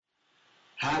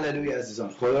هللویا عزیزان،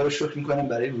 خدا رو شکر میکنم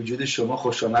برای وجود شما.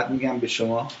 خوش آمد میگم به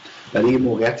شما برای یه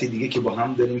موقعیت دیگه که با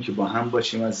هم داریم که با هم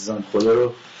باشیم عزیزان. خدا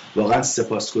رو واقعا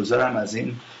سپاسگزارم از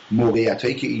این موقعیت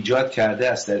هایی که ایجاد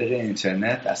کرده از طریق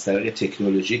اینترنت، از طریق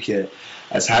تکنولوژی، که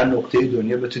از هر نقطه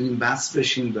دنیا بتونیم بس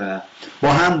بشیم و با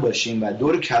هم باشیم و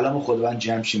دور کلام خداوند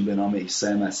جمع شیم به نام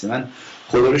عیسی مسیح. من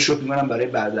خدا رو شکر میکنم برای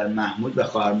برادر محمود و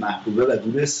خواهر محبوبه و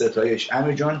گروه ستایش.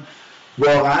 امیر جان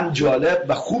واقعا جالب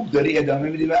و خوب داری ادامه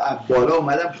میدی و بالا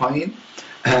اومدم پایین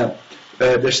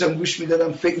داشتم گوش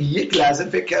میدادم، یک لحظه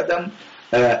فکر کردم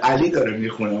علی داره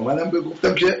میخونه، اومدم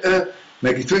گفتم که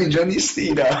مگه تو اینجا نیستی؟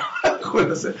 اینا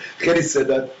خلاصه خیلی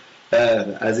صدات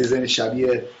عزیزان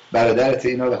شبیه برادرت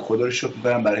اینا و خدا رو شکر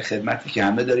میکنم برای خدمتی که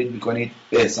همه دارید میکنید.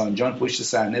 احسان جان پشت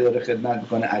صحنه داره خدمت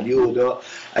میکنه، علی اودا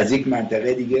از یک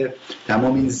منطقه دیگه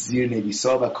تمام این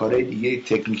زیرنویسا و کارهای دیگه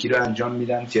تکنیکی رو انجام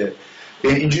میدن که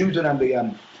اینجوری میتونم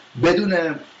بگم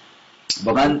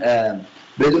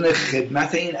بدون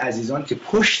خدمت این عزیزان که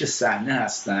پشت صحنه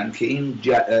هستن که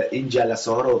این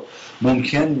جلسه ها رو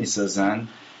ممکن میسازن،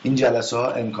 این جلسه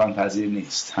ها امکان پذیر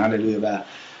نیست. هللویا.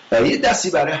 و یه دستی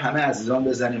برای همه عزیزان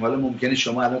بزنیم. حالا ممکنه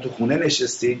شما الان تو خونه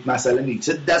نشستید، مثلا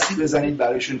نیچه دستی بزنید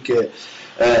برایشون که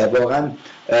واقعا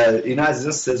اینا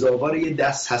عزیزان سزاوار یه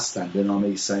دست هستن به نام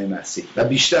عیسی مسیح و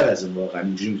بیشتر از این. واقعا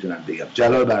اینجوری میتونم بگم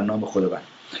جلال بر نام خداوند.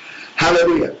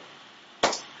 هللویا.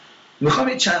 میخوام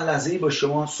یه چند لحظه‌ای با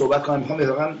شما صحبت کنم.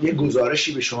 میخوام یه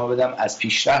گزارشی به شما بدم از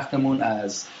پیشرفتمون،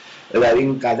 از برای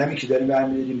این قدمی که داریم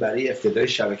برمی‌داریم برای افتتاح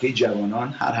شبکه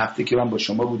جوانان. هر هفته که من با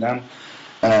شما بودم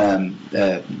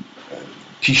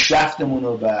پیشرفتمون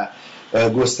رو و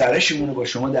گسترشمون رو با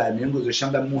شما در میان گذاشتم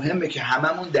و مهمه که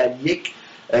هممون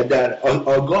در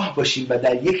آگاه باشیم و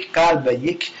در یک قلب و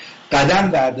یک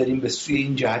قدم برداریم به سوی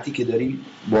این جهتی که داریم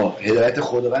با هدایت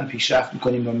خداوند پیشرفت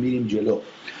میکنیم و میریم جلو.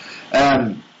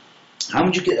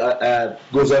 همونجور که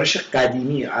گزارش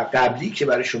قبلی که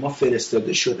برای شما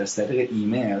فرستاده شد از طریق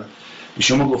ایمیل، به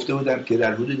شما گفته بودم که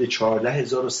در حدود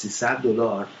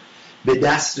 $14,300 به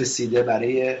دست رسیده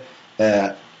برای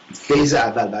فیز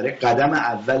اول، برای قدم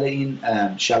اول این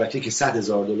شبکه که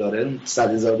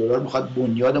 $100,000 میخواد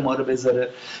بنیاد ما رو بذاره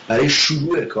برای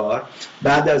شروع کار.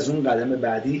 بعد از اون قدم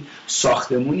بعدی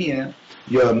ساختمونیه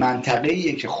یا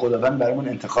منطقه‌ایه که خداوند برامون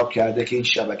انتخاب کرده که این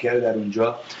شبکه رو در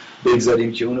اونجا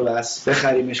بگذاریم که اونو بس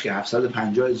بخریمش که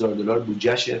 $750,000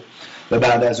 بودجهشه. و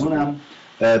بعد از اونم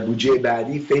بودجه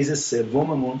بعدی فیز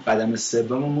سوممون، قدم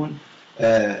سوممون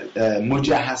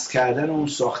مجهز کردن اون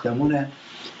ساختمونه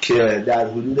که در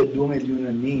حدود 2.5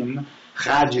 میلیون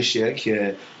خرجشه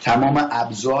که تمام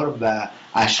ابزار و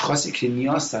اشخاصی که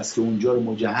نیاز هست که اونجا رو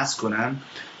مجهز کنن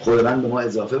خداوند به ما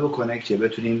اضافه بکنه که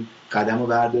بتونیم قدم رو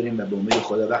برداریم و به امید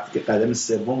خدا وقتی که قدم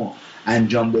سوم رو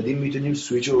انجام دادیم میتونیم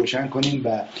سویچ رو روشن کنیم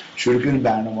و شروع کنیم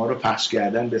برنامه رو پخش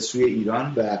کردن به سوی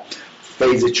ایران. و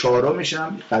فیز 4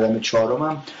 هم، قدم 4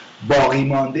 هم باقی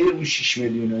مانده اون 6.5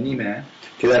 میلیون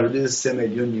که در حدود 3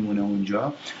 میلیون میمونه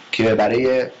اونجا که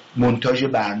برای مونتاژ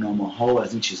برنامه‌ها و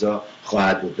از این چیزا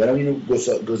خواهد بود. برام اینو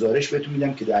گزارش بهتون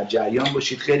میدم که در جریان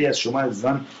باشید. خیلی از شما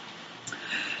عزیزان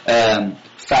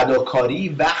فداکاری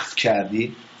وقف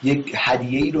کردید، یک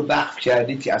هدیه‌ای رو وقف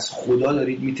کردید که از خدا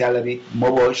دارید میطلبید.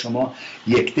 ما با شما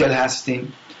یک دل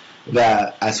هستیم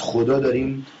و از خدا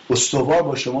داریم استوار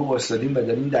با شما وایسادیم و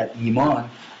داریم در ایمان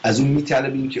از اون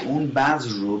میطلبیم که اون بذر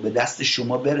رو به دست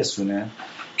شما برسونه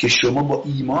که شما با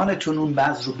ایمانتون اون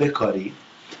بذر رو بکارید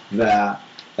و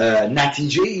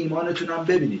نتیجه ایمانتون هم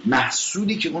ببینید،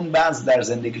 محصولی که اون بذر در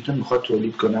زندگیتون میخواد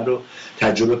تولید کنه رو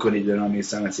تجربه کنید به نام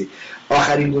عیسی مسیح.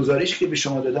 آخرین گزارشی که به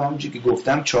شما دادم همونجوری که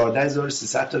گفتم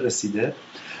 $14,300 تا رسیده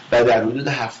و در حدود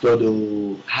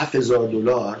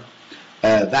 $77,000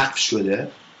 وقف شده.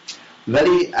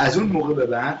 ولی از اون موقع به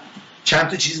بعد چند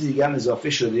تا چیز دیگه هم اضافه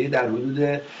شده. در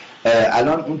حدود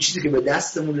الان اون چیزی که به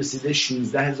دستمون رسیده $16,500،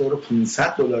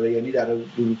 یعنی در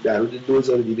حدود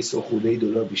 2,200 خورده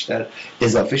دلار بیشتر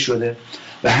اضافه شده.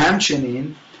 و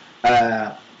همچنین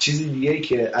چیزی دیگه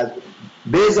که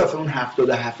به اضافه اون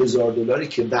 $77,000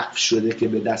 که وقف شده که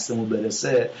به دستمون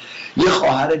برسه، یه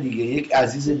خواهر دیگه، یک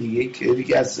عزیز دیگه که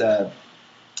یکی از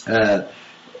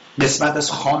قسمت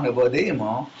از خانواده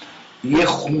ما یه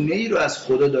خونه ای رو از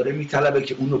خدا داره میطلبه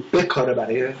که اون رو بکاره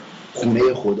برای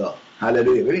خونه خدا.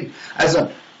 هللویا. ببین عزیزان،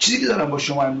 چیزی که دارم با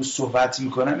شما امروز صحبت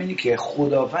میکنم اینی که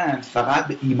خداوند فقط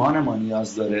به ایمان ما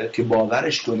نیاز داره که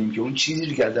باورش کنیم که اون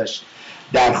چیزی که ازش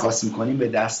درخواست میکنیم به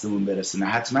دستمون برسه. نه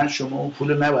حتما شما اون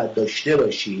پول نباید داشته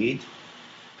باشید،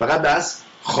 فقط بس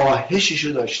خواهشش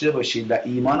رو داشته باشید و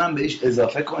ایمانم بهش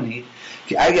اضافه کنید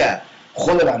که اگر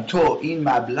خداوند تو این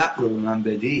مبلغ رو به من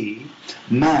بدی،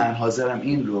 من حاضرم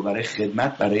این رو برای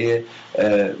خدمت، برای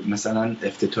مثلا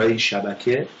افتتاح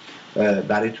شبکه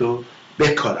برای تو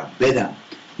بکارم، بدم.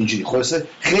 اینجوری خلاصه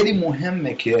خیلی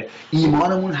مهمه که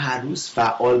ایمانمون هر روز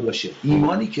فعال باشه.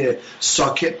 ایمانی که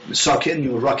ساکن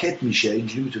و راکت میشه،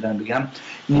 اینجوری میتونم بگم،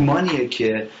 ایمانیه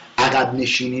که عقب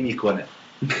نشینی میکنه.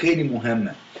 خیلی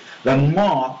مهمه. و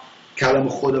ما کلام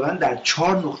خداوند در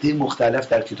 4 نقطه مختلف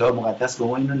در کتاب مقدس به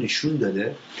ما اینو نشون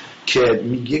داده که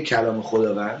میگه کلام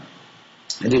خداوند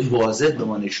یعنی واضح به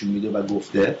ما نشون میده و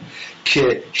گفته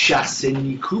که شخص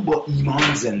نیکو با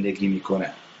ایمان زندگی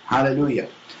میکنه. هللویا.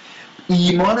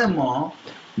 ایمان ما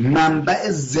منبع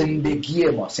زندگی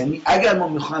ماست. یعنی اگر ما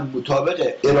میخوایم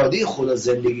مطابق اراده خدا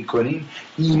زندگی کنیم،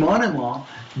 ایمان ما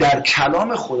در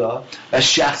کلام خدا و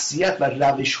شخصیت و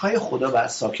روش‌های خدا باید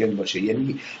ساکن باشه،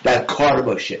 یعنی در کار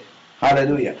باشه.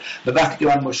 هللویا. و وقتی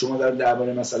که من با شما دارم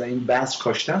درباره مثلا این بذر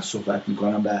کاشتن صحبت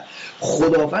میکنم و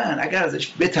خداوند اگر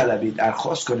ازش بطلبید،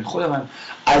 درخواست کنید خداوند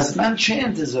از من چه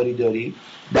انتظاری داری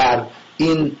در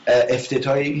این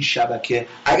افتتاح این شبکه،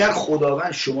 اگر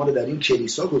خداوند شما رو در این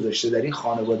کلیسا گذاشته، در این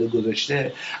خانواده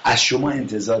گذاشته، از شما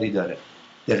انتظاری داره.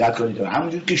 دقت کنید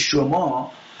همونجور که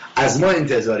شما از ما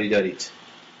انتظاری دارید.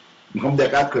 میخوام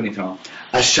دقت کنید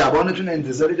از شبانتون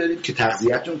انتظاری دارید که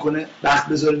تغذیه‌تون کنه، وقت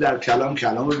بذارید در کلام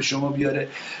رو به شما بیاره،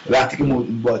 وقتی که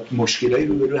با مشکلایی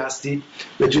روبرو هستید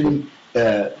بتونیم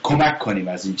کمک کنیم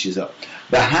از این چیزا.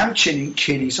 و همچنین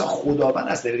کلیسا، خداوند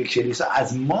از طریق کلیسا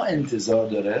از ما انتظار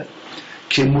داره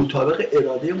که مطابق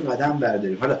اراده اون قدم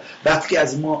برداریم. حالا وقتی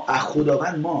که ما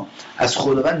از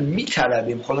خداوند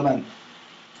میطلبیم خداوند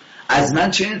از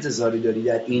من چه انتظاری داری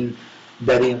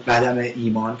در این قدم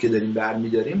ایمان که داریم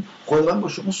برمیداریم، خداوند با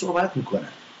شما صحبت میکنه.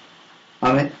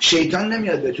 آمین. شیطان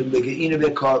نمیاد بهتون بگه اینو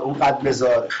بکار، اون قد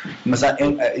بذار، مثلا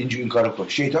این کارو کن.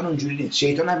 شیطان اونجوری نیست.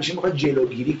 شیطان همیشه میخواد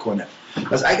جلوگیری کنه.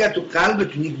 پس اگر تو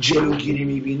قلبتون یک جلوگیری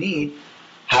میبینید،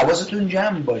 حواستون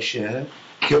جمع باشه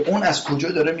که اون از کجا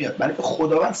داره میاد. برای که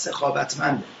خداوند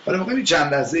سخاوتمنده. حالا میخوام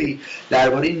چند لحظه‌ای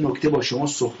درباره این نکته با شما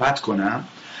صحبت کنم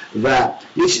و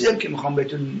یه چیزی هم که میخوام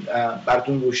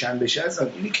براتون روشن بشه از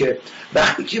اینی که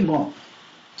وقتی که ما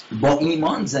با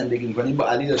ایمان زندگی میکنیم، با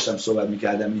علی داشتم صحبت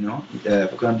میکردم اینا، فکر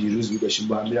کنم دیروز داشتیم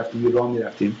با هم میرفتیم یه راه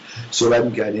میرفتیم صحبت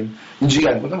میکردیم،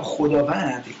 اینجوری گفتم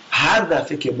خداوند هر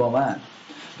دفعه که با من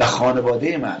و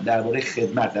خانواده من درباره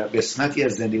خدمت در قسمتی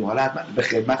از زندگی، حالا حتما به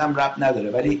خدمت هم ربط نداره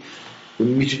ولی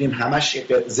میتونیم همش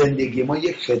زندگی ما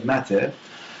یک خدمته،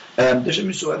 داشتم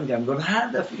این صحبت میگم هر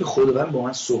دفعه که خداوند با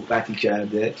من صحبتی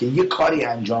کرده که یه کاری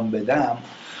انجام بدم،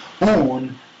 اون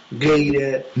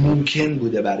غیر ممکن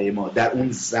بوده برای ما در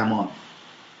اون زمان.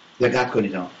 دقت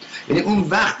کنید یعنی اون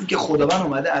وقتی که خداوند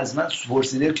اومده از من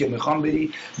پرسیده که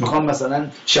میخوام مثلا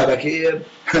شبکه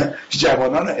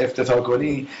جوانان رو افتتاح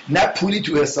کنی، نه پولی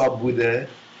تو حساب بوده،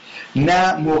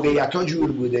 نه موقعیت ها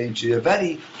جور بوده این چیزه،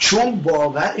 ولی چون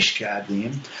باورش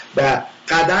کردیم و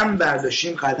قدم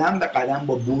برداشتیم، قدم به قدم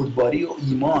با بردباری و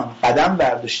ایمان قدم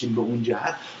برداشتیم به اون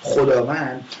جهت،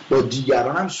 خداوند با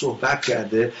دیگران هم صحبت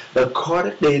کرده و کار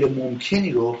غیر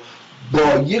ممکنی رو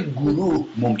با یک گروه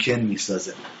ممکن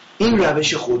میسازه. این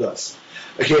روش خداست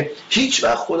که هیچ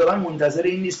وقت خداوند منتظر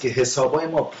این نیست که حسابای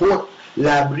ما پر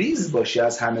لبریز باشه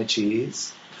از همه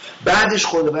چیز، بعدش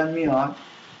خداوند میاد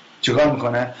چیکار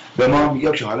میکنه؟ به ما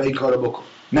میگه که حالا این کارو بکن.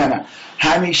 نه،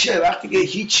 همیشه وقتی که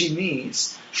هیچی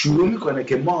نیست شروع میکنه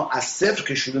که ما از صفر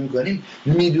که شروع میکنیم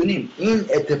میدونیم این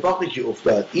اتفاقی که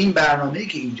افتاد، این برنامه‌ای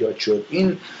که ایجاد شد،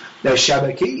 این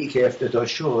شبکه‌ای که افتتاح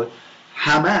شد،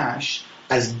 همش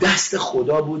از دست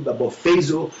خدا بود و با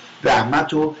فیض و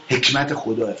رحمت و حکمت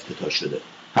خدا افتتاح شده.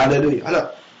 هللویا. حالا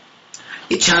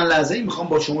این چند لحظه‌ای میخوام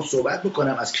با شما صحبت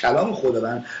بکنم از کلام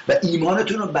خداوند و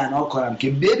ایمانتون رو بنا کنم که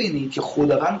ببینید که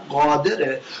خداوند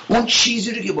قادره اون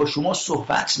چیزی رو که با شما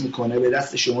صحبت میکنه به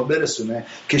دست شما برسونه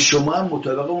که شما هم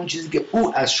مطابق اون چیزی که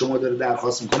او از شما داره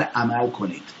درخواست میکنه عمل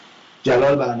کنید.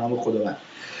 جلال بر نام خداوند.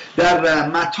 در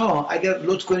متی، اگر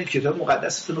لطف کنید کتاب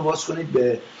مقدستون رو باز کنید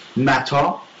به متی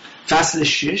فصل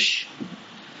 6.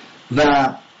 و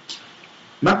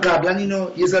من قبلا اینو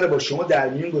یه ذره با شما در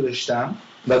میون گذاشتم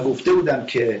و گفته بودم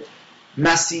که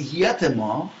مسیحیت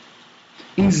ما،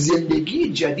 این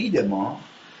زندگی جدید ما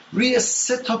روی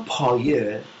 3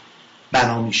 پایه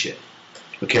بنا میشه.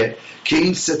 اوکی؟ که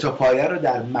این 3 پایه رو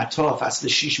در متی فصل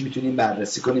 6 میتونیم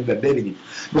بررسی کنیم و ببینیم.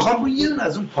 میخوام روی یه دونه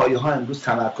از اون پایه ها امروز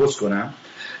تمرکز کنم.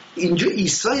 اینجا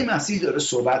عیسی مسیح داره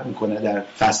صحبت میکنه در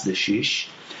فصل 6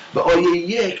 و آیه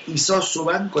 1 عیسی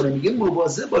صحبت میکنه، میگه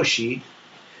مواظب باشید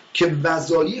که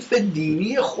وظایف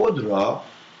دینی خود را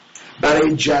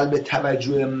برای جلب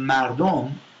توجه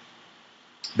مردم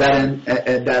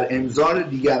در انظار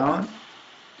دیگران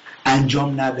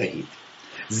انجام ندهید،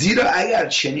 زیرا اگر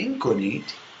چنین کنید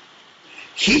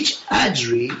هیچ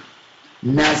اجری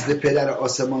نزد پدر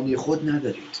آسمانی خود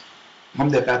ندارید. هم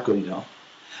دقت کنید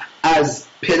از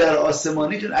پدر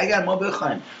آسمانیتون اگر ما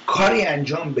بخوایم کاری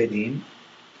انجام بدیم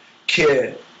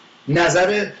که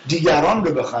نظر دیگران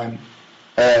رو بخوایم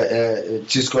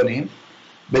چیز کنیم،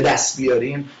 به دست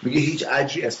بیاریم، میگه هیچ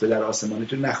اجری از پدر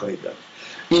آسمانیتون نخواهید داد.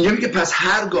 اینجا میگه پس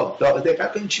هرگاه،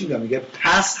 دقت کنید چی میگه،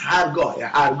 پس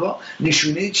هرگاه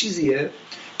نشونه چیزیه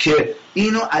که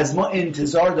اینو از ما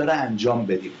انتظار داره انجام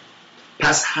بدیم.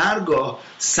 پس هرگاه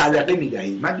صدقه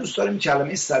میدهید. من دوست دارم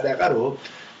کلمه صدقه رو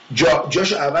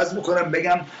جاشو عوض بکنم،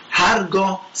 بگم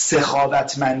هرگاه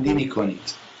سخاوتمندی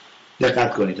میکنید.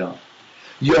 دقت کنید ها.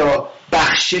 یا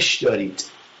بخشش دارید،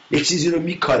 یک چیزی رو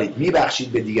میکارید،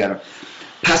 میبخشید به دیگران.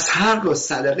 پس هرگاه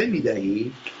صدقه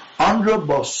میدهید آن را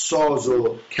با ساز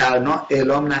و کرنا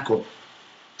اعلام نکن،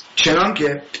 چنان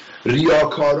که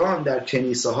ریاکاران در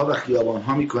کنیسه ها و خیابان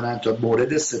ها میکنن تا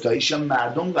مورد ستایش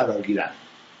مردم قرار گیرن.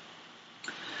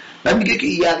 و میگه که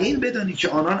یقین بدانی که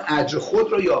آنان اجر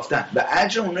خود را یافتن و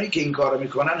اجر اونایی که این کار رو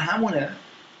میکنن همونه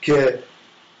که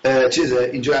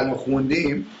اینجا الان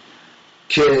خوندیم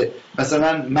که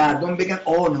مثلا مردم بگن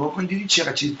نگاه کن دیدی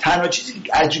چقدر چیز، تنها چیزی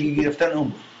که اجری گرفتن اون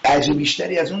بود. اجر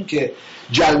بیشتری از اون که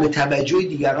جلب توجه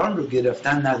دیگران رو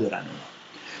گرفتن ندارن اونا.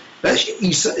 بعدش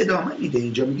عیسی ادامه میده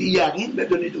اینجا، میگه یقین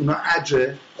بدونید اونا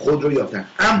اجر خود رو یافتن،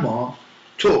 اما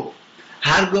تو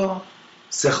هرگاه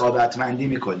سخاوتمندی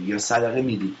میکنی یا صدقه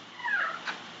میدی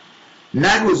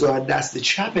نگذار دست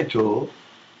چپ تو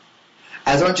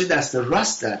از آنچه دست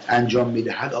راستت انجام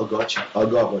میدهد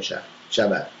آگاه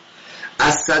شود.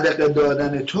 از صدقه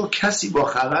دادن تو کسی با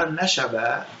خبر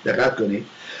نشود. دقت کنید.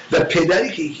 و پدری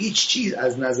که هیچ چیز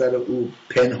از نظر او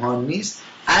پنهان نیست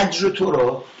اجر تو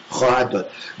رو خواهد داد.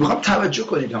 میخوام توجه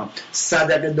کنید ها،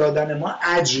 صدقه دادن ما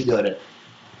اجری داره.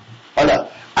 حالا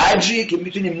اجریه که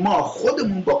میتونیم ما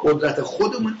خودمون با قدرت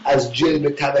خودمون از جلب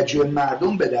توجه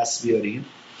مردم به دست بیاریم،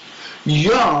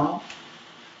 یا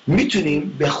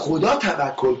میتونیم به خدا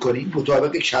توکل کنیم،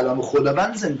 مطابق کلام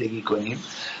خداوند زندگی کنیم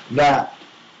و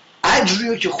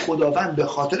اجریو که خداوند به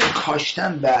خاطر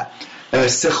کاشتن و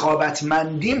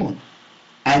سخاوتمندیمون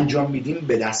انجام میدیم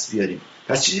به دست بیاریم.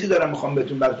 پس چیزی که دارم میخوام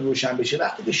براتون روشن بشه،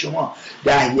 وقتی که شما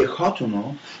 10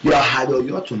 یکاتونو یا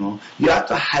هدایاتونو یا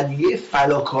حتی هدیه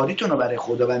فداکاریتونو برای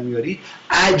خداوند میارید،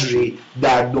 اجری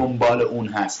در دنبال اون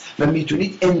هست و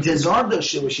میتونید انتظار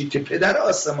داشته باشید که پدر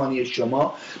آسمانی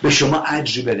شما به شما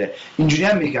اجری بده. اینجوری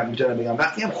هم میتونم بگم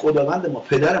وقتی هم خداوند ما،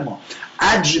 پدر ما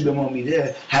اجری به ما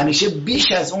میده، همیشه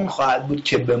بیش از اون خواهد بود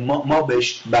که به ما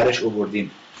برش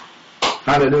آوردیم.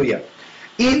 هللویا.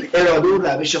 این اراده و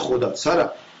روش خداست.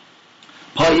 حالا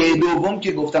پایه دوم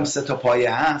که گفتم 3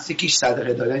 پایه هست، یکیش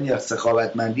صدقه دادن یا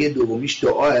سخاوتمندی، دومیش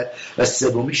دعاه و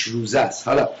سومیش روزه است.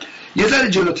 حالا یه ذره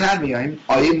جلوتر میایم،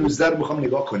 آیه 19 رو میخوام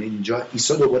نگاه کنید. اینجا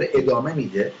عیسی دوباره ادامه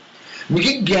میده،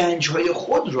 میگه گنج‌های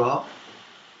خود را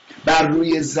بر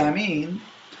روی زمین،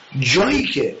 جایی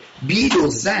که بید و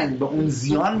زنگ به اون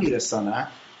زیان میرسانند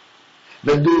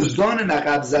و دزدان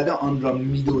نقب زده آن را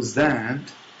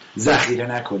میدزدند، ذخیره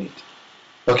نکنید.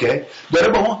 اوکی؟ داره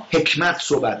با ما حکمت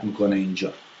صحبت میکنه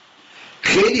اینجا.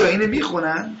 خیلی ها اینو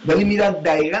میخونن ولی میرن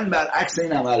دقیقاً برعکس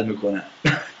این عمل میکنن.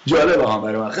 جالبه ها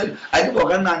برای من. خیلی اگه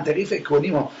واقعا منطقی فکر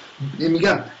کنیم،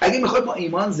 میگم اگه میخوای با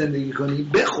ایمان زندگی کنی،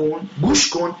 بخون، گوش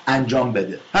کن، انجام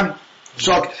بده. هم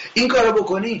این کارو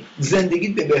بکنی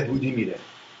زندگیت به بهبودی میره.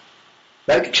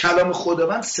 بلکه کلام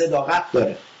خداوند صداقت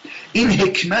داره. این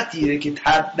حکمتیه که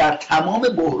در تمام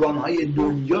بحرانهای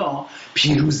دنیا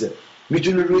پیروزه،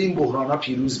 میتونه روی این بحرانها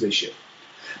پیروز بشه.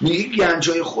 میگه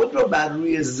گنجای خود را بر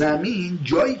روی زمین،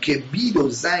 جایی که بید و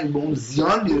زنگ به اون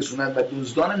زیان میرسونن و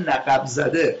دزدان نقب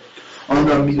زده آن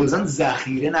را میدوزن،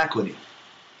 ذخیره نکنید.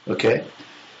 اوکی؟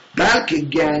 بلکه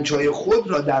گنجای خود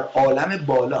را در عالم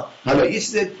بالا. حالا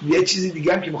یه چیزی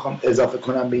دیگه هم که میخوام اضافه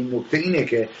کنم به این نکته اینه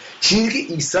که چیزی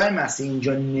که عیسی مسیح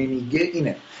اینجا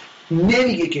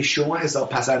نمیگه که شما حساب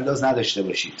پسنداز نداشته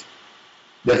باشید.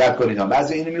 دقت کنید ها،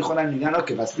 بعضی اینو میخونن میگن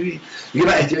که پس ببین میگه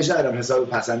من احتیاج ندارم حساب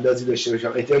پسندازی داشته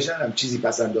باشم، احتیاج ندارم چیزی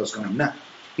پسنداز کنم. نه،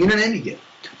 اینو نمیگه.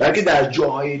 بلکه در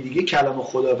جاهای دیگه کلام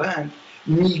خداوند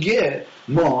میگه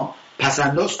ما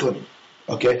پسنداز کنیم.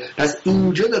 اوکی؟ پس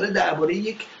اینجا داره درباره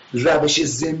یک روش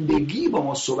زندگی با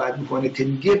ما صحبت میکنه که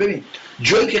میگه ببین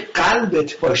جایی که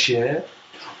قلبت باشه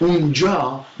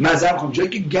اونجا جایی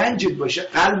که گنجت باشه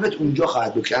قلبت اونجا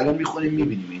خواهد بود، که الان میخونیم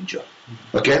میبینیم اینجا.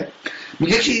 اوکی؟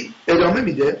 میگه که ادامه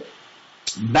میده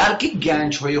بلکه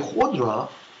گنج‌های خود را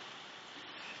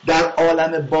در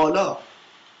عالم بالا،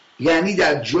 یعنی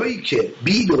در جایی که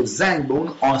بید و زنگ به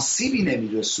اون آسیبی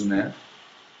نمیرسونه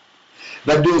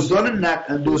و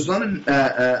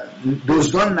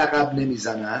دزدان نقب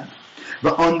نمیزنن و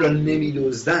آن را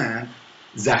نمیدزدن،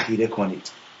 ذخیره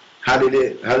کنید.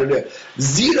 هللویا.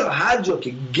 زیرا هر جا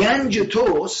که گنج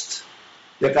توست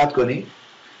دقت کنید،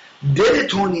 دل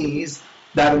تو نیز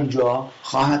در اونجا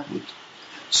خواهد بود.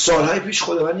 سالهای پیش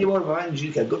خداوند یه بار به من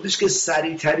اینجوری کرد، گفتش که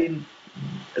سریعترین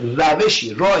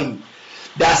روشی، راهی،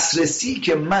 دسترسی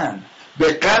که من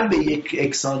به قلب یک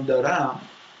انسان دارم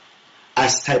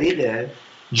از طریق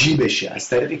جیبشه، از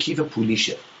طریق کیف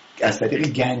پولیشه، از طریق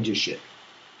گنجشه.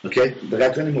 اوکی؟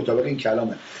 دقت کنید مطابق این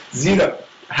کلامه. زیرا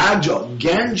هر جا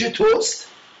گنج توست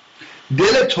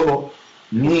دل تو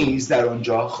نیز در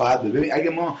اونجا خواهد بود. ببین اگه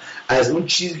ما از اون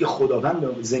چیزی که خداوند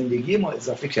به زندگی ما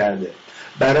اضافه کرده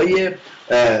برای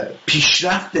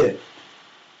پیشرفت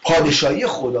پادشاهی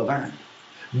خداوند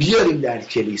بیاریم در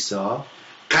کلیسا،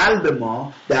 قلب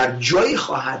ما در جایی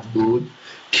خواهد بود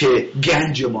که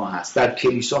گنج ما هست، در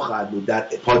کلیسا خواهد بود، در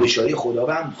پادشاهی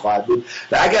خداوند خواهد بود.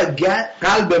 و اگر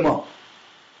قلب ما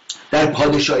در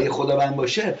پادشاهی خداوند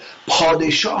باشه،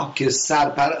 پادشاه که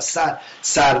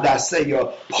سردسته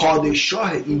یا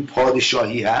پادشاه این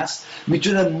پادشاهی هست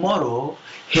میتونه ما رو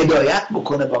هدایت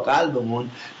بکنه با قلبمون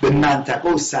به منطقه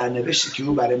و سرنوشتی که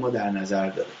او برای ما در نظر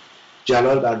داره.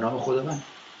 جلال بر نام خداوند.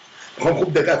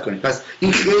 خوب دقت کنید. پس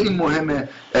این خیلی مهمه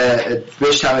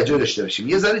بهش توجه داشته باشیم.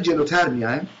 یه ذره جلوتر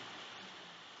میایم.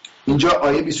 اینجا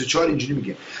آیه 24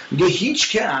 اینجوری میگه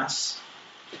هیچ کس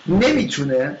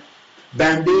نمیتونه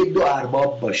بنده دو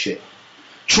ارباب باشه،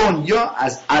 چون یا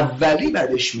از اولی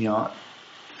بدش میاد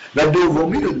و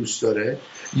دومی رو دوست داره،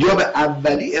 یا به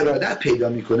اولی ارادت پیدا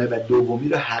میکنه و دومی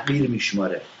رو حقیر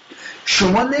میشماره.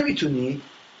 شما نمیتونید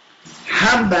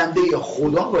هم بنده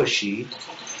خدا باشید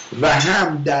و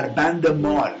هم در بند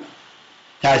مال.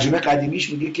 ترجمه قدیمیش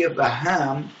میگه که و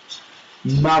هم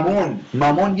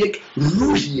ممون یک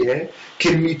روحیه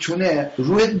که میتونه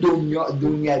روح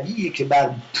دنیویه که بر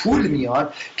پول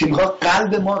میاد که میخواد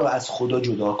قلب ما رو از خدا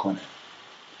جدا کنه.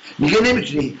 میگه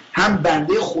نمیتونی هم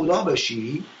بنده خدا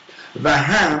باشی و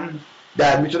هم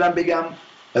در میتونم بگم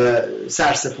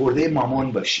سرسپرده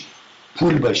مامون باشی،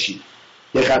 پول باشی.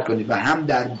 دقت کنید. و هم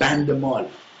در بند مال.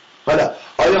 حالا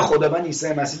آیا خداوند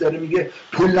عیسی مسیح داره میگه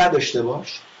پول نداشته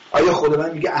باش؟ آیا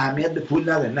خداوند میگه اهمیت به پول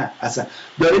نداره؟ نه اصلا.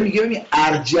 داره میگه ببین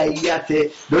ارجعیت،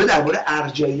 داره درباره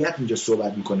ارجعیت اینجا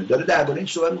صحبت میکنه، داره درباره این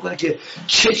صحبت میکنه که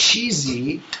چه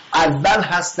چیزی اول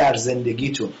هست در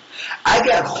زندگیتون.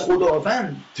 اگر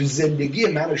خداوند تو زندگی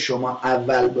من و شما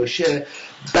اول باشه،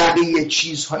 بقیه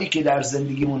چیزهایی که در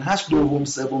زندگیمون هست دوم،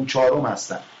 سوم، چهارم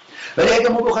هستن. ولی اگر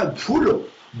ما بخوایم پول رو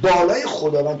بالای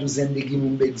خداوند تو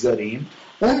زندگیمون بگذاریم،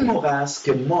 اون موقع است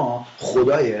که ما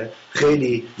خدای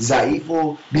خیلی ضعیف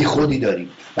و بیخودی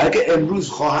داریم، بلکه امروز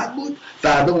خواهد بود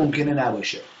فردا ممکنه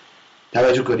نباشه.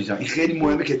 توجه کنید، این خیلی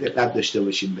مهمه که دقت داشته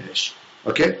باشیم بهش.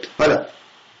 اوکی؟ حالا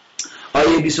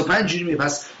آیه 25 جوری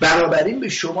پس بنابراین به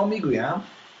شما میگویم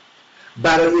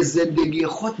برای زندگی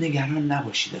خود نگران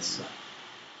نباشید عزیزان.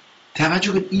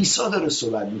 توجه کنید، عیسی داره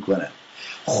صحبت میکنه.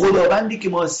 خداوندی که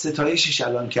ما ستایشش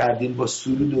الان کردیم با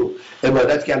سرود و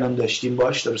عبادت که الان داشتیم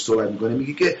باش داره صحبت میکنه.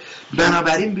 میگه که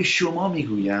بنابراین به شما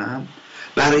میگویم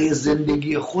برای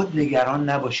زندگی خود نگران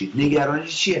نباشید. نگرانی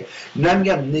چیه؟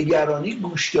 نمیگم نگرانی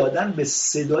گوش دادن به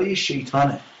صدای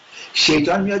شیطانه.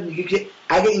 شیطان میاد میگه که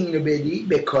اگه اینو بدی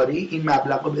بکاری، این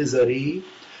مبلغ رو بذاری،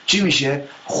 چی میشه؟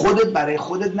 خودت برای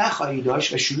خودت نخواهی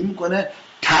داشت و شروع میکنه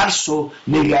ترس و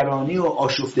نگرانی و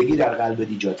آشفتگی در قلبت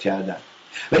ایجاد کردن.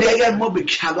 ولی اگر ما به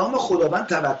کلام خداوند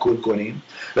توکل کنیم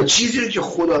و چیزی رو که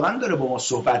خداوند داره با ما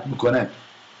صحبت میکنه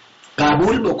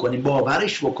قبول بکنیم،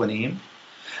 باورش بکنیم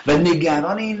و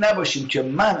نگران این نباشیم که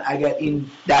من اگر این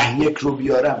 10 رو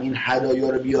بیارم، این هدایا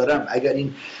رو بیارم، اگر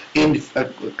این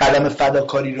قدم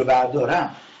فداکاری رو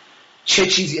بردارم چه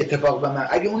چیزی اتفاق به من،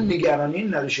 اگه اون نگرانی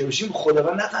نداشته باشیم،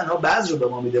 خداوند نه تنها بعض رو به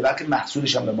ما میده بلکه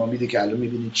محصولش هم به ما میده که الان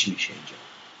میبینید چی میشه اینجا.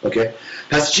 اوکی؟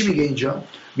 پس چی میگه اینجا؟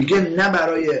 میگه نه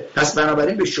پس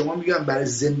بنابراین به شما میگم برای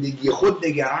زندگی خود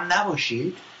نگران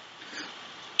نباشید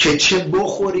که چه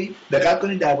بخورید. دقت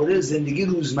کنید درباره زندگی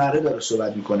روزمره داره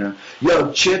صحبت میکنه.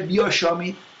 یا چه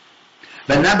بیاشامید،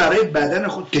 و نه برای بدن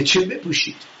خود که چه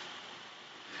بپوشید.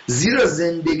 زیرا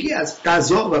زندگی از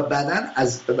غذا و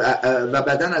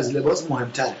بدن از لباس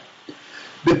مهمتره.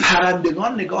 به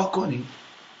پرندگان نگاه کنید.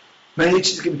 من یه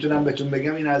چیزی که میتونم بهتون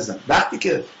بگم این هستم، وقتی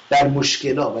که در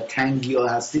مشکلات و تنگی‌ها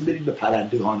هستید برید به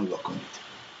پرندگان نگاه کنید.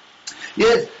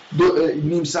 یه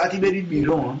نیم ساعتی برید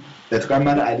بیرون. اتفاقا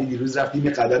من و علی دیروز رفتیم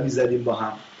یه قدم می‌زدیم با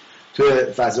هم تو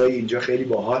فضای اینجا خیلی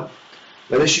باحال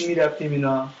و داشتیم میرفتیم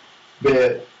اینا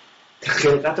به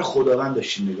خلقت خداوند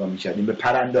داشتیم نگاه میکردیم، به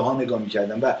پرنده ها نگاه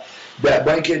میکردم و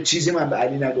با اینکه چیزی من به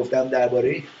علی نگفتم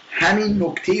درباره همین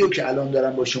نکته‌ای که الان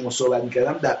دارم با شما صحبت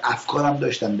میکردم در افکارم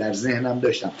داشتم، در ذهنم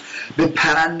داشتم. به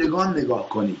پرندگان نگاه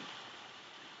کنید.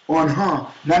 آنها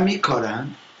نه میکارن،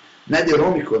 نه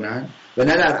درو میکنن، و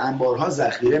نه در انبارها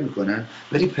ذخیره میکنن،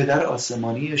 ولی پدر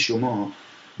آسمانی شما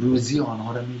روزی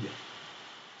آنها رو میده.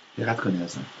 دقت کنید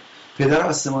اصلا پدر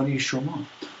آسمانی شما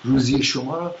روزی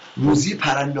شما رو، روزی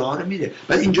پرنده ها رو میده.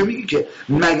 بعد اینجا میگه که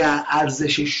مگر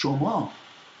ارزش شما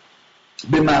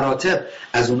به مراتب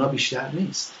از اونا بیشتر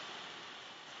نیست؟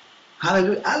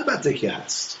 هللویا. البته که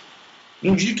هست.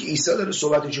 اینجوری که عیسی داره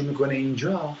صحبتشو میکنه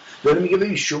اینجا، داره میگه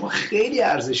ببین شما خیلی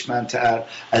ارزشمندتر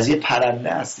از یه پرنده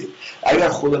هستید. اگر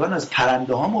خداوند از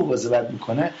پرنده ها مواظبت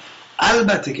میکنه،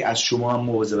 البته که از شما هم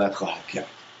مواظبت خواهد کرد.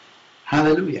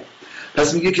 هللویا.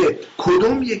 پس میگه که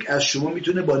کدوم یک از شما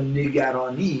میتونه با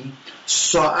نگرانی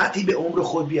ساعتی به عمر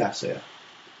خود بیفزاید؟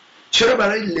 چرا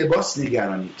برای لباس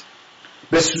نگرانید؟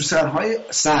 به سوسنهای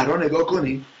صحرا نگاه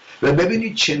کنید و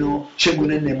ببینید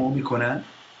چگونه نمو میکنن.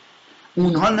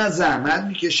 اونها نه زحمت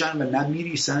میکشن و نه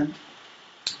میریسند،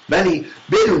 ولی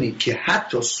بدونید که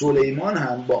حتی سلیمان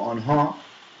هم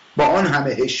با آن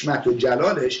همه حشمت و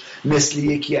جلالش مثل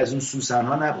یکی از اون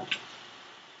سوسنها نبود،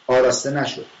 آراسته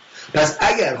نشد. پس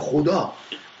اگر خدا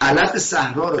علف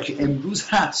صحرا را که امروز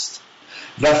هست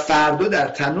و فردا در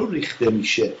تنور ریخته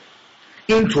میشه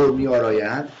اینطور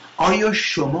میآراید، آیا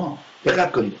شما،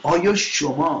 دقت کنید، آیا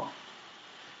شما،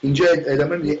 اینجا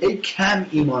ادامه میده ای کم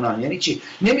ایمانان. یعنی چی؟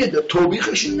 نمیاد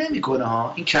توبیخشون نمیکنه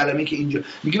ها، این کلمه که اینجا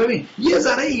میگه ببین یه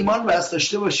ذره ایمان بس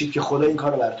داشته باشید که خدا این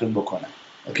کارو براتون بکنه.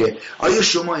 اوکی، آیا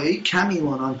شما ای کم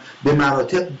ایمانان به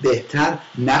مراتب بهتر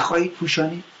نخواهید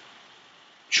پوشانید؟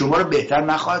 شما رو بهتر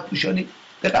نخواهد پوشانید؟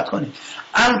 دقت کنید.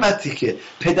 البته که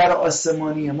پدر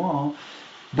آسمانی ما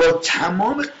با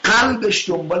تمام قلبش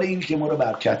دنبال این که ما رو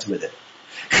برکت بده.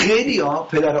 خیلی ها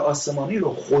پدر آسمانی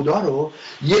رو، خدا رو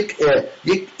یک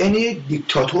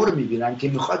دیکتاتور میبینن که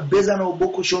میخواد بزنه و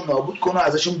بکشه و نابود کنه و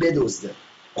ازشون بدزده.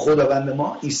 خداوند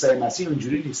ما عیسی مسیح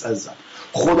اونجوری نیست عزیزان.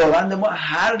 خداوند ما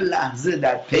هر لحظه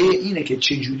در پی اینه که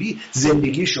چجوری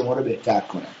زندگی شما رو بهتر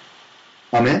کنه.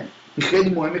 آمین. این خیلی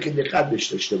مهمه که دقت بهش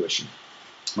داشته باشیم.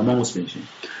 اما مسلمین،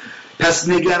 پس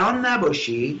نگران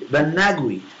نباشید و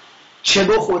نگویید چه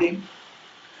بخوریم،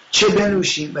 چه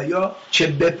بنوشیم و یا چه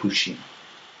بپوشیم.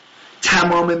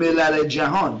 تمام ملل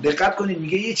جهان، دقت کنید،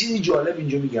 میگه یه چیزی جالب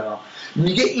اینجا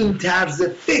میگه این طرز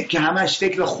فکر که همش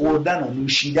فکر خوردن و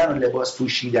نوشیدن و لباس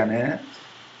پوشیدنه،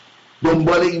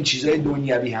 دنبال این چیزهای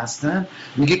دنیوی هستن،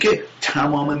 میگه که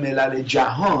تمام ملل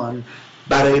جهان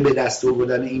برای به دست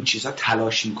آوردن این چیزها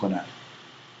تلاش میکنن.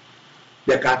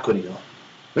 دقت کنید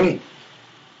ببین،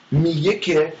 میگه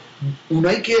که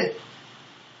اونایی که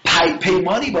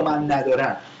پیمانی با من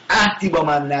ندارن، عهدی با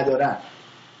من ندارن،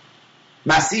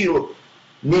 مسیح رو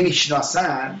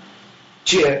نمیشناسن،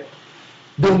 چیه؟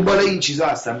 دنبال این چیزا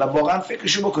هستن. و واقعا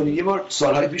فکرشو بکنید، یه بار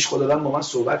سالهای پیش خداوند با من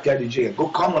صحبت کرد اینجا،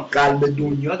 گفت کامان قلب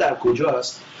دنیا در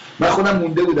کجاست؟ من خودم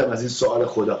مونده بودم از این سوال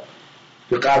خدا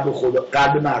که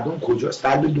قلب مردم کجاست؟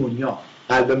 قلب دنیا،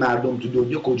 قلب مردم تو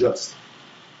دنیا کجاست؟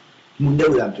 مونده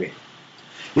بودم تو این.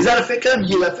 یه ذره فکر کردم،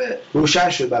 یه دفعه روشن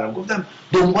شد برام. گفتم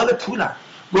دنبال پولن.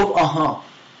 گفت آها.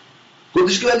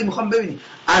 گفتش که ولی میخوام ببینی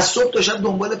از صبح تا شب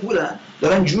دنبال پولن،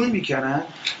 دارن جون میکنن،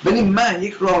 ولی من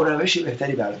یک راه و روش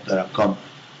بهتری برات دارم. کام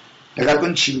دقت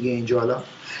کن چی میگه اینجا. حالا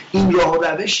این راه و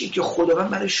روشی که خداوند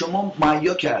برای شما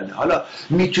مهیا کرده، حالا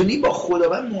میتونی با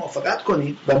خداوند موافقت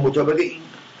کنید و مطابق این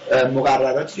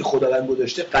مقرراتی که خداوند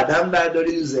گذاشته قدم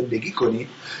بردارید و زندگی کنید،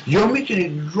 یا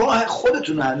میتونید راه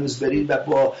خودتون رو هنوز برید و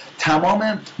با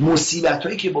تمام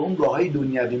مصیبتایی که با اون راههای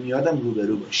دنیوی میادن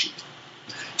روبرو باشید.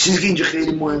 چیزی که اینجا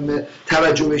خیلی مهمه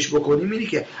توجه بهش بکنیم اینه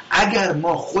که اگر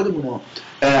ما خودمون رو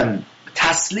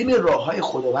تسلیم راههای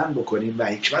خداوند بکنیم و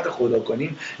حکمت خدا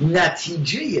کنیم،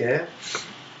 نتیجه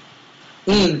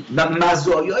این و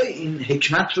مزایای این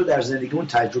حکمت رو در زندگیمون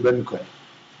تجربه میکنیم.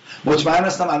 مطمئن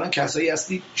هستم الان کسایی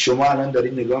هستید، شما الان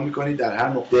دارید نگاه میکنید در هر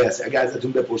نقطه هستید. اگر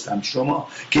ازتون بپرسم شما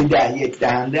که یک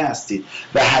دهنده هستید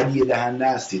و هدیه دهنده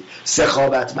هستید،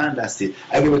 سخاوتمند هستید،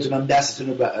 اگه بتونم دستتون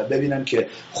رو ببینم که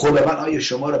خداوند آیا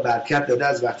شما رو برکت داده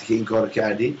از وقتی که این کارو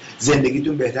کردید؟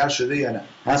 زندگیتون بهتر شده یا نه؟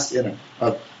 هست یا نه؟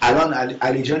 الان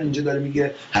علی جان اینجا داره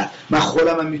میگه هست. من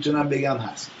خودم هم میتونم بگم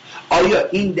هست. آیا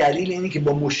این دلیل اینه که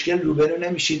با مشکل روبرو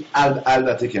نمیشید؟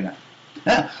 البته که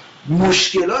نه.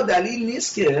 مشکلات دلیل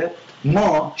نیست که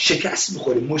ما شکست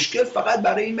بخوریم. مشکل فقط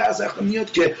برای این وقت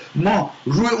میاد که ما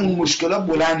روی اون مشکلات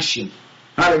بلند شیم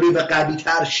و قوی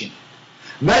تر شیم.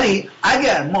 ولی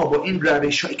اگر ما با این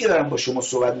روش هایی که دارم با شما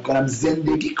صحبت میکنم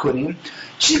زندگی کنیم،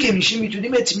 چیزی که میشه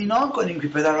میتونیم اطمینان کنیم که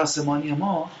پدر آسمانی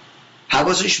ما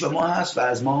حواسش به ما هست و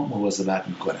از ما مواظبت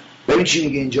میکنه. ببین چی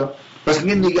میگه اینجا. پس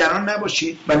میگه نگران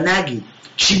نباشید و نگید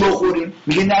چی بخوریم.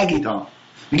 میگه نگید ها.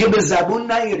 میگه به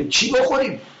زبون نیارید چی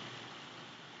بخوریم،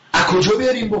 از کجا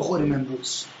بیاریم بخوریم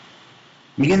امروز.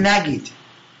 میگه نگید،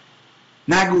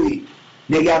 نگویید،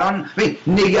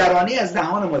 نگرانی از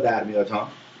دهان ما در میاد ها.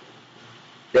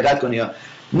 دقت کنید ها.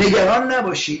 نگران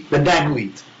نباشید و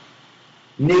نگویید.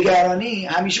 نگرانی،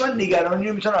 همیشه من نگرانی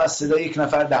رو میتونم از صدای یک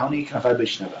نفر، دهان یک نفر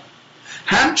بشنوم.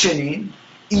 همچنین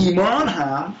ایمان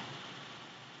هم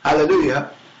هللویا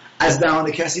از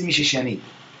دهان کسی میشه شنید.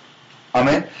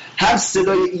 آمین. هم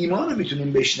صدای ایمان رو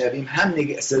میتونیم بشنویم، هم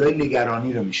صدای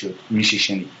نگرانی رو میشه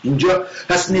شنید. اینجا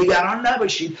پس نگران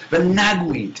نباشید و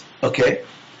نگویید. اوکی؟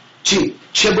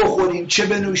 چه بخوریم، چه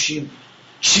بنوشیم،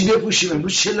 چی بپوشیم،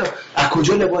 امروز از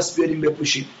کجا لباس بیاریم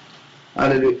بپوشیم.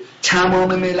 هللویا.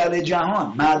 تمام ملل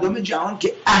جهان، مردم جهان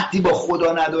که عهدی با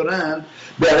خدا ندارن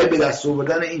برای به دست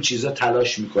آوردن این چیزا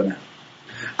تلاش میکنن.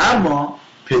 اما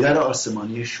پدر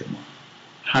آسمانی شما،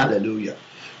 هللویا،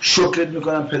 شکرت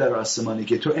میکنم پدر آسمانی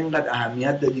که تو اینقدر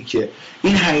اهمیت دادی که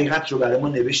این حقیقت رو برای ما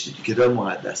نوشتی تو کتاب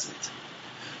مقدست.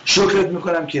 شکرت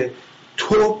میکنم که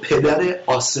تو پدر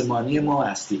آسمانی ما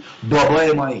هستی،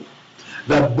 بابای مایی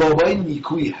و بابای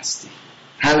نیکویی هستی.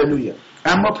 هللویا.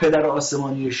 اما پدر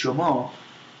آسمانی شما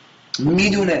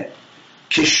میدونه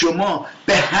که شما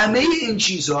به همه این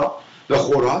چیزها، به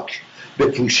خوراک، به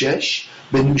پوشش،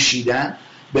 به نوشیدن،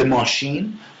 به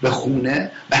ماشین، به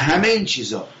خونه، به همه این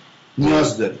چیزها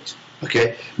نیاز دارید. اوکی؟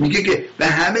 میگه که به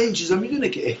همه این چیزها میدونه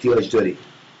که احتیاج دارید.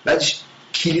 بعدش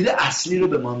کلید اصلی رو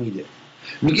به ما میده.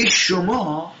 میگه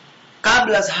شما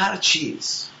قبل از هر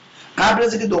چیز، قبل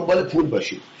از اینکه دنبال پول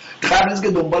باشید، قبل از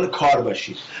اینکه دنبال کار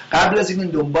باشید، قبل از اینکه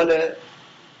دنبال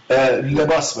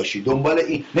لباس باشید، دنبال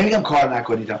این، نمیگم کار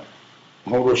نکنید،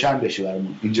 میخوام روشن بشه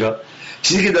برامون اینجا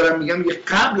چیزی که دارم میگم، میگه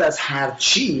قبل از هر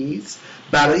چیز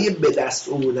برای به دست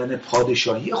آوردن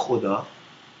پادشاهی خدا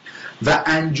و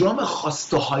انجام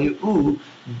خواسته های او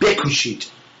بکوشید.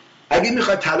 اگه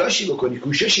میخواد تلاشی بکنی،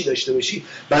 کوششی داشته باشی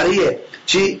برای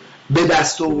چی؟ به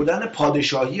دست آوردن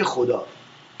پادشاهی خدا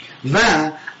و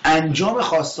انجام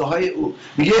خواسته های او.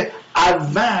 میگه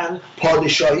اول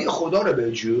پادشاهی خدا رو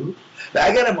بجو، و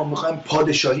اگر ما میخوایم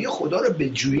پادشاهی خدا رو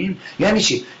بجوییم یعنی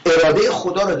چی؟ اراده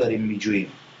خدا رو داریم میجوییم،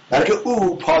 برای که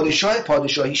او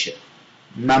پادشاهیشه،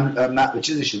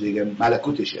 چیزشه دیگه،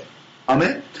 ملکوتشه.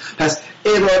 آمین. پس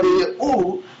اراده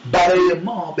او برای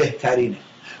ما بهترینه.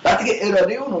 وقتی که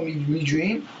اراده اون رو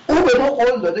میجوییم، او به ما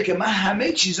قول داده که من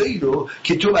همه چیزایی رو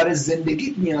که تو برای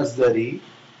زندگیت نیاز داری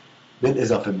بهت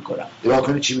اضافه میکنم. نگاه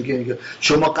کنید چی میگه. میگه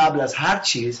شما قبل از هر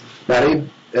چیز برای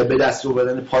به دست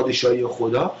آوردن پادشاهی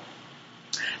خدا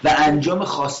و انجام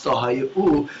خواسته های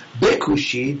او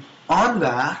بکوشید، آن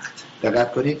وقت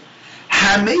دقت کنید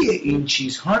همه این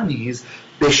چیزها نیز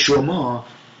به شما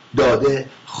داده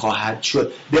خواهد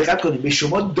شد. دقت کنید، به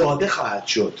شما داده خواهد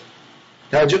شد.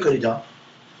 توجه کنید ها،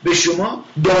 به شما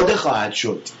داده خواهد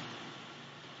شد.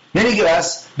 نمیگه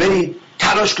بس برید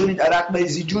تلاش کنید عرق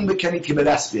بریزید جون بکنید که به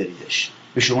دست بیاریدش.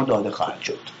 به شما داده خواهد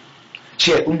شد.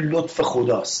 چه؟ اون لطف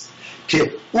خداست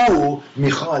که او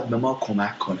میخواد به ما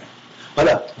کمک کنه.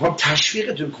 حالا میخوام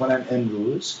تشویقتون کنم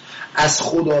امروز از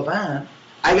خداوند،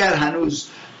 اگر هنوز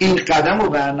این قدم رو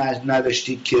بر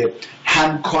نداشتید که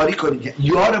همکاری کنید،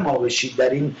 یار ما بشید در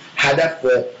این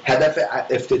هدف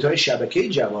افتتاح شبکه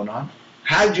جوانان.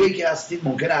 هر جایی که هستید،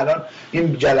 ممکنه الان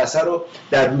این جلسه رو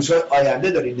در روزهای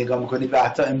آینده دارید نگاه میکنید و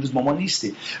حتی امروز با ما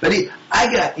نیستید، ولی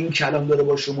اگر این کلام داره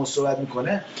با شما صحبت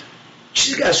میکنه،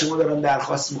 چیزی که از شما دارم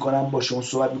درخواست میکنم، با شما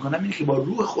صحبت میکنم اینه که با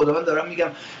روح خداوند دارم میگم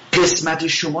قسمت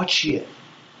شما چیه؟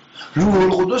 روح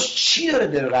القدس چی داره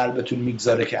در قلبتون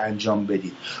میگذاره که انجام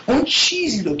بدید؟ اون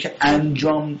چیزی رو که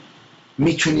انجام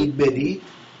میتونید بدید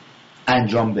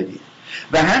انجام بدید،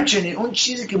 و همچنین اون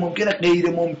چیزی که ممکنه غیر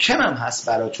ممکن هم هست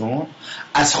براتون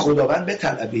از خداوند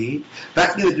بطلبید.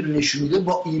 وقتی بهتون نشون میده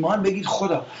با ایمان بگید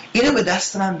خدا اینو به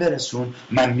دست من برسون،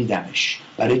 من میدمش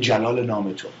برای جلال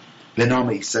نام تو، به نام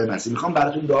عیسی مسیح. میخوام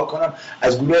براتون دعا کنم.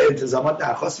 از گروه انتظامات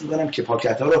درخواست میکنم که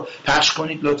پاکت ها رو پخش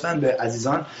کنید لطفاً به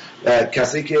عزیزان.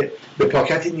 کسایی که به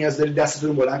پاکتی نیاز دارید دستتون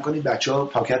رو بلند کنید، بچه‌ها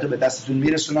پاکت رو به دستتون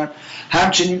میرسونن.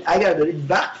 همچنین اگر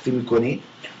دارید وقت میکنید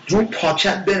رو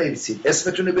پاکت بنویسید،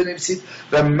 اسمتون رو بنویسید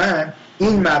و من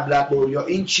این مبلغ رو یا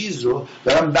این چیز رو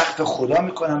دارم وقف خدا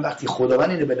میکنم. وقتی خداوند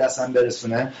اینو به دستم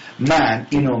برسونه، من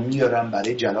اینو میارم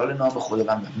برای جلال نام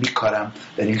خداوند و میکارم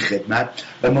در این خدمت.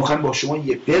 و میخوام با شما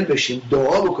یک دل بشیم،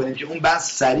 دعا بکنیم که اون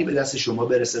بحث سریع به دست شما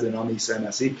برسه به نام عیسی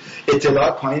مسیح.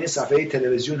 اطلاعات پایین صفحه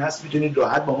تلویزیون هست، میتونید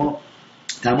راحت با ما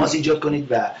تماس ایجاد کنید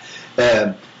و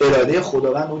اراده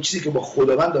خداوند، اون چیزی که با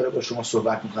خداوند داره با شما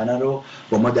صحبت میکنه رو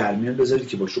با ما در میان بذارید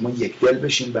که با شما یک دل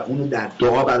بشیم و اونو در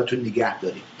دعا براتون نگه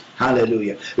داریم.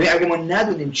 هللویا. و اگه ما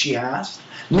ندونیم چی هست،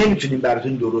 نمیتونیم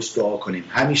براتون درست دعا کنیم.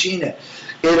 همیشه اینه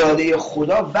اراده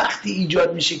خدا وقتی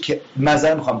ایجاد میشه که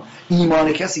مثلا میخوام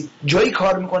ایمان کسی جایی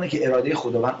کار میکنه که اراده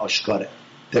خداوند آشکاره.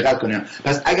 دقت کنیم.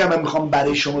 پس اگر من میخوام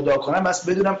برای شما دعا کنم، بس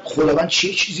بدونم خداوند چه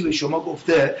چیزی به شما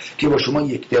گفته که با شما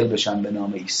یک دل بشن به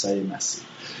نام عیسی مسیح.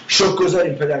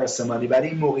 شکرگزاریم پدر آسمانی برای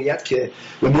این موقعیت که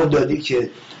به ما دادی که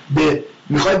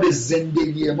میخوای به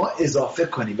زندگی ما اضافه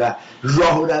کنی و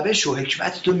راه و روش و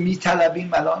حکمت تو میطلبیم،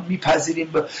 الان میپذیریم،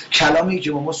 به کلامی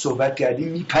که با ما صحبت کردیم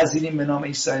میپذیریم به نام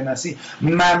عیسی مسیح.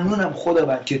 ممنونم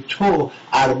خداوند که تو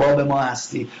ارباب ما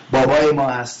هستی، بابای ما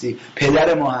هستی،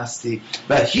 پدر ما هستی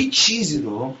و هیچ چیزی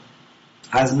رو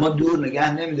از ما دور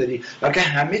نگه نمیداری، بلکه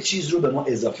همه چیز رو به ما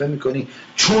اضافه میکنی،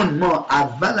 چون ما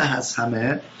اول از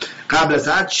همه قبل از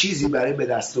هر چیزی برای به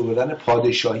دست آوردن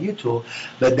پادشاهی تو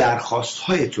و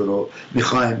درخواستهای تو رو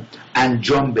میخوایم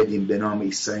انجام بدیم به نام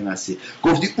عیسی مسیح.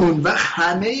 گفتی اون وقت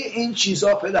همه این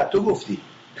چیزها پدر، تو گفتی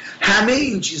همه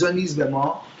این چیزها نیز به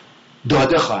ما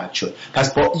داده خواهد شد.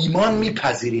 پس با ایمان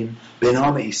میپذیریم به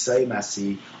نام عیسی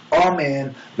مسیح.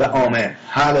 آمین و آمین.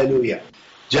 هللویا.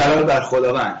 جلال بر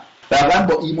خداوند. واقعا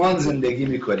با ایمان زندگی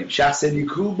میکنیم. شخص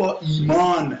نیکو با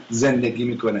ایمان زندگی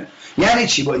میکنه. یعنی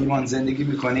چی با ایمان زندگی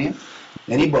میکنیم؟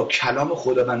 یعنی با کلام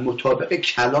خداوند، مطابق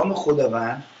کلام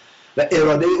خداوند و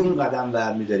اراده اون قدم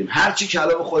برمیداریم. هرچی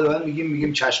کلام خداوند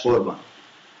میگیم چشم قربان.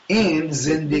 این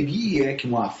زندگیه که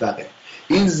موفقه.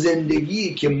 این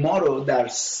زندگی که ما رو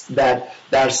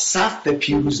در صف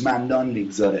پیروزمندان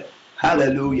میگذاره.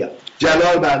 هللویا.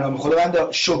 جلال بر نام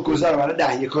خداوند. شکرگزارم. برای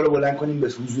 10 یکا رو بلند کنیم به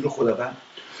حضور خداوند.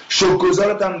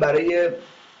 شکرگزارتم برای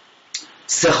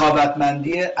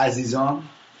سخاوتمندی عزیزان،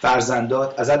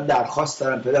 فرزندات. ازت درخواست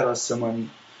دارم پدر آسمانی،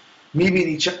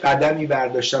 میبینی چه قدمی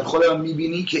برداشتن خداوند،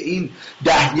 میبینی که این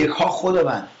 10 یک‌ها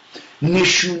خداوند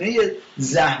نشونه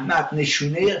زحمت،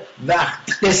 نشونه وقت،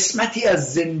 قسمتی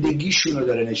از زندگیشون رو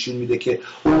داره نشون میده که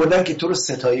اومدن که تو رو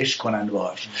ستایش کنن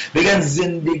باش، بگن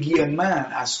زندگی من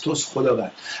از توست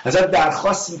خداوند. ازت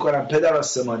درخواست میکنم پدر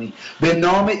آسمانی به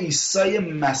نام عیسی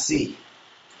مسیح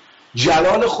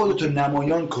جلال خودتو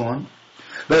نمایان کن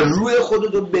و روح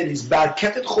خودتو بریز،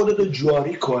 برکتت خودتو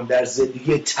جاری کن در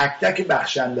زندگی تک تک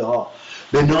بخشنده ها.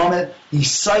 به نام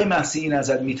عیسی مسیح این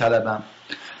ازت میطلبم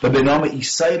و به نام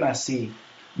عیسی مسیح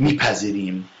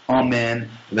میپذیریم. آمین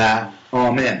و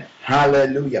آمین.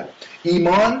 هللویا.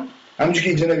 ایمان همونجور که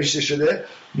اینجا نوشته شده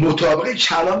مطابق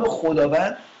کلام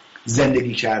خداوند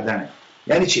زندگی کردنه.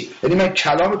 یعنی چی؟ یعنی من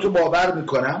کلامتو باور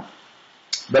میکنم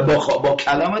و با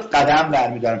کلامت قدم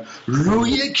برمیدارم،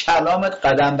 روی کلامت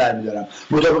قدم برمیدارم،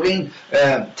 مطابق این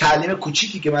تعلیم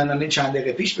کوچیکی که من چند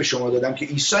دقیقه پیش به شما دادم که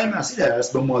عیسی مسیح در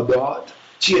اصل به ما داد.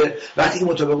 چیه؟ وقتی که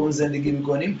مطابق اون زندگی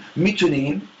میکنیم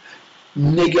میتونیم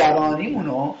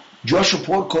نگرانیمونو جاشو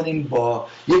پر کنیم با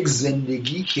یک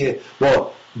زندگی که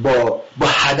با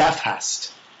هدف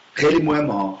هست. خیلی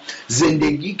مهمه،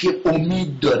 زندگی که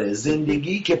امید داره،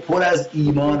 زندگی که پر از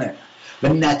ایمانه و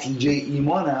نتیجه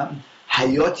ایمانم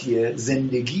حیاتیه،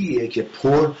 زندگیه که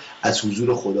پر از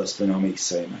حضور خداست به نام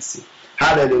عیسی مسیح.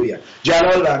 هللویا.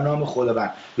 جلال بر نام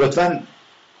خداوند. لطفاً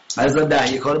از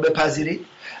 10 یک‌ها رو بپذیرید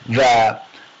و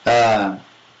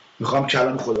میخوام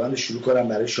کلام خداوند رو شروع کنم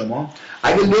برای شما.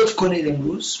 اگه لطف کنید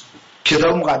امروز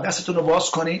کتاب مقدستون رو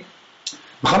باز کنید.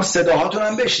 میخوام صداهاتون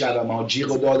هم بشنوم،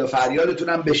 جیغ و داد و فریادتون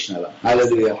هم بشنوم.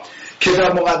 هللویا.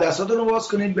 کتاب مقدساتون رو باز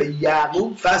کنید به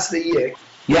یعقوب فصل 1.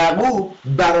 یعقوب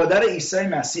برادر عیسی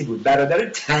مسیح بود، برادر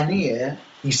تنی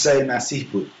عیسی مسیح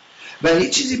بود و یه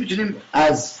چیزی میتونیم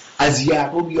از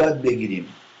یعقوب یاد بگیریم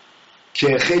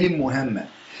که خیلی مهمه.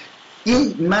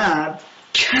 این مرد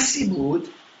کسی بود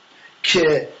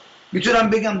که میتونم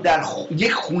بگم در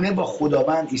یک خونه با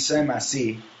خداوند عیسی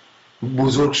مسیح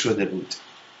بزرگ شده بود.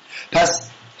 پس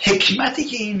حکمتی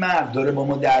که این مرد داره با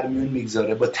ما در میون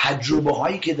میگذاره، با تجربه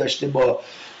هایی که داشته، با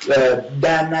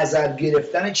در نظر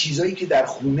گرفتن چیزهایی که در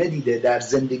خونه دیده، در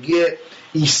زندگی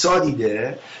عیسی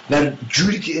دیده و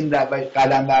جوری که این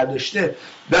قدم برداشته،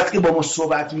 وقتی که با ما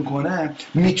صحبت میکنه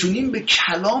میتونیم به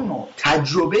کلام و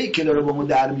تجربه‌ای که داره با ما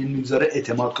در میون میگذاره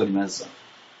اعتماد کنیم عزیزان.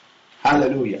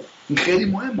 هللویا. این خیلی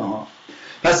مهمه ها.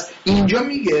 پس اینجا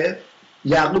میگه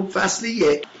یعقوب فصل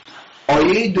 1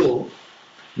 آیه 2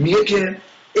 میگه که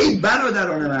ای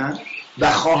برادران من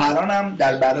و خواهرانم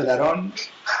در برادران،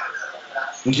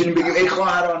 میتونیم بگیم ای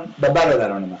خواهران و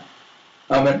برادران من.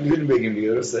 آمین. میتونیم بگیم دیگه،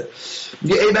 درسته؟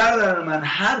 میگه ای برادران من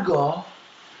هرگاه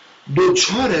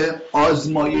دوچار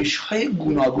آزمایش های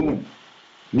گوناگون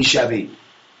میشوید.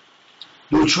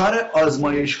 دوچار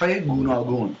آزمایش های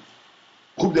گوناگون.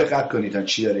 خوب دقت کنید تا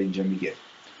چی داره اینجا میگه.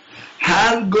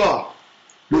 هرگاه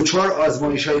دوچار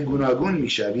آزمایش های گوناگون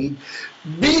میشوید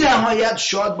بی نهایت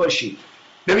شاد باشید.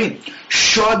 ببین،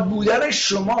 شاد بودن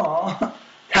شما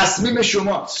تصمیم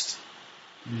شماست،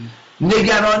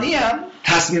 نگرانی هم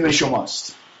تصمیم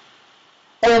شماست.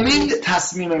 امید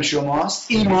تصمیم شماست،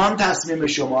 ایمان تصمیم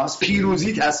شماست،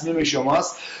 پیروزی تصمیم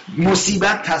شماست،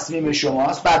 مصیبت تصمیم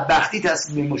شماست، بدبختی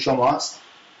تصمیم شماست.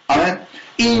 آمین.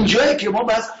 اینجایی که ما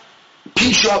بس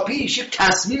پیشا پیش یک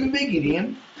تصمیم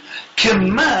بگیریم که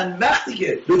من وقتی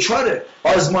که دچار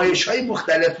آزمایش‌های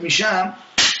مختلف میشم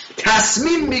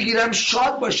تصمیم بگیرم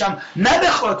شاد باشم، نه به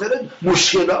خاطر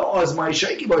مشکلات و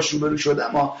آزمایش‌هایی که باش روبرو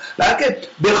شدم، بلکه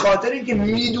به خاطر اینکه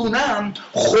میدونم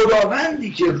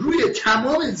خداوندی که روی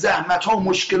تمام زحمت‌ها و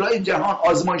مشکلات جهان،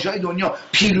 آزمایش‌های دنیا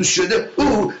پیروز شده،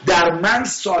 او در من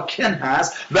ساکن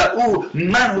هست و او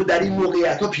منو در این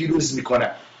موقعیت‌ها پیروز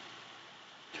میکنه.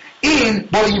 این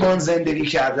با ایمان زندگی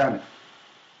کردنه،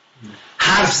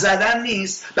 حرف زدن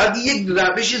نیست، بلکه یک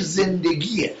روش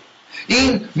زندگیه.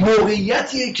 این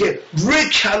موقعیتیه که روی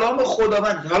کلام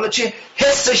خداوند، حالا چه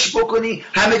حسش بکنی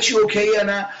همه چی اوکیه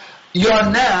نه یا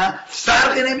نه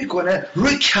فرقی نمیکنه،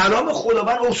 روی کلام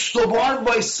خداوند استوار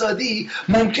وایسادی،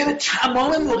 ممکنه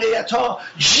تمام موقعیت‌ها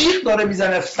جیغ داره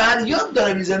میزنه، فریاد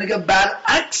داره میزنه که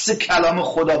برعکس کلام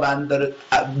خداوند داره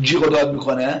جیغ و داد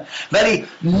میکنه، ولی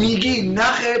میگی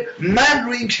نخیر، من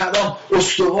روی این کلام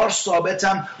استوار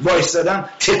ثابتم، وایسادم،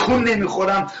 تکون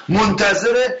نمیخورم،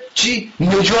 منتظر چی؟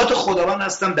 نجات خداوند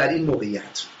هستم در این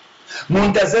موقعیت،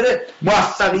 منتظر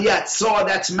موفقیت،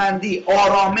 سعادتمندی،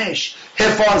 آرامش،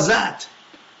 حفاظت،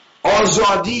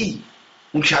 آزادی.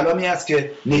 اون کلامی است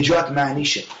که نجات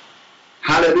معنیشه.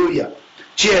 هللویا.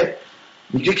 چیه؟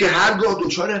 میگه که هرگاه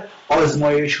دچار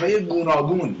آزمایش‌های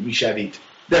گوناگون میشوید.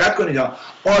 دقت کنید ها،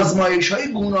 آزمایش‌های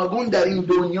گوناگون در این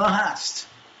دنیا هست.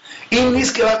 این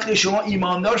نیست که وقتی شما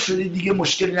ایماندار شدید دیگه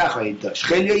مشکلی نخواهید داشت.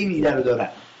 خیلی این ایده رو دارن.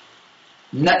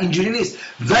 نه اینجوری نیست،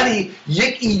 ولی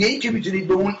یک ایده‌ای که میتونید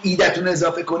به اون ایده‌تون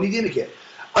اضافه کنید اینه که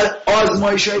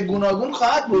آزمایش‌های گوناگون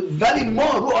خواهد بود، ولی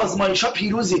ما رو آزمایش‌ها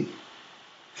پیروزیم.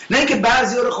 نه اینکه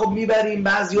بعضی‌ها رو خب میبریم،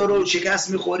 بعضی‌ها رو شکست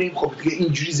میخوریم، خب دیگه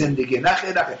اینجوری زندگیه. نه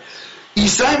خیر.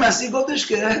 عیسی مسیح گفتش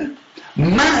که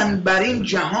من بر این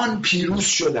جهان پیروز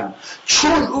شدم،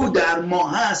 چون او در ما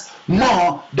هست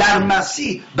ما در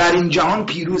مسیح بر این جهان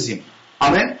پیروزیم.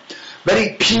 آمین. ولی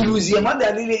پیروزی ما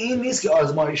دلیل این نیست که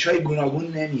آزمایش‌های گوناگون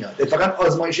نمیاد. اتفاقا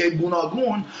آزمایش‌های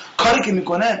گوناگون کاری که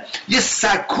میکنه یه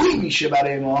سکوی میشه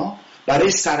برای ما،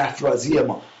 برای سرافرازی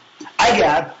ما،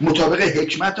 اگر مطابق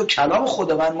حکمت و کلام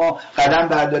خداوند ما قدم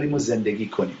برداریم و زندگی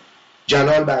کنیم.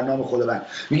 جلال بر نام خداوند.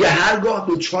 میگه هرگاه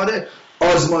دچار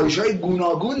آزمایش‌های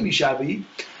گوناگون میشوید،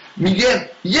 میگه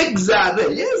یه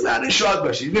ذره شاد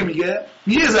باشید. میگه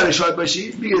یه ذره شاد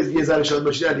باشید. میگه یه ذره شاد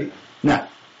باشید علی؟ نه،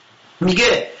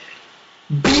 میگه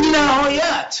بی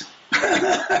نهایت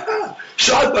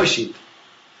شاد باشید.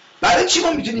 برای چی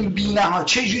ما میتونیم بی نهایت،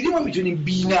 چه جوری ما میتونیم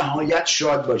بی نهایت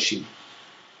شاد باشیم؟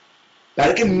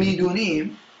 برای که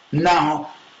میدونیم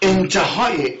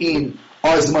انتهای این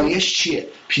آزمایش چیه؟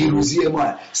 پیروزی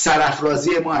ما،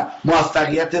 سرافرازی ما،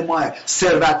 موفقیت ما،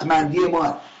 ثروتمندی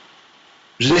ما،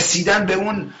 رسیدن به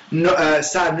اون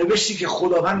سرنوشتی که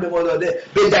خداوند به ما داده،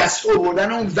 به دست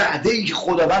آوردن اون وعده‌ای که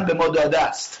خداوند به ما داده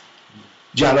است.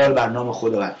 جلال بر نام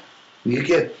خداوند. میگه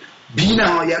که بی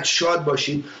نهایت شاد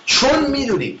باشید، چون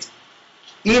میدونید،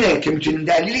 اینه که میتونیم،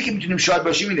 دلیلی که میتونیم شاد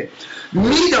باشیم اینه،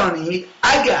 میدانید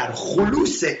اگر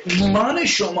خلوص ایمان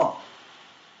شما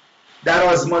در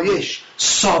آزمایش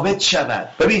ثابت شود.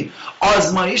 ببین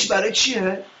آزمایش برای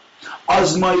چیه؟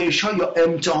 آزمایش ها یا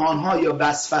امتحان ها یا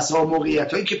وسوسه ها،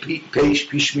 موقعیت هایی که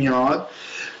پیش میاد،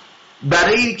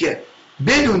 برای این که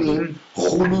بدونیم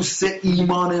خلوص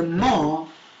ایمان ما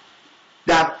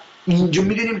در اینجا،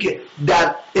 میدونیم که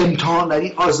در امتحان، در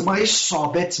این آزمایش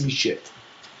ثابت میشه.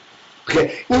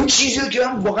 اون چیزی که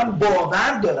من واقعا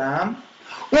باور دارم،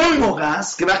 اون موقع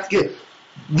است که وقتی که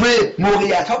به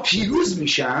موقعیت ها پیروز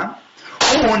میشم،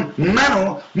 اون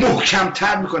منو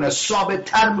محکمتر میکنه،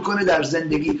 ثابتتر میکنه در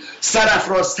زندگی،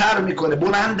 سرافرازتر میکنه،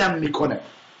 بلندم میکنه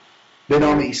به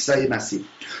نام عیسی مسیح.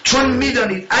 چون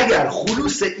میدانید اگر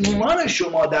خلوص ایمان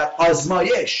شما در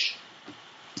آزمایش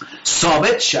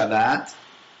ثابت شود،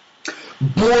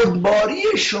 بردباری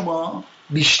شما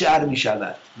بیشتر می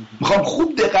شود. میخوام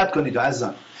خوب دقت کنید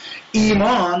عزیزان،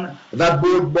 ایمان و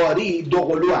بردباری دو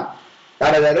قلو هم،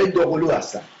 برادرای دو قلو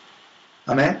هستن.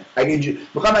 آمین. اگه اینجوری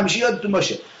میخوام همیشه یادتون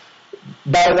باشه،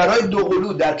 برادرای دو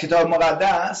قلو در کتاب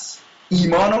مقدس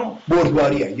ایمان و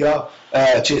بردباریه یا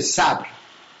صبر.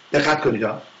 دقت کنید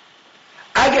ها.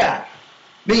 اگر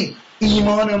ببین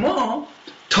ایمان ما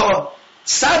تا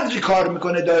صدری کار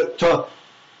میکنه تا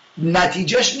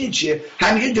نتیجهش چیه؟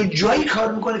 همیشه جایی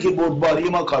کار میکنه که بردباری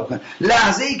ما کار کنه.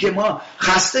 لحظه ای که ما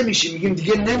خسته میشیم میگیم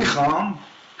دیگه نمیخوام،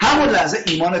 همون لحظه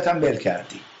ایمانت هم بل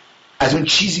کردی از اون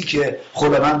چیزی که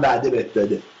خداوند وعده بهت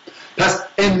داده. پس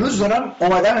امروز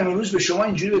اومدم امروز به شما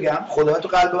اینجوری بگم، خدا تو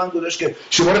قلب من گذاشت که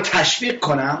شما رو تشویق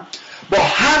کنم با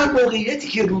هر موقعیتی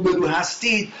که روبرو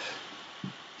هستید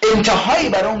انتهایی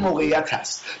برای اون موقعیت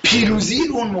هست، پیروزی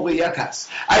رو اون موقعیت هست.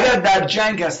 اگر در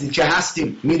جنگ هستید که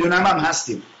هستیم، میدونم هم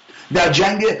هستیم، در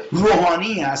جنگ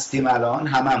روحانی هستیم الان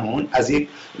هممون از یک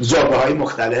زاویه های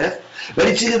مختلف،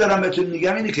 ولی چیزی که دارم بهتون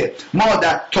میگم اینه که ما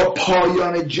تا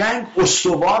پایان جنگ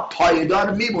استوار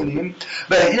پایدار میمونیم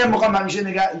و این موقع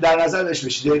همیشه در نظر داشته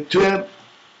باشید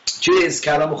توی از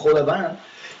کلام خداوند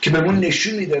که بهمون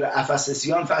نشون میده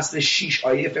افسسیان فصل 6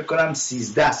 آیه فکر کنم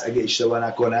 13 است اگه اشتباه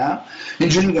نکنم،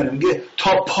 اینجوری میگه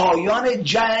تا پایان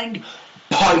جنگ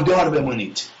پایدار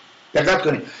بمونید. دقت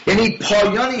کنید، یعنی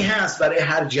پایانی هست برای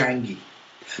هر جنگی،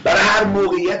 برای هر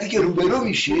موقعیتی که روبرو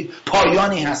میشید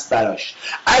پایانی هست براش.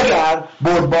 اگر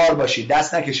بردبار باشید،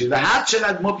 دست نکشید و هر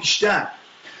چقدر ما بیشتر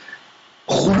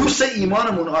خلوص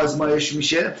ایمانمون آزمایش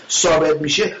میشه، ثابت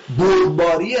میشه،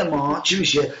 بردباری ما چی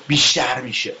میشه؟ بیشتر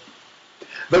میشه.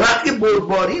 و وقتی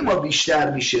بردباری ما بیشتر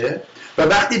میشه و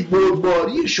وقتی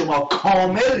بردباری شما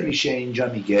کامل میشه، اینجا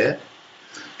میگه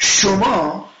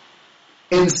شما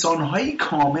انسانهای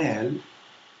کامل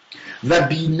و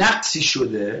بی‌نقصی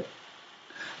شده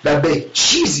و به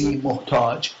چیزی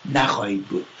محتاج نخواهید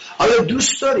بود. آیا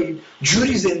دوست دارید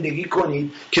جوری زندگی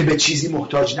کنید که به چیزی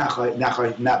محتاج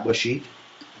نباشید؟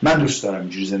 من دوست دارم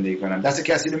جوری زندگی کنم. دست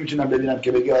کسی رو میتونم ببینم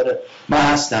که بگه آره من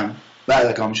هستم،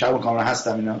 بعد کام شب کاملا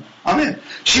هستم اینا. آمین.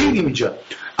 چی میگیم اینجا؟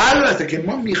 البته که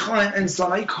ما میخوایم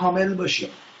انسانهای کامل باشیم.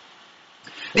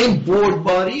 این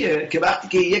بردباریه که وقتی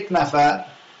که یک نفر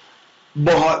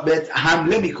بهت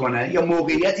حمله میکنه یا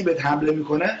موقعیتی بهت حمله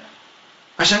میکنه،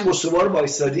 قشنگ استوار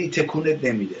بایستادی، تکونت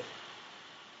نمیده،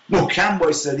 محکم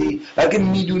بایستادی، بلکه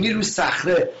میدونی رو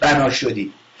صخره بنا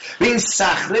شدی. و این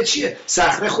صخره چیه؟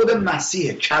 صخره خود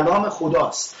مسیحه، کلام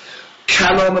خداست.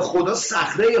 کلام خدا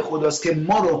صخره خداست که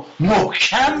ما رو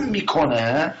محکم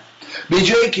میکنه، به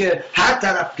جایی که هر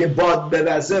طرف که باد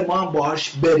بوزه ما هم باهاش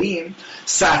بریم.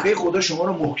 صخره خدا شما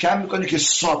رو محکم میکنه که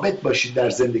ثابت باشید در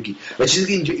زندگی. و چیزی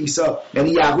که اینجا عیسی یعنی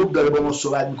یعقوب داره با ما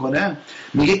صحبت میکنه،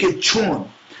 میگه که چون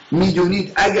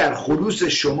میدونید اگر خلوص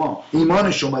شما،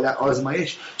 ایمان شما در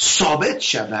آزمایش ثابت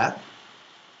شود،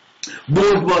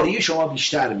 بردباری شما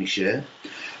بیشتر میشه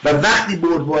و وقتی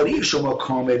بردباری شما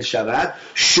کامل شود،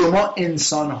 شما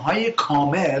انسانهای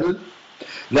کامل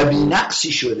و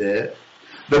بی‌نقصی شده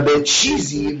و به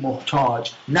چیزی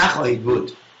محتاج نخواهید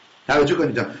بود. توجه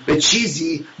کنید، به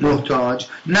چیزی محتاج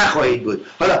نخواهید بود.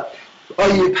 حالا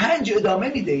آیه 5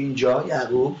 ادامه میده اینجا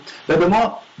یعقوب و به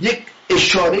ما یک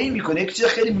اشاره‌ای میکنه، یک چیز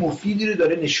خیلی مفیدی رو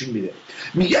داره نشون میده.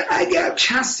 میگه اگر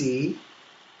کسی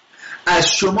از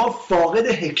شما فاقد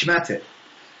حکمته،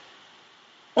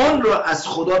 آن را از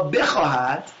خدا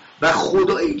بخواهد و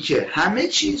خدایی که همه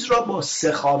چیز را با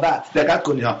سخاوت، دقت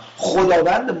کنید ها،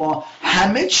 خداوند ما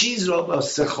همه چیز را با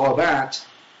سخاوت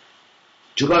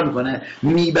چیکار میکنه؟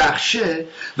 میبخشه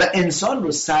و انسان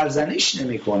رو سرزنش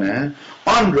نمیکنه،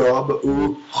 آن را به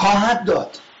او خواهد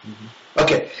داد.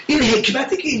 اوکی، این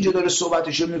حکمتی که اینجا داره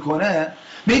صحبتشو میکنه،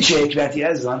 ببین چه حکمتی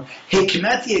عزیزان؟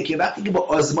 حکمتیه که وقتی که با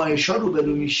آزمایش ها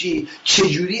روبرو میشی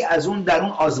چجوری از اون در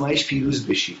اون آزمایش پیروز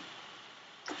بشی،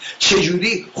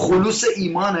 چجوری خلوص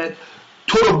ایمانت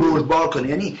تو رو بردبار کنه.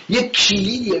 یعنی یک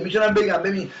کلیدیه، میتونم بگم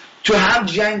ببین تو هر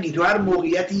جنگی، تو هر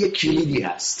موقعیتی یک کلیدی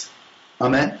هست.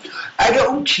 آمین. اگر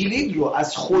اون کلید رو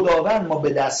از خداوند ما به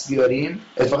دست بیاریم،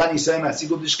 اتفاقا عیسی مسیح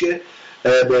گفتش که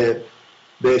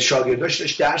به شاگرداش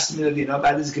داشت درس میداد اینا،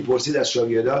 بعد از که پرسید از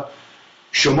شاگردا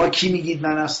شما کی میگید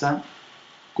من هستم؟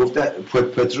 گفت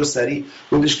پتروس سری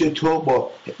گفتش که تو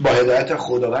با هدایت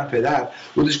خداوند پدر،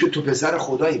 گفتش که تو پسر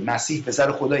خدایی، مسیح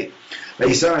پسر خدایی. و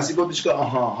عیسی مسیح گفتش که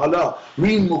آها، حالا روی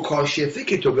این مکاشفه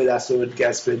که تو به دست آوردی که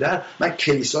از پدر، من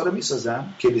کلیسا رو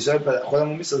میسازم، کلیسا خودم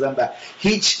رو میسازم و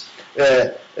هیچ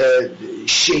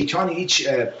شیطان، هیچ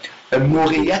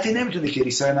موقعیتی نمیتونه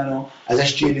کلیسای منو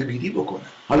ازش جلوگیری بکنه.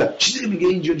 حالا چیزی که میگه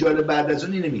اینجا جالب بعد از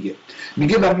اون اینه،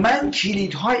 میگه و من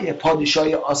کلیدهای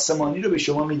پادشاهی آسمانی رو به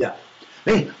شما میدم.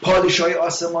 ببین پادشاهی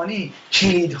آسمانی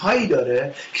کلیدهایی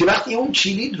داره که وقتی اون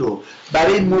کلید رو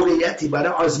برای موقعیتی، برای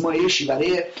آزمایشی،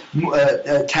 برای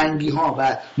تنگی ها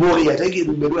و موقعیتایی که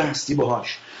روبرو هستی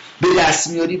باهاش به دست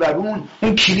میاری و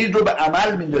اون کلید رو به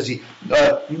عمل میندازی،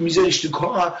 میذاریش تو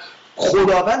کار،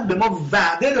 خداوند به ما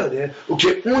وعده داده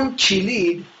که اون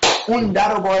کلید اون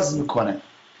در رو باز میکنه،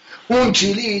 اون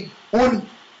کلید اون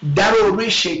در رو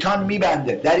روی شیطان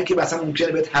میبنده، دری که مثلا ممکنه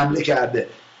بهت حمله کرده،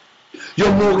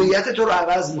 یا موقعیت تو رو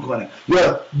عوض میکنه،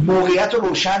 یا موقعیت رو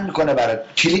روشن میکنه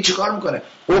برات. کلید چیکار میکنه؟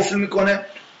 قفل میکنه،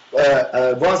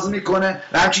 باز میکنه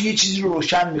و همچنین یه چیزی رو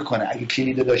روشن میکنه. اگه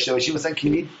کلید داشته باشی، مثلا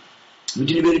کلید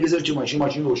میتونی بری بذاری تو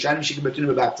ماشین روشن میشه که بتونی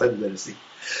به مقصد برسی.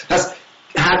 پس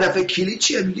هدف کلید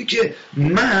چیه؟ میگه که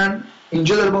من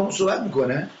اینجا داره با اون صحبت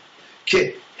میکنه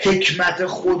که حکمت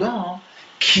خدا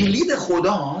کلید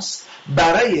خداست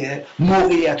برای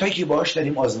موقعیتایی که باهاش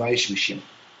داریم آزمایش میشیم.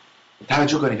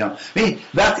 توجه کنید ها. ببین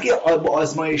وقتی که با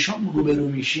آزمایش ها روبرو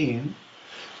میشیم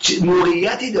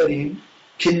موقعیتی داریم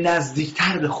که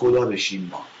نزدیکتر به خدا بشیم.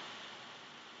 ما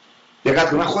دقت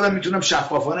کنید، من خودم میتونم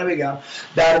شفافانه بگم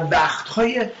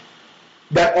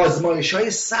در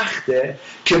آزمایش‌های سخته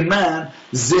که من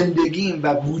زندگیم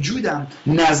و وجودم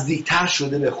نزدیکتر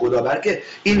شده به خدا، بلکه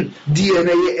این دی ان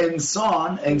ای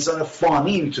انسان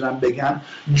فانی میتونم بگم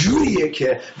جوریه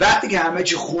که وقتی که همه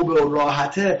چی خوبه و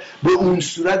راحته به اون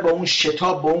صورت، با اون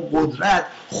شتاب، با اون قدرت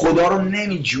خدا رو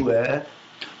نمیجوه،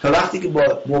 تا وقتی که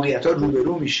با موقعیت‌ها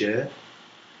روبرو میشه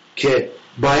که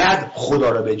باید خدا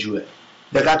رو بجوه.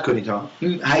 دقت کنید ها،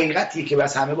 این حقیقتیه که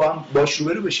بس همه با هم باش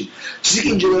روبرو بشیم. چیزی که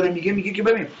اینجا داره میگه که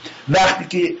ببین وقتی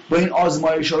که با این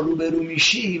آزمایش ها روبرو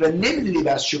میشی و نمیدونی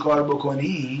بس چه کار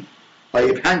بکنی،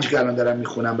 آیه 5 که الان دارم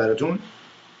میخونم براتون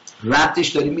ربطش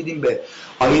داریم میدیم به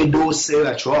آیه 2، 3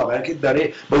 و 4، بلکه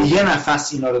داره با یه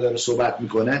نفس اینا رو داره صحبت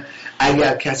میکنه.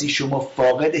 اگر کسی شما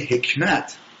فاقد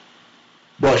حکمت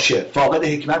باشه، فاقد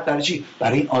حکمت برای چی؟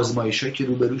 برای این آزمایش هایی که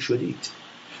روبرو شدید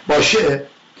باشه،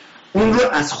 اون رو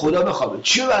از خدا بخواد.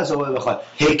 چی رو از خدا بخواد؟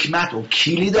 حکمت و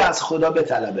کلید رو از خدا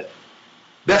بطلبه،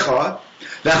 بخواد،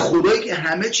 و خدایی که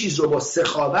همه چیز رو با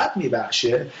سخاوت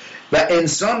میبخشه و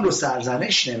انسان رو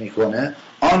سرزنش نمیکنه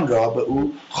آن را به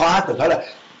او خواهد داد. حالا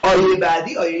آیه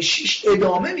بعدی، آیه 6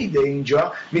 ادامه میده،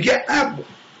 اینجا میگه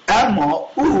اما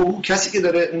او، کسی که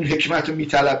داره اون حکمت رو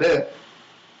میطلبه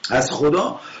از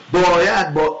خدا،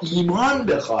 باید با ایمان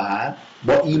بخواهد،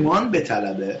 با ایمان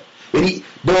بطلبه، یعنی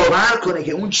باور کنه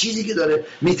که اون چیزی که داره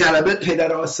میطلبه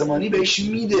پدر آسمانی بهش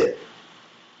میده.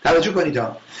 توجه کنید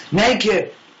ها، نه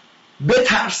اینکه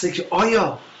بترسه که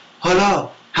آیا حالا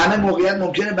همه موقعیت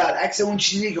ممکنه برعکس اون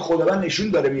چیزی که خداوند نشون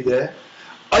داره میده،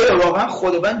 آیا واقعا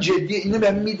خداوند جدیه اینو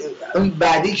به من میده، اون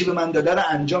بعدی که به من داده رو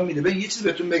انجام میده. ببین یه چیز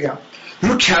بهتون بگم،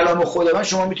 رو کلام خداوند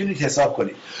شما میتونید حساب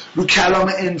کنید، رو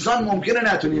کلام انسان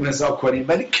ممکنه نتونیم حساب کنیم،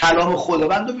 ولی کلام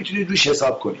خداوند رو میتونید روش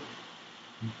حساب کنید.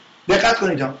 دقت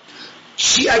کنید ها،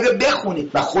 چی اگه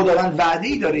بخونید و خداوند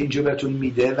وعده‌ای داره اینجا بهتون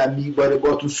میده و میباره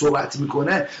باهاتون صحبت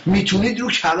میکنه، میتونید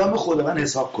رو کلام خداوند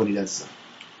حساب کنید. عزیزان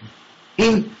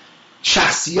این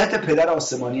شخصیت پدر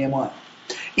آسمانی ما،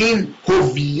 این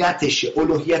هویتشه،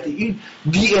 الوهیت، این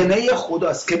دی ان ای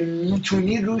خداست که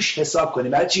میتونی روش حساب کنی.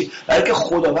 برای چی؟ برای که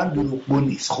خداوند دروغگو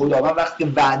نیست. خداوند وقتی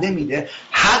وعده میده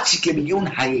هر چی که میگه اون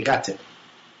حقیقته.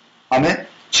 آمین.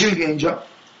 چی میگه اینجا؟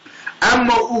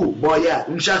 اما او باید،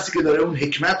 اون شخصی که داره اون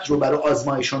حکمت رو برای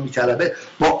آزمایش ها میطلبه،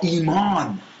 با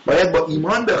ایمان، باید با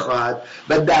ایمان بخواهد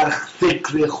و در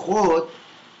فکر خود،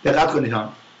 دقت کنید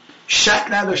ها، شک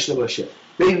نداشته باشه.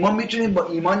 ببین ما میتونیم با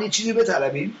ایمان یه چیزی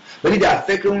بطلبیم ولی در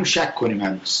فکر اون شک کنیم.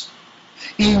 هنوز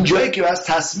اینجایی که باید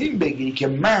تصمیم بگیری که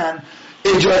من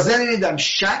اجازه نمیدم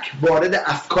شک وارد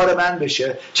افکار من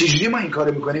بشه. چجوری ما این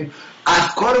کارو میکنیم؟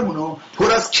 افکارمونو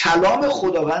پر از کلام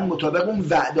خداوند مطابق اون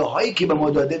وعده هایی که به ما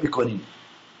داده میکنیم،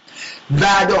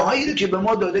 وعده هایی رو که به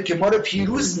ما داده که ما رو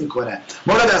پیروز میکنه،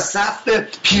 ما رو در صف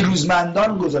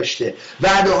پیروزمندان گذاشته،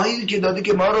 وعده هایی که داده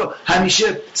که ما رو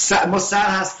همیشه ما سر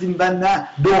هستیم و نه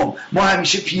دم، ما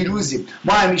همیشه پیروزیم،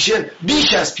 ما همیشه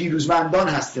بیش از پیروزمندان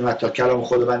هستیم. حتی کلام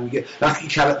خداوند میگه وقتی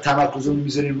تمرکزمون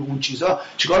میذاریم رو اون چیزا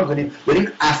چیکار کنیم؟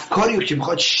 بریم افکاری رو که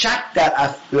میخواد شک در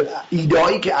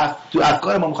ایده‌هایی که تو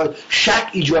افکار ما میخواد شک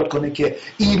ایجاد کنه که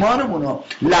ایمانمون رو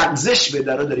لغزش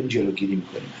بده رو داریم جلوگیری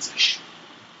میکنیم ازش.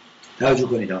 توجه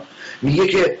کنید ها، میگه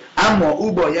که اما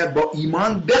او باید با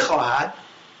ایمان بخواهد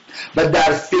و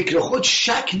در فکر خود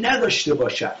شک نداشته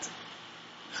باشد.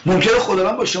 ممکنه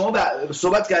خداوند با شما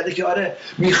صحبت کرده که آره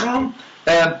میخوام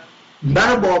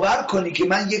منو باور کنی که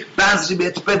من یک بذری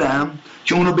بهت بدم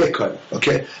که اونو بکاری،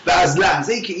 اوکی؟ و از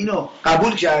لحظه ای که اینو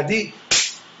قبول کردی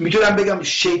میتونم بگم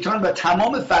شیطان و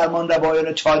تمام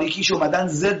فرماندهان تاریکیش اومدن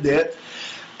ضدت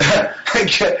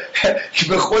که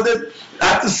به خودت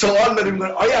حتی سوال داریم کنه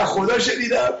آیا خدا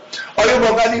شنیدم؟ آیا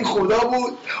واقعا این خدا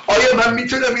بود؟ آیا من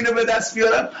میتونم اینو به دست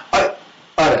بیارم؟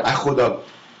 آره از خدا بود.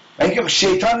 و اینکه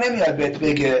شیطان نمیاد بهت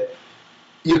بگه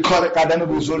یه کار قدم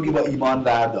بزرگی با ایمان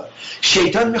بردار.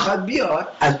 شیطان میخواد بیاد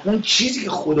از اون چیزی که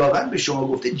خداوند به شما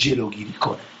گفته جلوگیری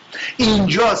کنه.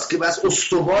 اینجاست که بس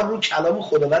استوار رو کلام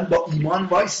خداوند با ایمان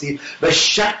وایسی و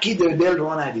شکی در دل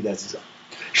راه ندید. عزیزان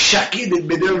شکی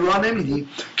به دل راه نمیدی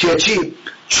که چی؟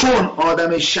 چون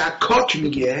آدم شکاک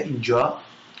میگه اینجا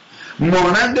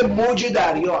مانند موج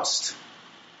دریاست.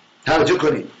 توجه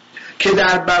کنید که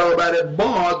در برابر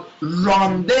باد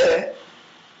رانده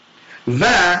و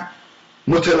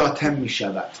متلاطم می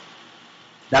شود.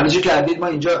 نمیشه کردید ما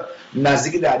اینجا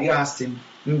نزدیک دریا هستیم.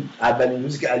 اولین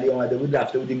روزی که علی آمده بود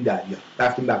رفته بودیم دریا،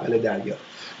 رفتیم بغل دریا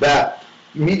و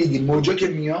میدیدیم موجا که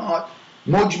میاد،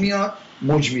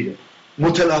 موج میره،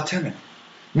 متلاطمه.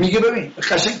 میگه ببین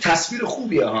قشنگ تصویر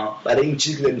خوبیه ها برای این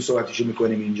چیزی که داریم صحبتشو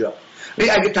میکنیم اینجا.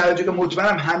 ببین اگه توجه کنم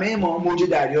مطمئنم همه ما موج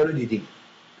دریا رو دیدیم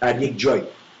در یک جای،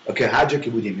 اوکی، هر جا که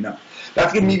بودیم اینا.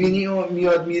 وقتی که میبینی و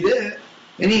میاد میره،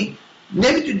 یعنی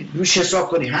نمیتونی روش حساب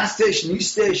کنی هستش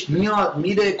نیستش، میاد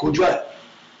میره کجا.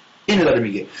 اینو داره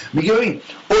میگه ببین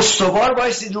استوار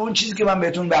بایستید رو اون چیزی که من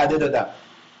بهتون وعده دادم.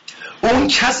 اون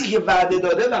کسی که وعده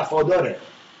داده وفاداره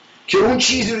که اون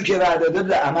چیزی رو که وعده داده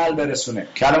به عمل برسونه.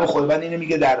 کلام خداوند اینو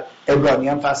میگه در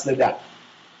عبرانیان فصل 10.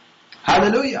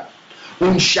 هللویا.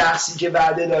 اون شخصی که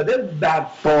وعده داده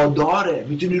وفاداره،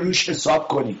 میتونی روش حساب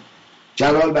کنی.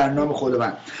 جلال بر نام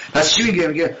خداوند. پس چی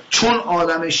میگه چون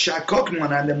آدم شکاک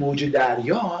مانند موج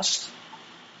دریاست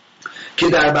که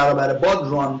در برابر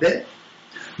باد رانده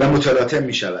و متلاطم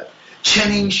میشود.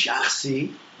 چنین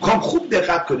شخصی، میخوام خوب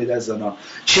دقت کنید از آنها،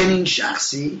 چنین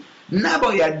شخصی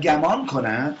نباید گمان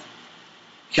کند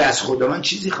که از خداوند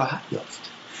چیزی خواهد یافت.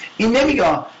 این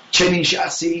نمیگه چنین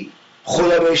شخصی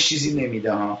خدا بهش چیزی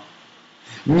نمیده ها،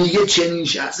 میگه چنین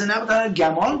شخصی نباید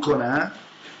گمان کند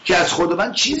که از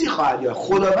خداوند چیزی خواهد یافت.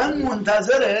 خداوند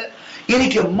منتظره اینی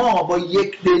که ما با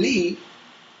یک دلی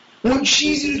اون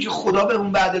چیزی رو که خدا به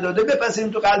اون وعده داده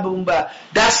بپذیریم تو قلبمون و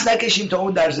دست نکشیم تا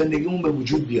اون در زندگیمون به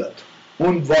وجود بیاد،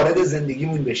 اون وارد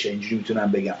زندگیمون بشه. اینجوری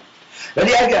میتونم بگم.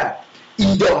 ولی اگر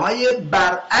ایده های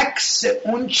برعکس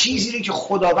اون چیزی رو که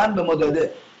خداوند به ما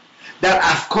داده در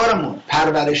افکارمون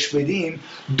پرورش بدیم،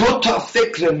 دو تا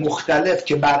فکر مختلف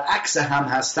که برعکس هم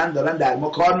هستن دارن در ما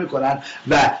کار میکنن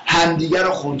و همدیگر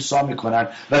رو خنثی میکنن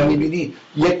و میبینی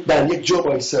در یک جا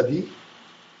وایسادی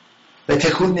و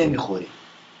تکون نمیخوری.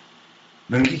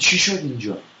 میگی چی شد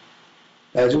اینجا؟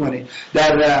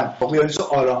 در اقیانوس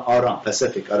آرام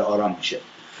پاسیفیک، آرام میشه.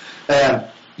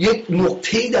 یک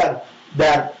نقطه‌ای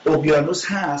در اقیانوس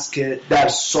هست که در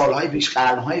سالهای پیش،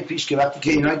 قرنهای پیش، که وقتی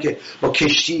که اینا که با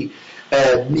کشتی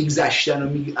میگذشتن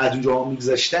و از اونجا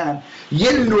میگذشتن،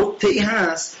 یه نقطه‌ای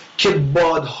هست که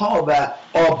بادها و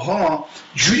آبها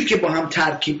جوری که با هم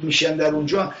ترکیب میشن در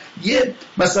اونجا، یه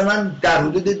مثلا در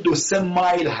حدود 2-3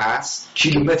 مایل هست،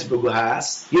 کیلومتر بگو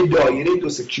هست، یه دایره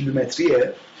 2-3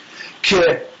 کیلومتریه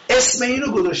که اسم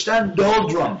اینو گذاشتن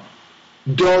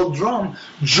دالدرام.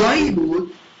 جایی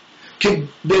بود که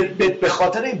به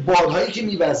خاطر بادهایی که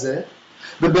میوزه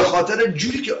و به خاطر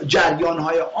جوری که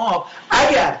جریانهای آب،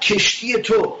 اگر کشتی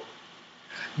تو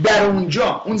در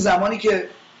اونجا، اون زمانی که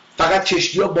فقط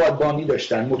کشتی ها بادبانی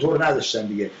داشتن، موتور نداشتن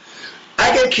دیگه،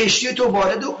 اگر کشتی تو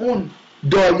وارد اون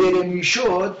دایره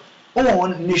میشد،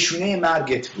 اون نشونه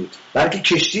مرگت بود، بلکه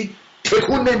کشتی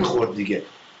تکون نمیخورد دیگه،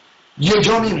 یه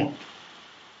جا میموند.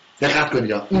 دقت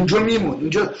کنید، اونجا میمون،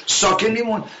 اونجا ساکن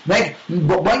میمون،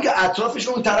 با اینکه اطرافش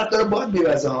اون طرف داره باد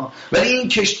میوزه ها، ولی این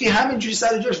کشتی همینجوری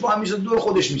سر جاش با هم میشه دور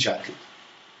خودش میچرخید.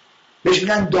 بهش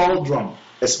میگن دالدرام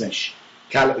اسمش،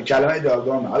 کلمه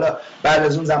دالدرامه. حالا بعد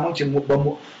از اون زمان که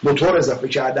با موتور اضافه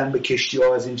کردن به کشتی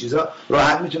ها از این چیزا،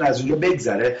 راحت میتونه از اونجا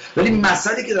بگذره. ولی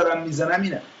مسئله که دارم میزنم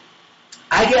اینه،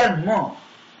 اگر ما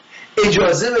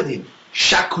اجازه بدیم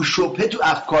شک و شبهه تو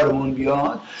افکارمون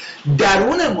بیاد،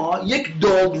 درون ما یک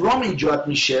دالدرام ایجاد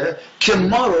میشه که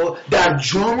ما رو در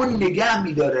جامون نگه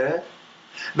میداره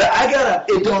و اگر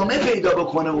ادامه پیدا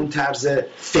بکنه اون طرز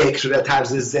فکر و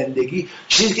طرز زندگی،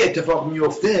 چیزی که اتفاق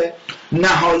میفته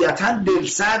نهایتا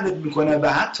دلسردت میکنه و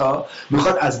حتی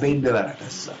میخواد از بین ببرد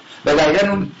عزیزان. و اگر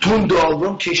اون تون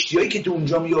دالدرام، کشتیایی که تو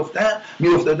اونجا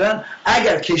میافتادن،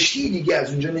 اگر کشتی دیگه از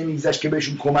اونجا نمیگذشت که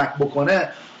بهشون کمک بکنه،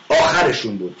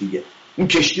 آخرشون بود دیگه. اون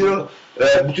کشتی رو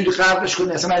میتونی غرقش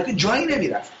کنی، اصلا معنی جایی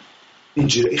نمیرفت.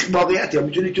 اینجوری واقعیت، یا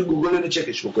میتونی تو گوگل رو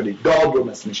چکش بکنید، دالدرام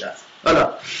اسمش هست.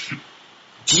 حالا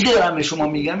چیزی که دارم به شما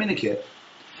میگم اینه که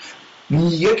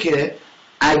میگه که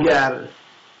اگر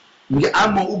میگه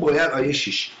اما او باید، آیه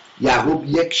 6 یعقوب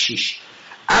 1:6،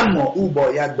 اما او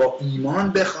باید با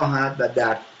ایمان بخواهد و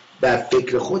در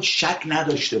فکر خود شک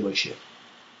نداشته باشه.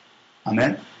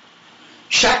 آمین.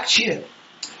 شک چیه؟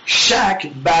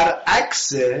 شک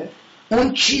برعکس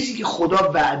اون چیزی که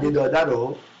خدا وعده داده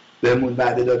رو بهمون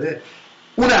وعده داده،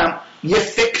 اونم یه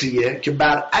فکریه که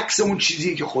برعکس اون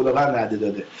چیزی که خداوند وعده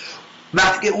داده.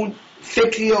 وقتی اون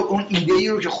فکری یا اون ایده‌ای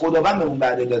رو که خداوند بهمون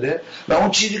وعده داده و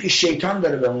اون چیزی که شیطان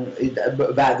داره بهمون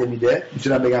وعده میده،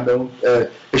 میتونم بگم بهمون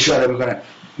اشاره میکنه،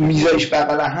 میذاریش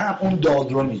بغل هم، اون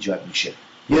دالدرام ایجاد میشه.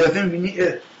 یه دفعه میبینی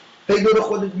پی دور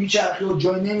خودت میچرخی و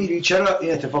جای نمیری، چرا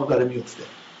این اتفاق داره میفته؟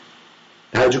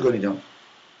 توجه کنید.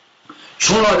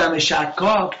 چون آدم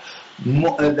شکاک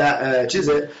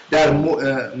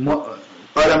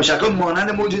آدم شکاک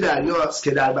مانند موج دریاست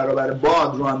که در برابر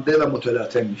باد رانده و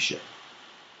متلاطم میشه.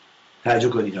 توجه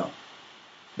کنید ها.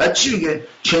 بعد چی میگه؟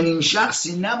 چنین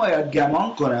شخصی نباید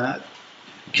گمان کند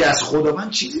که از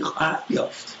خداوند چیزی خواهد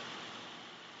یافت،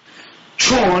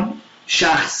 چون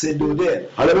شخص دودل.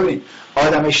 حالا ببین،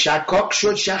 آدم شکاک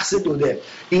شد شخص دودل.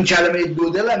 این کلمه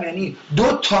دودل هم یعنی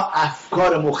دو تا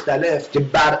افکار مختلف که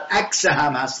برعکس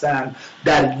هم هستن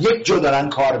در یک جا دارن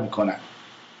کار میکنن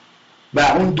و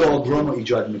اون داگرام رو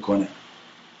ایجاد میکنه.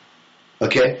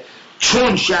 اوکی؟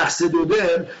 چون شخص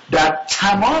دودل در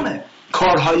تمام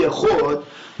کارهای خود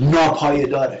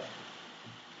ناپایداره.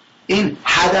 این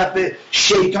هدف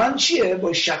شیطان چیه؟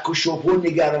 با شک و شبهه و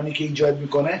نگرانی که ایجاد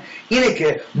میکنه اینه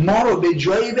که ما رو به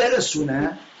جایی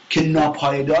برسونه که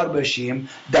ناپایدار بشیم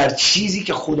در چیزی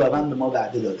که خداوند به ما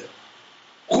وعده داده.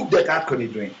 خوب دقت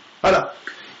کنید روی این. حالا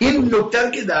این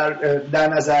نکته که در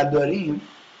نظر داریم،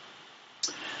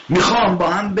 میخوام با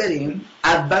هم بریم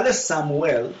اول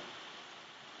سموئل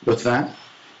لطفاً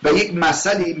و یک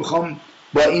مثلی میخوام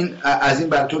با این از این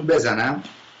براتون بزنم.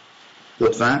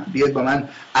 لطفاً بیاید با من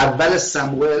اول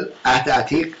سموئل عهد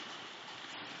عتیق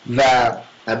و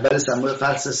اول سموئل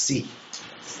فصل 30.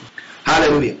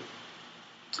 هللویا.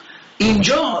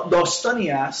 اینجا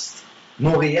داستانی است،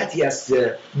 موقعیتی است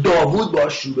که داوود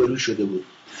باش روبرو شده بود.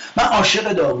 من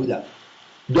عاشق داوودم.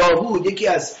 داوود یکی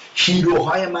از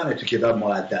هیروهای منه تو کتاب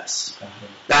مقدس،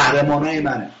 قهرمانای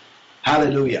منه.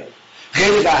 هللویا.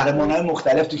 خیلی قهرمانای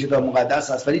مختلف تو کتاب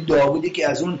مقدس هست، ولی داوود یکی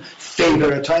از اون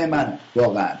فیورتای منه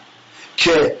واقعا،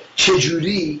 که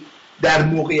چجوری در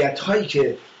موقعیت‌هایی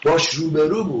که باش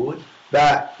روبرو بود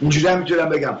و اینجوری هم میتونم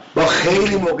بگم با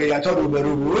خیلی موقعیت‌ها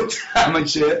روبرو بود،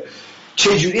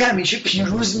 چجوری همیشه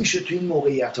پیروز میشه تو این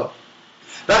موقعیت‌ها.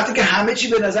 وقتی که همه چی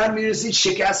به نظر میرسید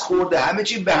شکست خورده، همه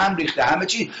چی به هم ریخته، همه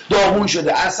چی داغون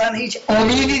شده، اصلا هیچ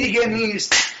امیدی دیگه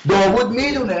نیست، داوود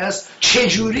میدونست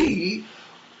چجوری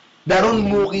در اون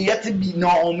موقعیت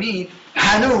ناامید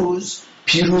هنوز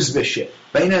پیروز بشه.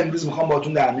 و این امروز میخوام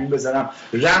باهاتون در میون بذارم،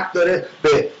 ربط داره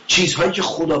به چیزهایی که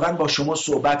خداوند با شما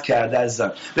صحبت کرده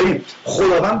عزیزان. ببین،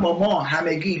 خداوند با ما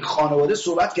همگی خانواده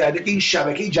صحبت کرده که این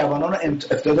شبکه جوانان رو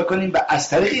افتتاح کنیم و از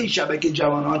طریق این شبکه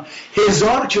جوانان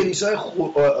هزار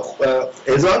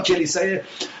کلیسای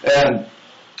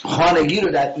خانگی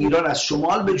رو در ایران از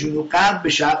شمال به جنوب، غرب به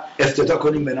شرق افتتاح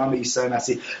کنیم به نام عیسی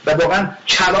مسیح و واقعا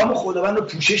کلام خداوند رو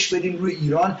پوشش بدیم روی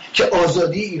ایران که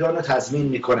آزادی ایران رو تضمین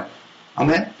میکنه.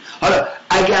 آمین. حالا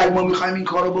اگر ما میخوایم این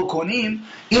کارو بکنیم،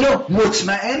 اینو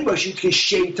مطمئن باشید که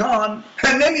شیطان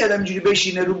نمیاد اینجوری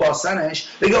بشینه رو باسنش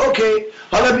بگه اوکی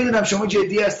حالا میدونم شما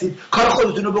جدی هستید، کار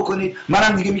خودتون رو بکنید،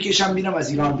 منم دیگه میکشم بینم از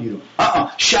ایران بیرون.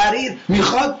 شریر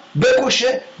میخواد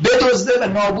بکشه، بدزده و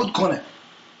نابود کنه.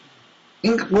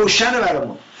 این روشنه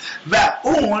برامون. و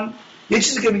اون یه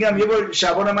چیزی که میگم، یه بار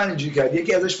شبان من اینجوری کرد،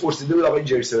 یکی ازش پرسیده بود، آقای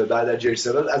جریسل، بعد از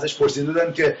جریسل ازش پرسیده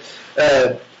بودن که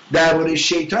درباره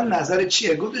شیطان نظر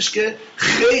چیه؟ گفتش که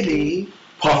خیلی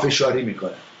پافشاری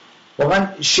میکنه. واقعا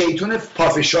شیطان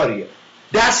پافشاریه،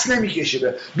 دست نمیکشه،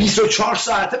 به 24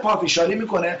 ساعته پافشاری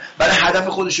میکنه برای هدف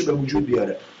خودش رو به وجود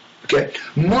بیاره. که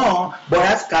ما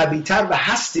باید قوی‌تر و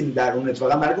هستیم در اون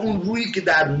اتفاقا، برای اون روحی که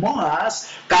در ما هست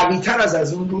قوی‌تر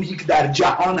از اون روحی که در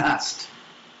جهان هست.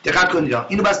 دقت کنید،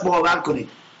 اینو بس باور کنید.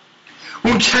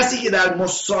 اون کسی که در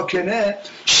مساکنه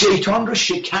شیطان رو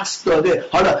شکست داده.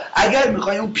 حالا اگر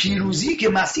میخوای اون پیروزی که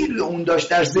مسیح روی اون داشت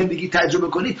در زندگی تجربه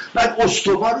کنید، بعد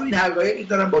استوار رو این حقایقی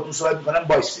دارن با تو صحبت میکنن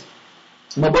بایستید،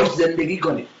 ما باید زندگی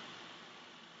کنید.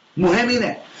 مهم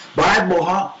اینه باید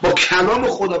با کلام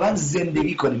خداوند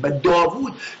زندگی کنیم. و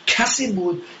داوود کسی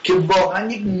بود که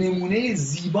واقعا یک نمونه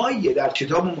زیباییه در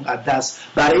کتاب مقدس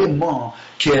برای ما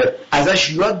که ازش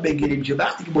یاد بگیریم که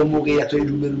وقتی که با موقعیت‌های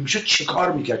روبرو میشه چه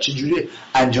کار میکرد، چه جوری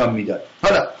انجام میداد.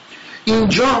 حالا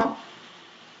اینجا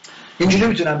اینجوری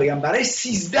میتونم بگم برای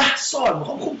 13 سال،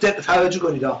 میخوام خوب توجه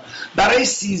کنید، برای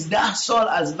 13 سال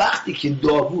از وقتی که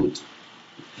داوود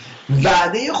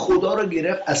وعده خدا رو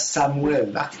گرفت از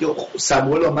سموئل، وقتی که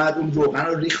سموئل آمد اون روغن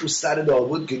رو ریخت رو سر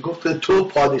داوود که گفت تو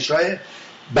پادشاه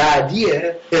بعدی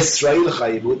اسرائیل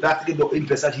خواهی بود، وقتی که این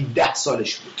پسر 17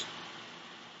 سالش بود،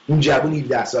 اون جوون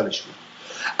 17 سالش بود،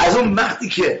 از اون وقتی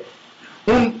که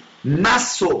اون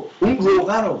مس و اون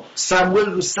روغن رو سموئل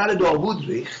رو سر داوود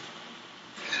ریخت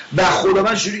و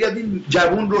خداوند شروع کرد این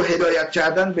جوون رو هدایت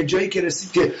کردن به جایی که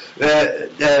رسید که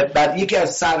بعد یکی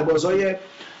از سربازای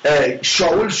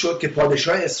شاول شد که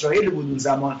پادشاه اسرائیل بود اون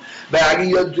زمان و اگه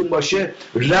یادتون باشه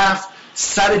رفت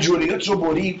سر جولیات رو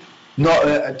برید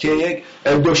که یک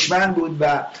دشمن بود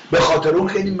و به خاطر اون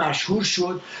خیلی مشهور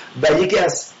شد و یکی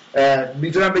از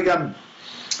میتونم بگم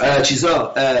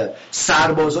چیزا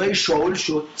سربازای شاول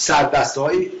شد،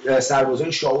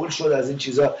 سربازای شاول شد از این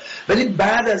چیزا. ولی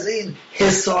بعد از این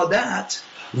حسادت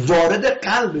وارد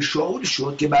قلب شاول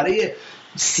شد که برای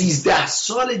 13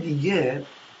 سال دیگه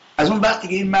از اون وقتی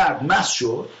که این مرد مست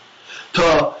شد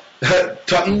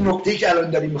تا این نکته که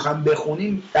الان داریم میخوام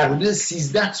بخونیم در حدود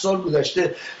 13 سال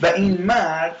گذشته و این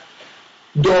مرد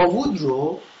داوود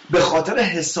رو به خاطر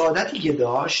حسادتی که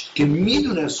داشت که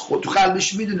میدونست تو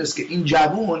قلبش میدونست که این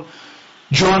جوان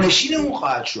جانشین اون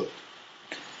خواهد شد،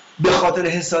 به خاطر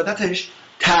حسادتش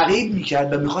تعقیب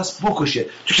میکرد و میخواست بکشه.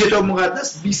 تو کتاب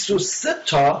مقدس 23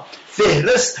 تا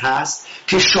فهرست هست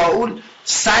که شاول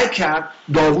سعی کرد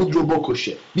داوود رو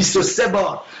بکشه. 23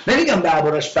 بار. نمیگم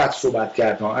دربارش بد صحبت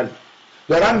کرد،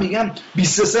 دارم میگم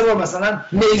 23 بار مثلا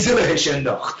نیزه بهش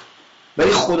انداخت،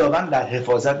 ولی خداوند در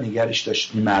حفاظت نگرش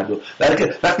داشت این مردو.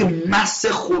 بلکه وقتی مس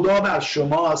خدا بر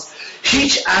شماست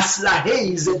هیچ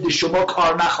اسلحه‌ای ضد شما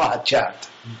کار نخواهد کرد.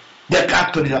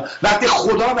 دقت کنید، وقتی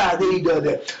خدا وعده ای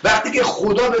داده، وقتی که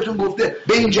خدا بهتون گفته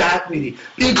به این جهت میری،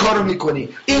 این کارو میکنی،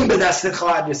 این به دستت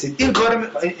خواهد رسید،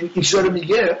 این چیزا رو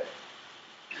میگه،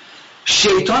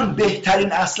 شیطان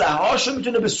بهترین اسلحه هاشو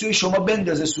میتونه به سوی شما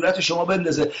بندازه، صورت شما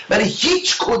بندازه، ولی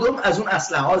هیچ کدوم از اون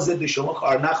اسلحه ها ضد شما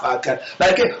کار نخواهد کرد،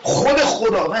 بلکه خود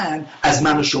خداوند از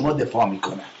من و شما دفاع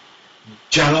میکنه.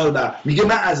 جلال بر میگه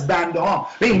من از بنده ها،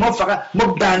 ما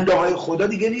بنده های خدا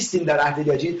دیگه نیستیم در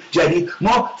عهد جدید،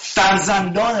 ما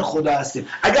فرزندان خدا هستیم.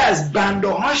 اگر از بنده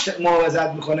هاش محافظت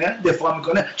میکنه، دفاع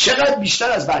میکنه، چقدر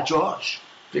بیشتر از بچه هاش.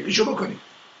 فکرشو بکنید.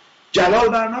 جلال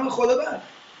بر نام خداوند.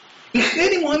 این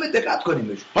خیلی مهمه، دقت کنیم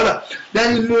بهش. حالا در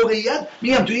این موقعیت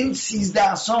میگم تو این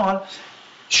 13 سال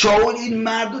شاول این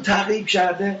مرد رو تعقیب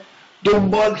کرده،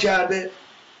 دنبال کرده،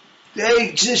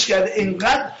 چیزش کرده،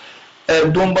 اینقدر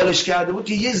دنبالش کرده بود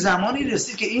که یه زمانی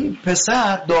رسید که این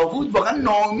پسر داوود واقعا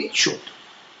ناامید شد.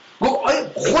 گفت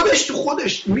خودش تو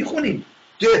خودش میخونیم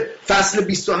که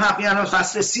فصل 27، یعنی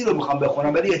فصل 30 رو میخوام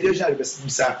بخونم ولی احتیاج نداره به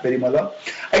 27 بریم. حالا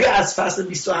اگر از فصل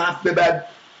 27 به بعد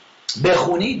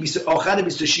بخونید، آخر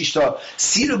 26 تا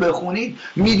 30 رو بخونید،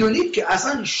 میدونید که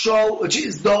اصلا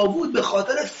داوود به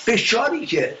خاطر فشاری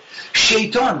که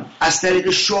شیطان از طریق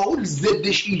شاول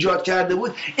ضدش ایجاد کرده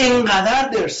بود اینقدر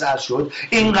درسر شد،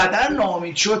 اینقدر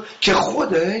ناامید شد که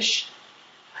خودش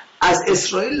از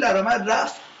اسرائیل در آمد،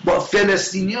 رفت با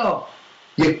فلسطینیا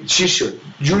یک چیز شد،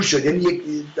 جور شد، یعنی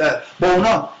با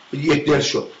اونا یک دل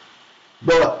شد،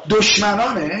 با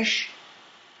دشمنانش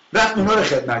رفت اونا رو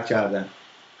خدمت کردن.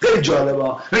 خیلی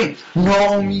جالبه.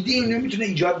 ناامیدی اینو میتونه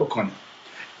ایجاد بکنه.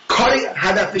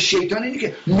 هدف شیطان اینه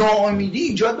که ناامیدی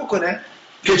ایجاد بکنه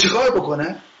که چیکار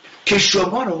بکنه؟ که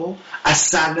شما رو از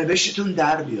سرنوشتتون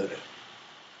در بیاره،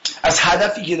 از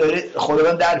هدفی که داره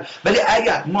خداوند در. ولی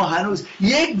اگر ما هنوز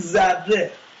یک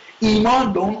ذره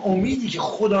ایمان به اون امیدی که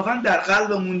خداوند در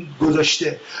قلبمون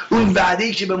گذاشته، اون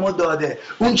وعده‌ای که به ما داده،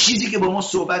 اون چیزی که با ما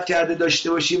صحبت کرده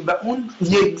داشته باشیم و اون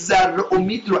یک ذره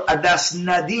امید رو از دست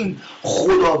ندیم،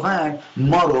 خداوند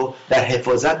ما رو در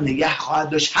حفاظت نگه خواهد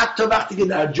داشت، حتی وقتی که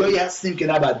در جایی هستیم که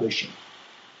نباید باشیم.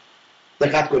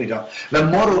 دقت کنید، و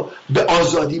ما رو به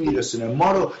آزادی میرسونه،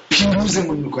 ما رو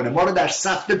پیروزمون میکنه، ما رو در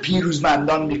صف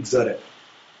پیروزمندان میگذاره.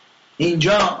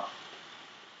 اینجا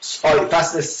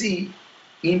فصل 30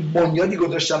 این بنیادی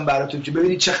گذاشتم براتون که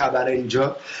ببینید چه خبره.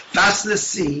 اینجا فصل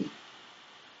 30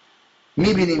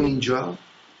 میبینیم اینجا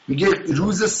میگه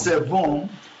روز سوم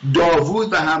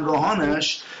داوود و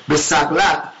همراهانش به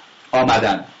سقلق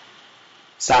آمدن.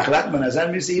 سقلق به نظر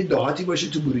میرسه یه دهاتی باشه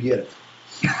تو بروجرد.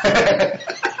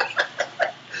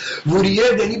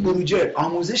 بروجرد یعنی بروجرد،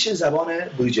 آموزش زبان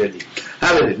بروجردی.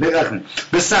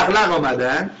 به سقلق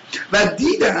آمدن و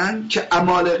دیدن که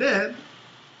عمالقه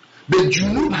به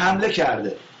جنوب حمله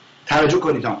کرده. توجه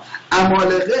کنید ها،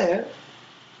 عمالقه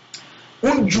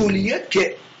اون جولیت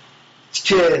که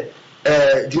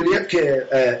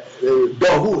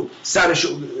داوود سرش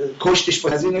کشتش،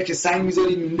 پس اینه که سنگ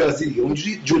میذاری میندازی دیگه،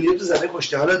 اونجوری جولیت رو زده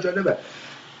کشته. حالا جالبه،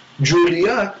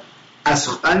 جولیت از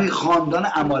خاندان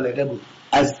عمالقه بود،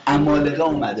 از عمالقه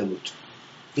اومده بود،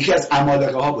 یکی از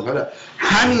عمالقه ها بود. حالا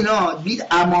همینا دید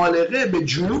عمالقه به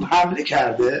جنوب حمله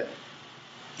کرده،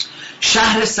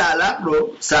 شهر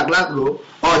سقلق رو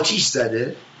آتیش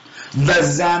زده و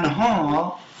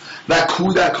زنها و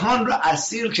کودکان رو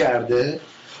اسیر کرده،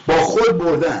 با خود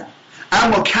بردن،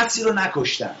 اما کسی رو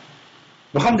نکشتن.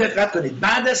 میخوام دقت کنید،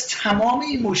 بعد از تمام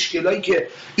این مشکلایی که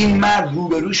این مرد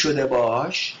روبرو شده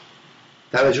باش،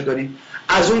 توجه کنید،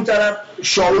 از اون طرف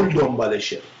شاول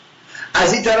دنبالشه،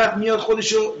 از این طرف میاد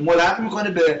خودشو ملحق میکنه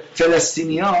به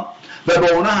فلسطینیا و با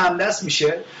اونا همدست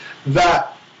میشه و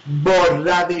با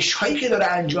روش هایی که داره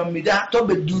انجام میده حتی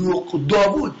به دروغ.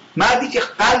 داوود مردی که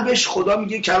قلبش خدا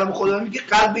میگه، کلام خدا میگه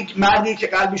مردی که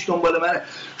قلبش دنبال منه،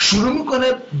 شروع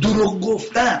میکنه دروغ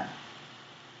گفتن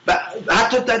و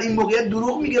حتی در این موقعیت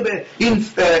دروغ میگه به این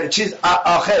چیز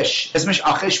آخش، اسمش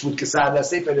آخش بود که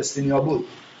سردسته فلسطینیا بود.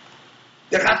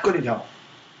 دقت کنید ها،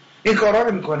 این کارا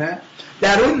رو میکنه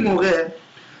در اون موقع.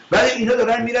 ولی اینا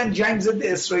دارن میرن جنگ ضد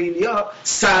اسرائیلیا،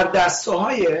 سردسته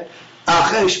های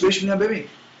آخرش بهش میگن ببین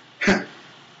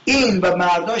این و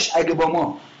مرداش اگه با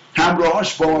ما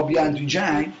همراهاش با ما بیان تو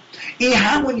جنگ، این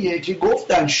همونیه که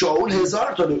گفتن شاول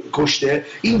 1000 تا کشته،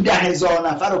 این 10,000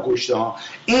 نفر رو کشته ها،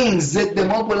 این ضد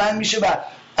ما بلند میشه و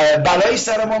بلایی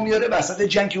سر ما میاره وسط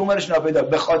جنگ که عمرش ناپیدا.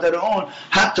 به خاطر اون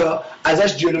حتی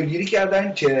ازش جلوگیری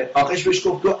کردن که آخرش بهش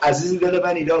گفت تو عزیز دل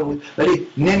من اینا بود ولی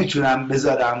نمیتونم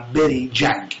بذارم بری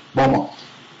جنگ با ما.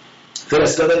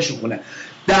 فرستادنشون خونه.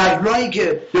 در راهی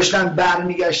که داشتن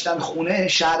برمیگشتن خونه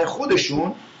شهر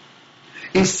خودشون،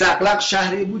 این سقلق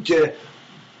شهری بود که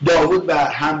داوود و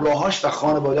همراهاش و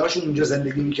خانواده‌هاشون اونجا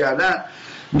زندگی میکردن،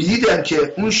 میدیدن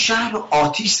که اون شهر رو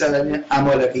آتیش زدن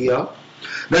عمالقی‌ها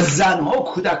و زنها و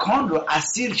کودکان رو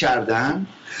اسیر کردن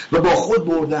و با خود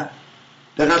بردن.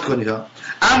 دقت کنید ها،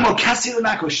 اما کسی رو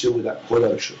نکشته بودن،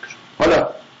 خدا رو شکر. حالا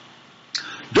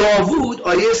داوود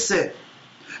آیه 3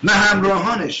 و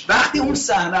همراهانش وقتی اون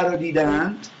صحنه رو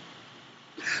دیدند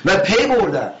و پی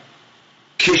بردن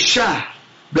که شهر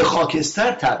به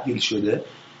خاکستر تبدیل شده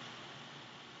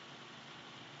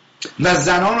و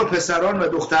زنان و پسران و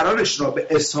دخترانش را به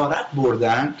اسارت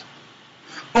بردند،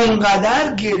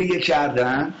 اونقدر گریه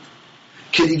کردند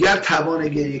که دیگر توان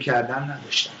گریه کردن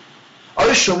نداشتند.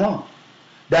 آیا شما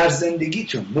در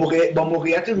زندگیتون با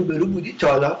موقعیت روبرو بودید تا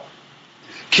حالا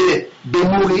که به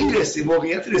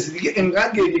موقعیت رسید دیگه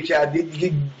انقدر گریه کردید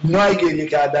دیگه نای گریه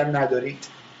کردن ندارید؟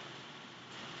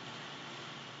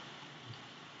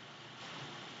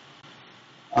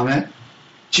 آمین.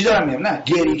 چی دارم میگم؟ نه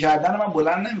گریه کردن من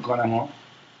بلند نمی کنم ها،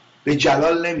 به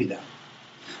جلال نمیدم،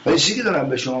 ولی چیزی که دارم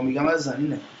به شما میگم از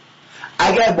زمینه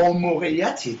اگر با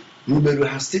موقعیتی روبرو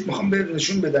هستید، میخوام به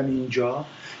نشون بدم اینجا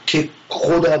که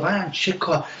خداوند چه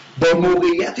کار با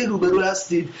موقعیت روبرو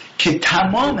هستید که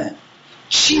تمام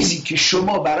چیزی که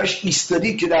شما براش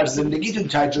ایستادید که در زندگیتون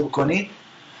تجربه کنید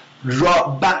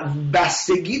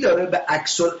بستگی داره به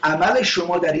عکس العمل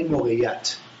شما در این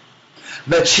موقعیت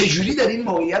و چجوری در این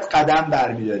موقعیت قدم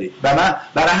برمیدارید. و من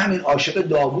برای همین عاشق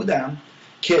داوودم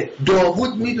که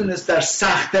داوود میدونست در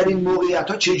سخت‌ترین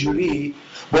موقعیت‌ها چجوری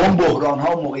با اون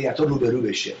بحران‌ها و موقعیت‌ها روبرو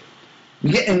بشه.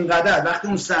 میگه انقدر وقتی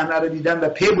اون صحنه رو دیدن و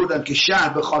پی بردن که شهر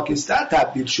به خاکستر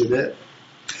تبدیل شده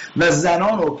و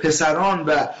زنان و پسران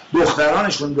و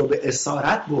دخترانشون رو به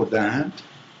اسارت بردند،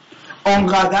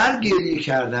 انقدر گریه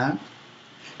کردند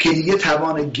که دیگه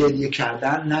توان گریه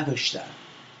کردن نداشتن.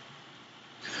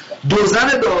 دو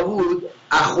زن داوود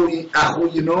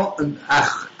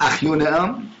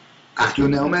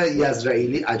اخیونام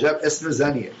یزرائیلی، عجب اسم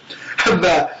زنیه،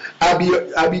 و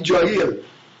ابی جایل،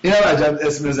 این هم عجب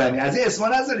اسم زنی. از این اسما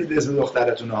نذارید اسم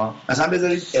دخترتون ها، مثلا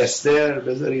بذارید استر،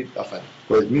 بذارید آفرین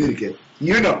خودت میدونی که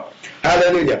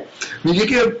هللویا. میگه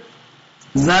که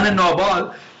زن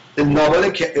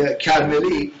نابال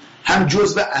کرملی هم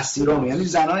جزو اسیران، یعنی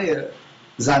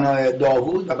زنای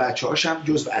داوود و بچه‌هاش هم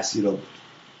جزو اسیران بود.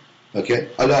 اوکی،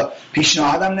 حالا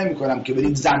پیشنهادم نمی‌کنم که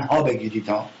برید زنها بگیرید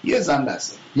ها، یه زن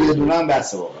بسه، یه دونه هم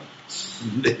بسه واقعا.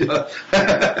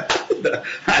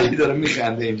 علی داره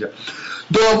میخنده اینجا.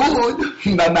 داوود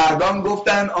و مردان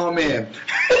گفتن آمین.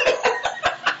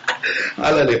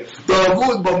 حالا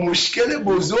داوود با مشکل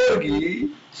بزرگی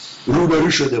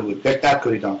روبرو شده بود. دقت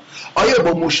کنید ها، آیا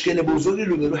با مشکل بزرگی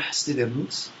روبرو هستید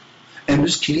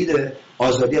امروز کلید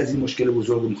آزادی از این مشکل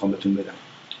بزرگ رو میخوام بهتون بدم.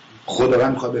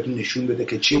 خداوند میخواد بهتون نشون بده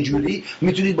که چه جوری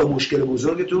میتونید با مشکل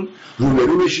بزرگتون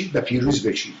روبرو بشید و پیروز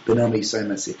بشید به نام عیسی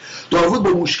مسیح. داوود با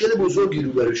مشکل بزرگی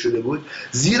روبرو شده بود،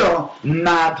 زیرا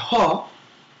مردها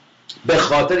به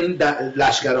خاطر این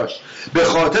لشکراش، به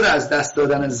خاطر از دست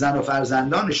دادن زن و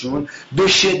فرزندانشون به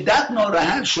شدت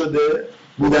ناراحت شده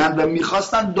بودند و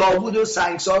میخواستن داوود رو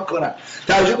سنگسار کنن.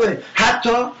 توجه کنید،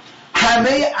 حتی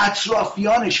همه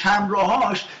اطرافیانش،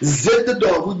 همراهاش ضد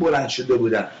داوود بلند شده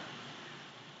بودن.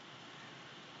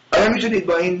 آیا میتونید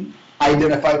با این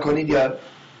ایدنفای کنید یا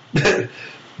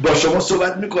با شما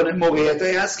صحبت میکنه؟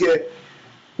 موقعیتایی هست که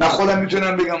من خودم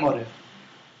میتونم بگم آره،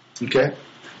 اوکی؟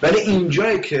 ولی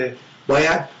اینجایی که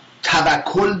باید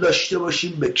توکل داشته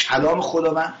باشیم به کلام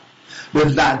خداوند، به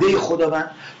وعده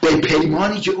خداوند، به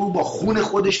پیمانی که او با خون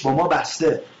خودش با ما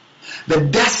بسته و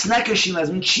دست نکشیم از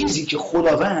اون چیزی که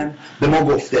خداوند به ما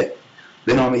گفته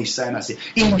به نام عیسی مسیح.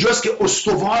 اینجاست که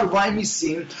استوار وای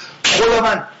میسیم،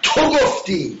 خداوند تو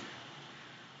گفتی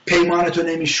پیمانتو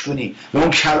نمیشکنی و اون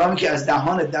کلامی که از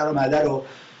دهانت در اومده رو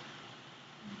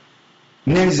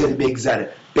نمیذاری بگذره،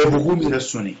 به وقوع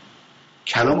میرسونی.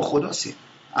 کلام خداست.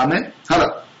 آمین.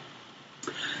 حالا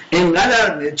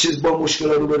اینقدر چیز با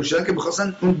مشکلات روبرو شدن که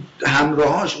می‌خواستن اون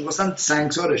همراهاش می‌خواستن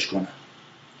سنگسارش کنن.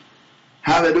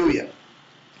 هللویا.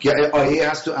 که آیه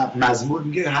هست تو مزمور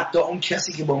میگه حتی اون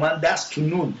کسی که با من دست تو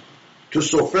نون تو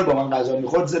سفره با من غذا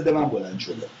می‌خورد ضد من بلند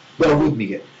شده. داوود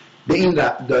میگه به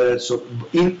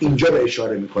این اینجا به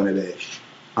اشاره میکنه بهش.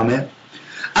 آمین.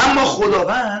 اما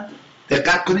خداوند،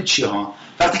 دقت کنید چی ها،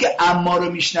 وقتی که اما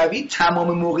رو میشنوید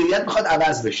تمام موقعیت میخواد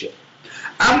عوض بشه.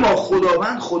 اما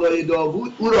خداوند خدای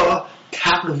داوود او را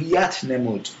تقویت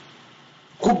نمود.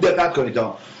 خوب دقت کنید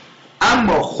ها.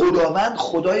 اما خداوند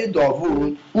خدای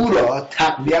داوود او را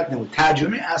تقویت نمود.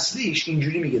 ترجمه اصلیش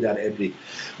اینجوری میگه در عبری،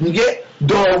 میگه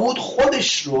داوود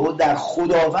خودش رو در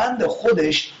خداوند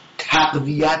خودش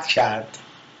تقویت کرد.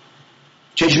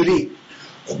 چجوری؟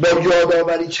 با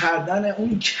یادآوری کردن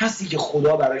اون کسی که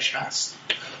خدا براش هست.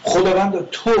 خداوند،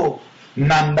 تو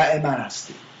منبع من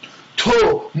هستی،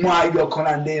 تو مهیا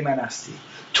کننده من هستی،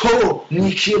 تو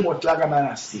نیکی مطلق من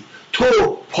هستی،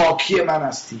 تو پاکی من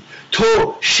هستی،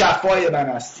 تو شفای من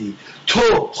هستی،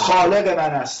 تو خالق من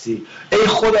هستی. ای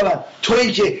خداوند،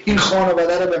 تویی که این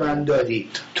خانواده رو به من دادی،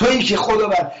 تویی که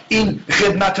خداوند این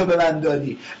خدمت رو به من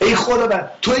دادی، ای خداوند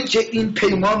تویی که این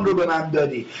پیمان رو به من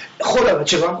دادی. خداوند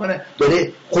چیکار میکنه؟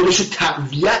 داره خودش رو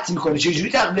تقویت میکنه. چجوری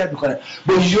تقویت میکنه؟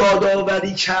 با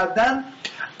یادآوری کردن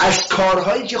از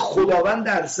کارهایی که خداوند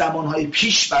در زمانهای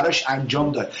پیش براش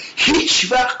انجام داد.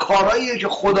 هیچ وقت کارهایی که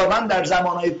خداوند در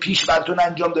زمانهای پیش براتون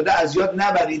انجام داده از یاد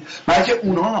نبرید، بلکه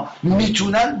اونها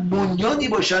میتونن بنیانی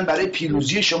باشن برای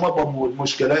پیروزی شما با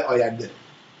مشکلات آینده.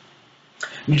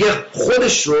 میگه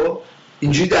خودش رو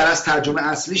اینجوری در از ترجمه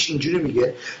اصلیش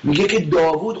اینجوری میگه که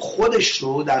داوود خودش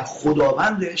رو در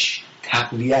خداوندش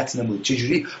تقویت نمود.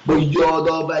 چجوری؟ با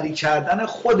یادآوری کردن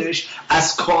خودش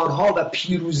از کارها و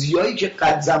پیروزیایی که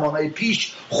قد زمانهای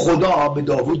پیش خدا به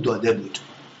داوود داده بود.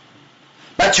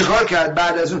 بعد چه کار کرد؟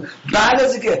 بعد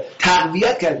از اینکه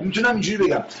تقویت کرد، میتونم اینجوری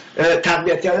بگم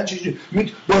تقویت کردن چجوری؟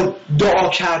 با دعا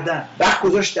کردن، وقت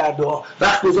گذاشت در دعا،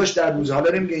 وقت گذاشت در روزه.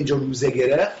 حالا نمیگه اینجا روزه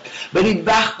گرفت، ولی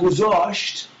وقت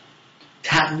گذاشت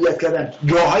تقویت کردن.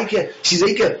 راهایی که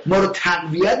چیزایی که ما رو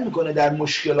تقویت میکنه در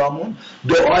مشکلامون،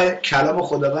 دعای، کلام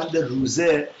خداوند،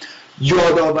 روزه،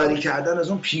 یادآوری کردن از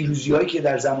اون پیروزیایی که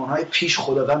در زمانهای پیش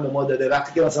خداوند به ما داده.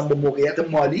 وقتی که مثلا با موقعیت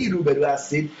مالی روبرو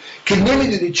هستید که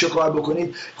نمیدونید چه کار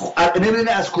بکنید، نمیدونید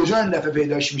از کجا این دفعه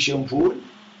پیداش میشه اون پول،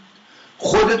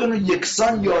 خودتون رو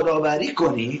یکسان یادآوری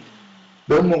کنید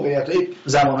به اون موقعیت‌های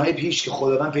زمانهای پیش که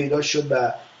خداوند پیدا شد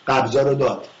و قبضا رو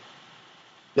داد.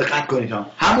 دقت کنید ها،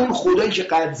 همون خدایی که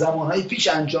قد زمانهای پیش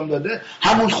انجام داده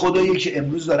همون خدایی که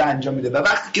امروز داره انجام میده. و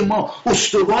وقتی که ما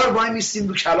استوار وای میستیم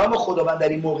رو کلام خداوند در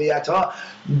این موقعیت ها،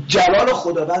 جلال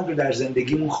خداوند رو در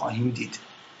زندگیمون خواهیم دید.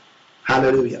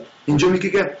 هللویا. اینجا میگه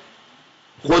که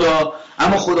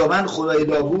اما خداوند خدای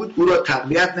داوود او را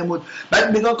تقویت نمود.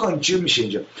 بعد نگاه کنید چی میشه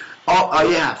اینجا.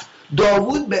 آیه 7،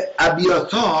 داوود به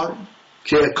ابیاتار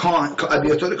که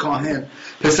ابیاتار کاهن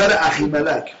پسر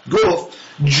اخیملک گفت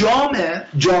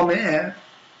جامعه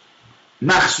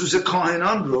مخصوص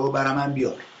کاهنان رو برای من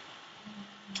بیار.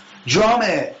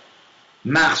 جامعه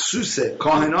مخصوص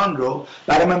کاهنان رو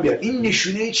برای من بیار. این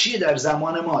نشونه چیه در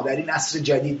زمان ما، در این عصر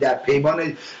جدید، در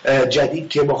پیمان جدید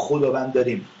که با خداوند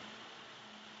داریم؟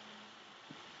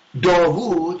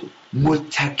 داوود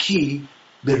متکی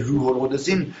به روح القدس.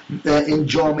 این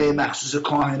جامعه مخصوص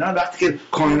کاهنان، وقتی که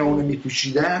کاهنان اونو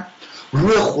میپوشیدن،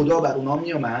 روح خدا بر اونا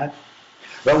میومد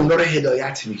و اونا رو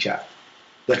هدایت میکرد.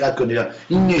 دقت کنید،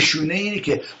 این نشونه اینه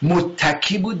که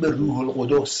متکی بود به روح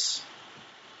القدس،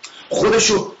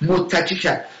 خودشو متکی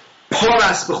کرد، پا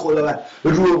بست به خداوند، به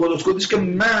روح القدس. گفتش که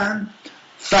من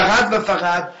فقط و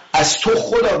فقط از تو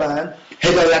خداوند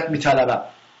هدایت میطلبم.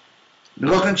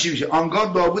 نگاه کن چی میشه.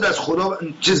 آنگاه داوود از خدا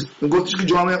گفتش که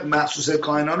جامعه مخصوص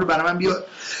کاهنان رو برای من بیار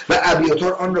و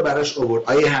ابیاتار آن رو براش آورد.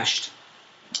 آیه 8،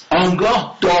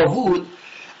 آنگاه داوود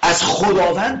از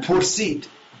خداوند پرسید.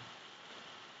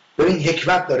 ببین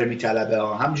حکمت داره میطلبه،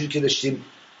 همونجور که داشتیم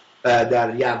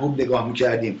در یعقوب نگاه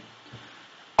میکردیم.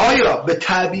 آیا به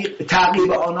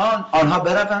تعقیب آنها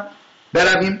بروم؟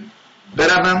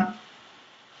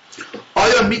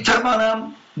 آیا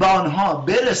میتوانم به آنها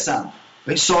برسم؟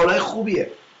 این سوالای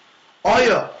خوبیه.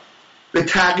 آیا به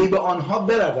تعقیب آنها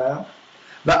بروم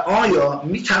و آیا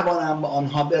میتوانم به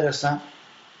آنها برسم؟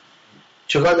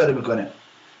 چیکار داره میکنه؟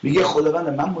 میگه خداوند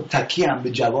من متکیم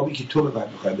به جوابی که تو به من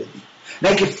میخوای بدی.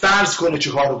 نه که فرض کنه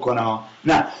چه کارو کنه ها،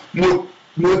 نه،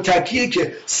 متکیه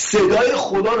که صدای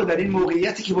خدا رو در این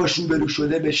موقعیتی که باش روبرو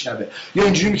شده بشنوه. یا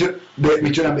اینجوری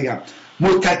میتونم بگم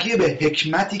متکیه به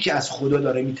حکمتی که از خدا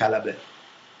داره میطلبه.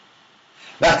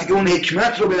 وقتی که اون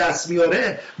حکمت رو به دست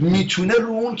میاره میتونه رو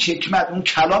اون حکمت، اون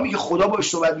کلامی که خدا باش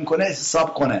صحبت میکنه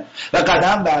حساب کنه و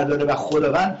قدم برداره و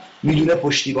خداوند میدونه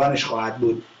پشتیبانش خواهد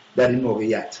بود در این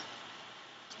موقعیت.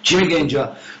 چی میگه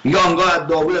اینجا؟ میگه آنگاه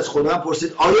داوود از خداوند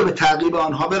پرسید آیا به تعقیب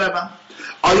آنها بروم؟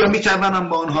 آیا میتوانم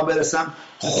به آنها برسم؟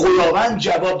 خداوند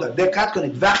جواب داد. دقت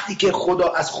کنید وقتی که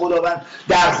از خداوند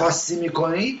درخواستی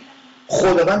میکنید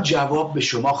خداوند جواب به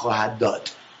شما خواهد داد.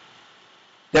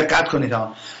 دقت کنید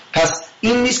ها. پس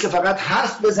این نیست که فقط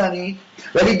حرف بزنید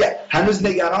ولی هنوز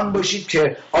نگران باشید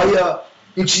که آیا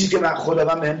این چیزی که من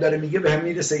خداوند بهم داره میگه بهم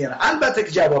میرسه یا نه. البته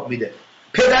که جواب میده.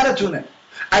 پدرتونه.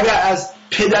 اگر از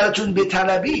پدرتون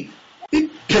بطلبید، این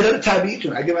پدر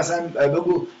طبیعیتون، اگه مثلا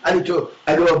بگو علی تو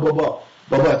اگه بابا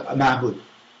محمود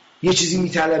یه چیزی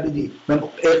میطلبیدی، من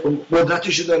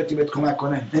قدرتشو داره که بهت کمک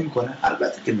کنه، نمیکنه؟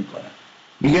 البته که میکنه.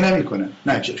 میگه نمیکنه.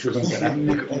 نه چه شروع کنم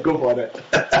میگه آره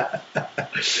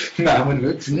محمود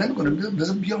میگه چون نمیکنه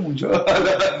بذار بیام اونجا.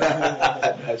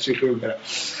 نه شروع کنم.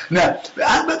 نه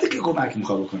البته که کمک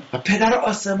میخواد بکنه. و پدر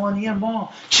آسمانی ما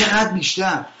چقدر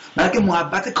بیشتر، بلکه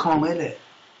محبت کامله،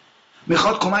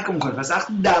 میخواد کمک کنه. پس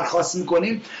وقتی درخواست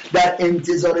میکنیم در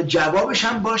انتظار جوابش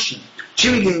هم باشیم. چی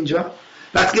میگه اینجا؟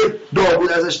 وقتی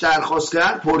داوود ازش درخواست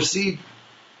کرد پرسید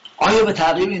آیا به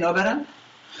تعقیب اینا برم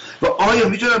و آیا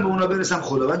میتونم به اونا برسم؟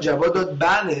 خداوند جواب داد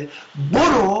بله،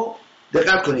 برو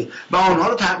دقت کنید و آنها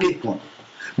رو تعقیب کن،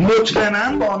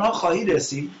 مطمئنا به آنها خواهی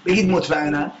رسید. بگید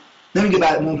مطمئنا، نمیگه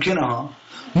بعد ممکنه ها،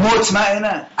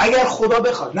 مطمئنا اگر خدا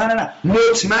بخواد. نه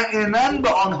مطمئنا به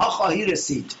آنها خواهی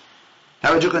رسید.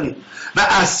 توجه کنید و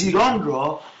اسیران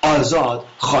را آزاد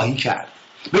خواهی کرد.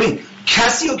 ببین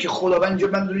کسی رو که خداوند اینجا،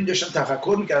 من دور این داشتم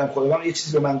تفکر میکردم، خداوند یه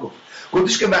چیزی به من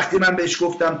گفتش که وقتی من بهش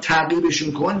گفتم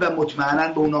تعقیبشون کن و مطمئنا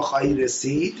به اونا خواهی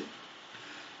رسید،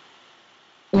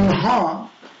 اونها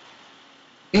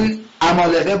این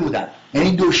عمالقه بودن،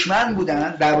 یعنی دشمن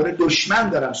بودن. درباره دشمن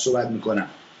دارم صحبت میکنم.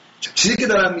 چیزی که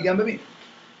دارم میگم ببین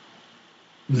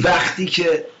وقتی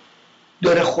که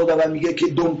داره خداوند میگه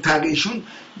که تقیشون،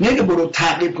 نمیگه برو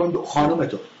تعقیب کن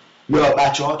خانومتو یا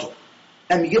بچه‌هاتو،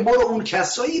 میگه برو اون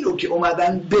کسایی رو که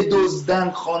اومدن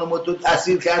بدزدن خانومتو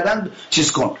اسیر کردن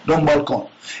چیز کن، دنبال کن.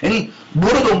 یعنی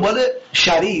برو دنبال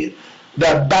شریر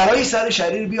و برای سر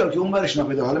شریر بیار که اون برش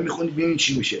ناپیدا. حالا میخونید ببینید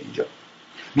چی میشه اینجا.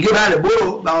 میگه بله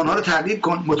برو و آنها رو تعقیب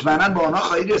کن، مطمئنا به آنها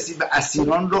خواهی رسید و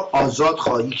اسیران رو آزاد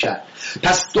خواهی کرد.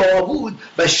 پس داوود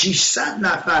و 600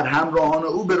 نفر همراهان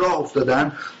او به راه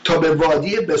افتادن تا به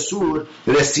وادی بسور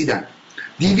رسیدن.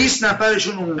 200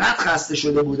 نفرشون اونقدر خسته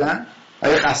شده بودن.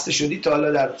 اگه خسته شدی تا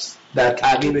حالا در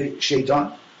تعقیب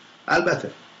شیطان،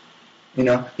 البته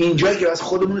این جایی که بس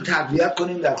خودمون رو تقویت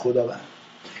کنیم در خداوند،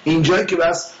 این جایی که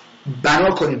بس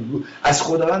بنا کنیم از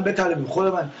خداوند بطلبیم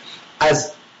خداوند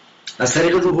از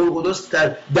طریق روح القدس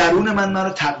در درون من رو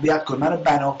تقویت کن، منو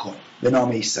بنا کن به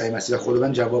نام عیسی مسیح.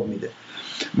 خداوند جواب میده.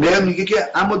 میگه که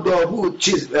اما داوود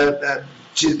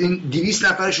این 200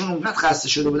 نفرشون اونقدر خسته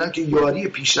شده بودن که یاری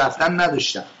پیشرفتن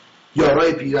نداشتن،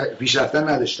 یارای پیشرفتن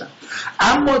نداشتن.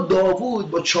 اما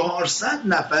داوود با 400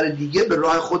 نفر دیگه به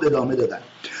راه خود ادامه دادن.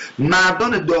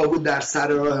 مردان داوود در سر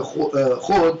راه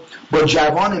خود با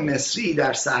جوان مصری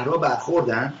در صحرا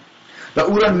برخوردن و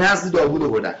او را نزد داوود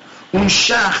آوردن. اون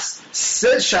شخص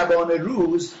 3 شبانه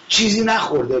روز چیزی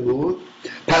نخورده بود،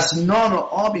 پس نان و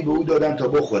آبی به او دادن تا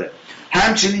بخوره.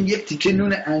 همچنین 1 تیکه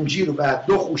نون انجیر و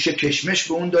 2 خوشه کشمش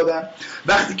به اون دادن.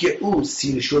 وقتی که او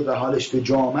سیر شد و حالش به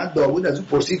جا آمد، داوود از او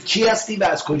پرسید کی هستی و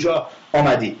از کجا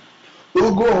آمدی؟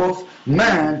 او گفت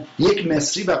من یک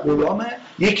مصری و غلام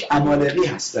یک عمالقی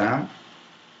هستم.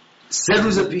 3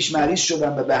 روز پیش مریض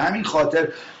شدم و به همین خاطر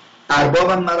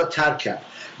اربابم مرا ترک کرد.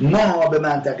 ما به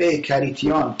منطقه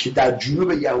کریتیان که در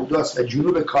جنوب یهوداست و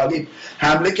جنوب کالیب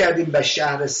حمله کردیم و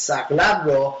شهر سقلب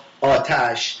را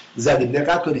آتش زدیم.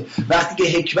 دقت کنید وقتی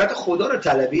که حکمت خدا رو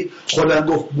طلبید، خداوند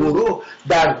گفت برو.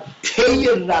 در طی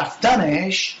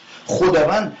رفتنش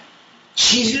خداوند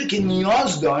چیزی رو که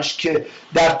نیاز داشت که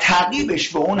در تعقیبش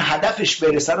به اون هدفش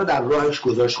برسه رو در راهش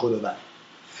گذاشت خداوند.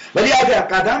 ولی اگر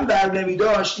قدم بر نمی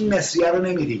داشت این مصریه رو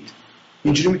نمیدید.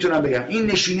 اینجوری میتونم بگم این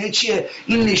نشونه چیه؟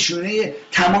 این نشونه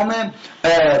تمام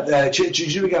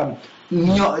چجوری بگم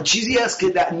چیزی است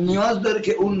که نیاز داره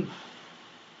که اون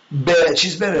به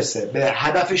چیز برسه، به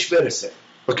هدفش برسه.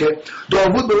 اوکی؟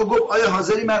 داوود به او گفت آیا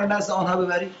حاضری من رو نزد آنها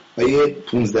ببری؟ آیه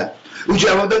 15 او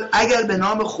جواب داد اگر به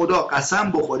نام خدا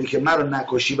قسم بخوری که من رو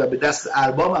نکشی و به دست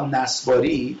اربابم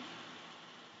نسپاری،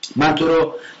 من تو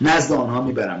رو نزد آنها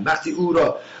میبرم. وقتی او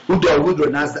داوود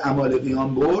رو نزد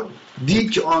عمالقیان برد،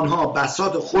 دید که آنها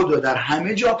بساط خود رو در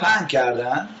همه جا پهن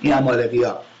کردن، این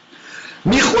عمالقیان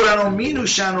میخورن و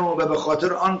مینوشن و به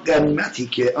خاطر آن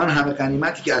همه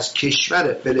غنیمتی که از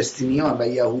کشور فلسطینیان و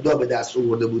یهودا به دست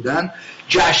آورده بودن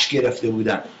جشن گرفته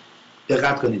بودن.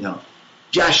 دقت کنید ها،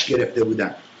 جشن گرفته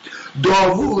بودن.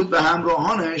 داوود و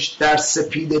همراهانش در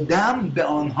سپید دم به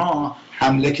آنها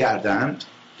حمله کردند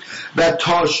و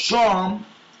تا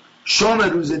شام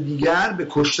روز دیگر به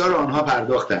کشتار آنها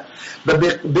پرداختند و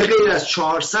به غیر از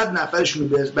 400 نفرشون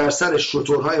بر سر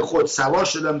شترهای خود سوار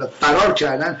شدند و فرار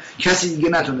کردند. کسی دیگه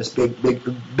نتونست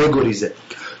بگریزه.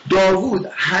 داوود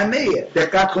همه،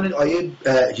 دقت کنید آیه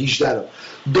 18 رو،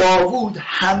 داوود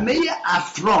همه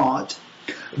افراد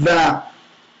و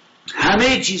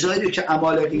همه چیزهایی رو که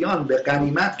عمالقیان به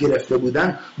غنیمت گرفته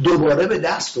بودن دوباره به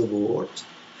دست آورد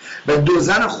و 2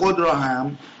 زن خود را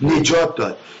هم نجات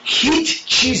داد. هیچ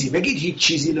چیزی، بگید هیچ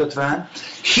چیزی لطفاً،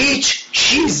 هیچ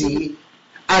چیزی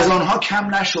از آنها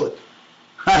کم نشد.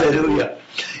 هللویا.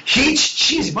 هیچ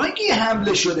چیزی، با اینکه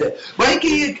حمله شده، با اینکه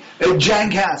یک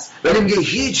جنگ هست، ولی میگه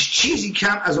هیچ چیزی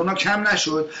از آنها کم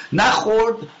نشد، نه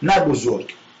خرد نه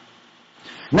بزرگ،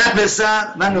 نه پسر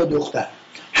نه دختر،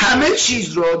 همه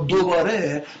چیز رو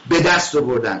دوباره به دست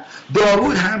آوردن.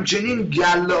 داوود همچنین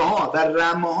گله ها و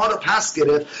رمه ها رو پس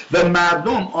گرفت و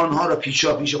مردم آنها رو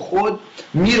پیشا پیش خود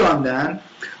میراندن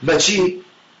و چی؟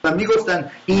 و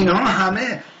میگفتن اینها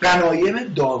همه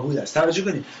غنایم داوود است. توجه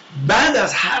کنید، بعد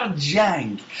از هر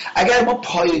جنگ اگر ما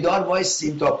پایدار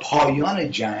وایسیم تا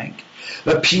پایان جنگ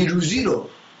و پیروزی رو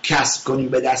کسب کنیم،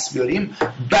 به دست بیاریم،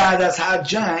 بعد از هر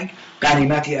جنگ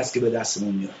غنیمتی هست که به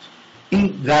دستمون میاد.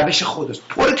 این روش خداست،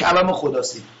 پر کلام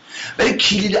خداست. ولی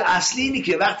کلید اصلی اینه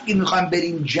که وقتی که میخوایم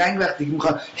بریم جنگ، وقتی که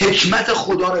میخوایم حکمت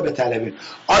خدا رو بطلبیم،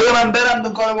 آیا من برم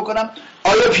اون کارو بکنم؟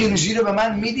 آیا پیروزی رو به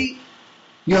من میدی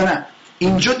یا نه؟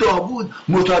 اینجا داوود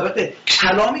مطابق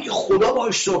کلامی که خدا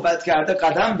باهاش صحبت کرده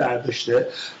قدم برداشته،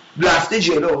 رفته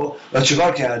جلو و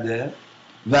چیکار کرده.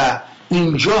 و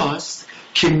اینجاست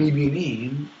که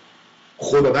میبینیم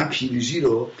خداوند پیروزی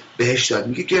رو بهش داد.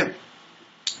 میگه که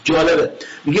جالبه،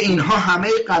 میگه اینها همه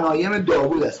غنایم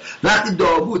داوود است. وقتی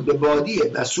داوود به وادی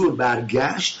بسور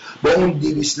برگشت با اون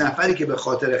 200 نفری که به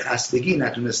خاطر خستگی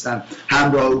نتونستن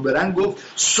همراه او برن، گفت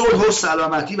صلح و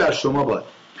سلامتی بر شما باد.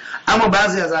 اما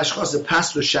بعضی از اشخاص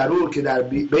پست و شرور که در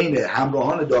بین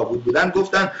همراهان داوود بودن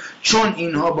گفتن چون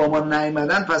اینها با ما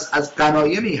نیامدن پس از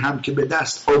غنایمی هم که به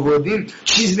دست آوردیم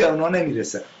چیزی به اونها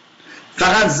نمیرسه،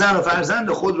 فقط زن و فرزند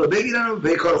خود رو بگیرن و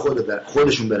به کار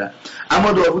خودشون برن.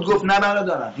 اما داوود گفت نه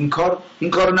برادران،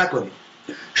 این کارو نکنید،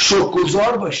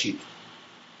 شکرگزار باشید.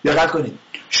 دقت کنید،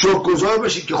 شکرگزار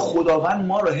باشید که خداوند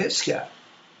ما رو حفظ کرد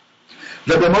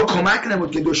و به ما کمک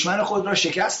نمود که دشمن خود را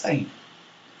شکست دهیم.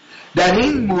 در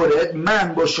این مورد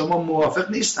من با شما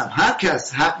موافق نیستم. هر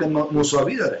کس حق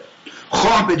مساوی داره،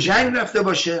 خواه به جنگ رفته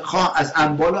باشه، خواه از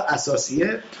اموال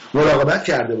اساسیه مراقبت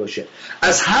کرده باشه.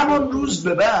 از همان روز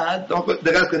به بعد،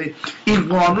 دقت کنید، این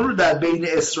قانون رو در بین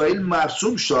اسرائیل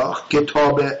مرسوم ساخت که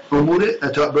تا به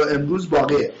امروز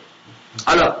باقیه.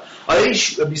 حالا آیه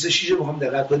 26 رو بخوام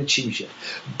دقت کنید چی میشه.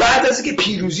 بعد از اینکه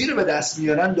پیروزی رو به دست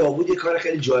میارن، داوود یه کار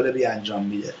خیلی جالبی انجام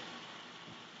میده،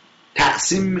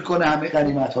 تقسیم میکنه همه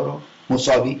غنیمت ها رو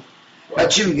مساوی. و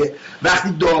چی میگه؟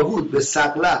 وقتی داوود به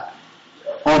صقلع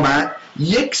آمد،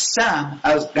 1 سهم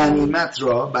از غنیمت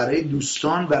را برای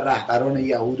دوستان و رهبران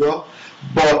یهودا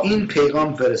با این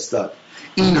پیغام فرستاد: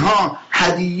 اینها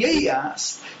هدیه‌ای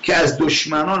است که از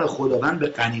دشمنان خداوند به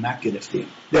غنیمت گرفتیم.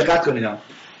 دقت کنید،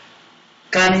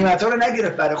 غنیمت ها رو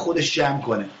نگرفت برای خودش جمع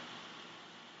کنه.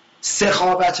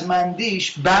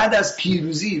 سخاوتمندیش بعد از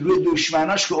پیروزی روی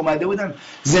دشمناش که اومده بودن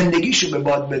زندگیشو به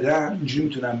باد بدن، اینجوری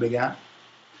میتونم بگم،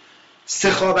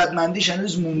 سخاوتمندیش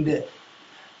هنوز مونده،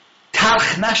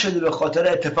 تلخ نشده به خاطر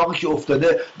اتفاقی که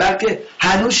افتاده، بلکه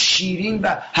هنوز شیرین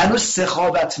و هنوز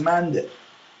سخاوتمنده.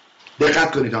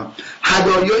 دقت کنید،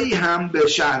 هدایایی هم به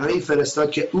شهرهایی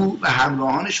فرستاد که او و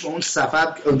همراهانش به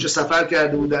اونجا سفر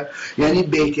کرده بودن، یعنی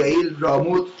بیتیل،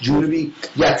 راموت، جنوبی،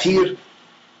 یتیر،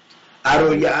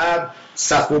 ارویعر،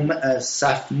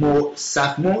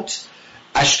 سفموت،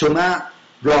 اشتمع،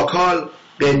 راکال،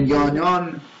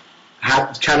 قنیانان،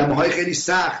 کلمه های خیلی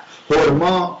سخت،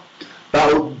 هرما،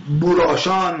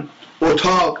 بوراشان،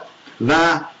 اتاق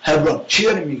و هبرون. چی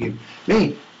داریم میگیم؟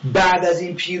 ببین، بعد از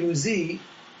این پیروزی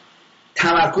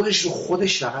تمرکزش رو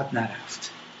خودش فقط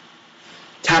نرفت،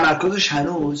 تمرکزش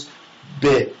هنوز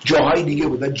به جاهای دیگه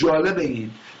بود. و جالب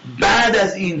این، بعد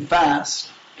از این فصل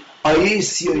آیه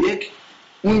 31،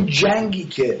 اون جنگی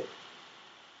که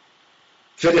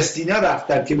فلسطینیا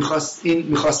رفتن که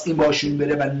میخواست این باشون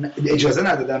بره و اجازه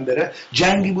ندادن بره،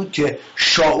 جنگی بود که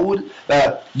شاول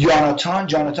و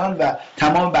جاناتان و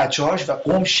تمام بچه‌هاش و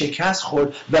قوم شکست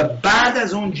خورد و بعد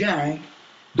از اون جنگ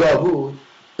داوود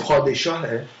پادشاه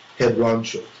هبرون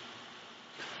شد.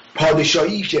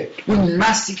 پادشاهی که اون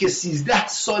مستی که 13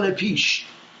 سال پیش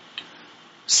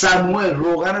سموئل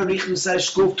روغن رو ریخت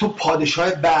سرش گفت تو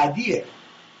پادشاه بعدی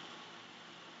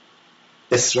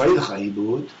اسرائیل خواهی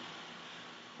بود،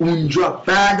 اونجا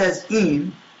بعد از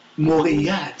این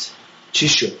موقعیت چی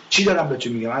شد؟ چی دارم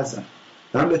بهتون میگم عزیزم؟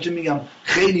 دارم بهتون میگم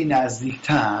خیلی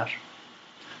نزدیکتر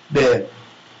به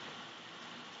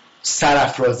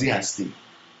سرافرازی هستیم،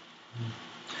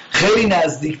 خیلی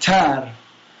نزدیکتر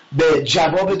به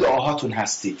جواب دعاهاتون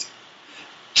هستید.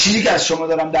 چیزی که از شما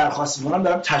دارم درخواست میکنم،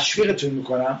 دارم تشویقتون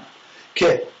میکنم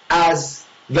که از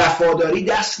وفاداری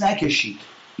دست نکشید.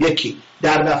 یکی،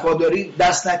 در وفاداری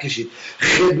دست نکشید،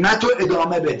 خدمت رو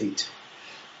ادامه بدید،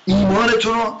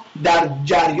 ایمانتون رو در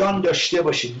جریان داشته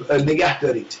باشید، نگه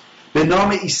دارید. به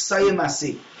نام عیسی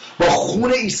مسیح، با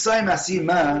خون عیسی مسیح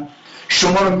من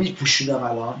شما رو میپوشونم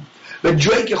الان، و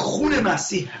جایی که خون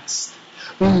مسیح هست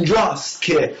اونجاست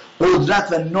که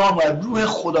قدرت و نام و روح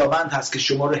خداوند هست که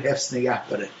شما رو حفظ نگه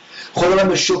داره. خداوند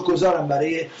به شکر گذارم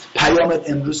برای پیامت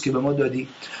امروز که به ما دادی.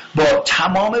 با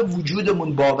تمام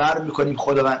وجودمون باور میکنیم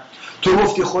خداوند. تو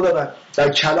گفتی خداوند در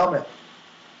کلامت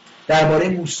درباره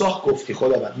موسی گفتی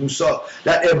خداوند، موسی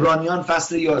در عبرانیان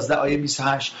فصل 11 آیه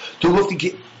 28 تو گفتی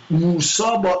که موسی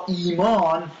با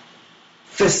ایمان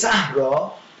فسح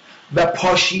را و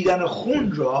پاشیدن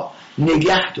خون را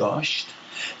نگه داشت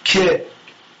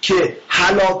که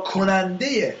هلاک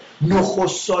کننده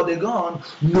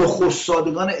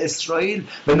نخستادگان اسرائیل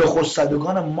و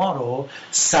نخستادگان ما رو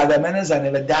صدمه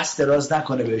نزنه و دست دراز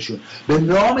نکنه بهشون. به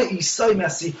نام عیسی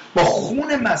مسیح، با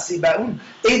خون مسیح و اون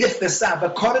عید فسح و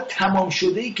کار تمام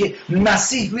شده‌ای که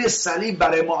مسیح روی صلیب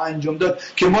برای ما انجام داد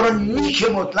که ما رو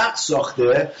نیک مطلق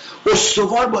ساخته،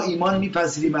 استوار با ایمان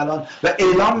میپذیریم الان و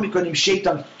اعلام میکنیم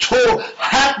شیطان تو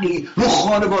حقی رو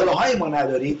خانواده‌های ما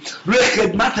نداری، روی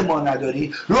خدمت ما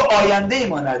نداری، رو آینده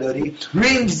ما نداری، روی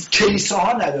این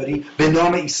کلیساها نداری. به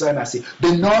نام عیسی مسیح،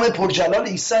 به نام پرجلال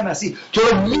عیسی مسیح تو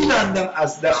رو میبندم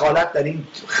از دخالت در این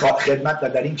خدمت و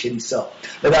در این کلیسا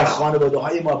و در خانواده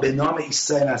های ما. به نام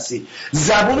عیسی مسیح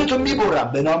زبون تو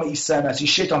میبرم به نام عیسی مسیح.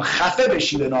 شیطان خفه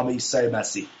بشی به نام عیسی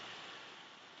مسیح.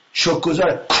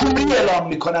 شکرگزار کوری اعلام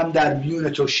میکنم در میون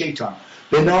تو شیطان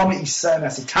به نام عیسی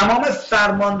مسیح. تمام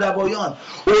فرمانروایان،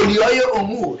 اولیای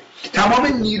امور، تمام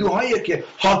نیروهایی که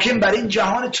حاکم بر این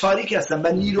جهان تاریک هستن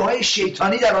و نیروهای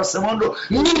شیطانی در آسمان رو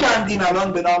میبندیم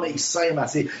الان به نام عیسی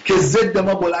مسیح که ضد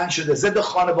ما بلند شده، ضد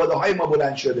خانواده های ما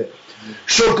بلند شده.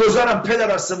 شکرگزارم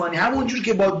پدر آسمانی، همونجور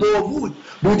که با داوود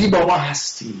بودی با ما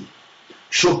هستی.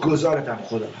 شکرگزارتم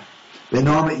خداوند به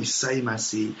نام عیسی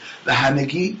مسیح. و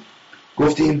همگی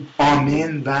گفتیم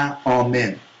آمین و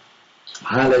آمین.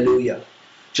 هللویا.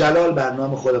 جلال بر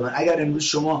نام خداوند. اگر امروز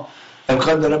شما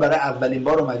امکان داره برای اولین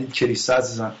بار اومدید کلیسا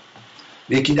عزیزان،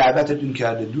 یکی دعوتتون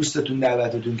کرده، دوستتون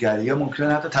دعوتتون کرده، یا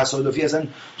ممکنه حتی تصادفی اصلا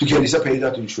تو کلیسا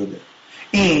پیداتون شده،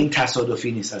 این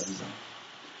تصادفی نیست عزیزان.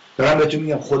 دارم بهتون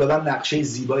میگم خداوند نقشه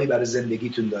زیبایی برای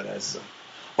زندگیتون داره عزیزان،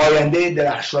 آینده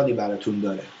درخشانی براتون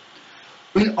داره.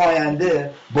 این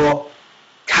آینده با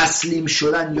تسلیم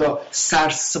شدن یا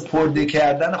سرسپرده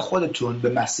کردن خودتون به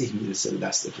مسیح میرسه به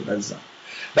دستتون عزیزان.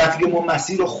 وقتی که ما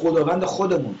مسیح رو خداوند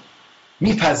خودمون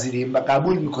میپذیریم و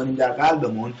قبول میکنیم در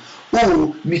قلبمون،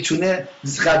 او میتونه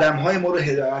قدمهای ما رو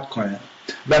هدایت کنه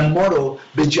و ما رو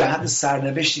به جهت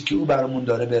سرنوشتی که او برامون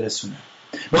داره برسونه.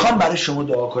 میخوام برای شما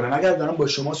دعا کنم. اگر دارم با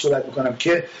شما صحبت میکنم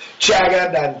که چه اگر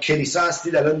در کلیسا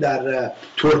هستید الان در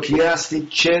ترکیه هستید،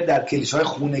 چه در کلیساهای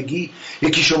خونگی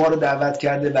یکی شما رو دعوت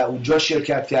کرده و اونجا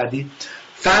شرکت کردید،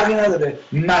 فرقی نداره.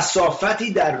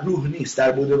 مسافتی در روح نیست،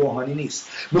 در بود روحانی نیست.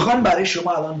 میخوام برای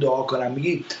شما الان دعا کنم.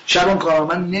 میگی شبان کارا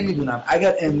من نمیدونم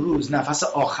اگر امروز نفس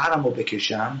آخرم رو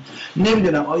بکشم،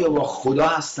 نمیدونم آیا با خدا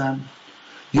هستم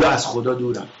یا از خدا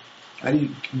دورم. علی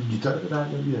گیتار رو بردار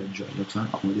بیار اینجا لطفا،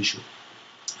 آماده شد.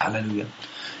 هللویا.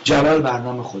 جلال بر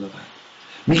نام خداوند.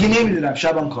 میگی نمیدونم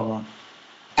شبان کامان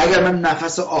اگر من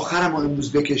نفس آخرم رو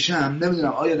امروز بکشم،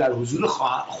 نمیدونم آیا در حضور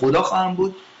خدا خواهم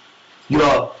بود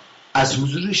یا از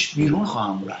حضورش بیرون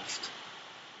خواهم رفت.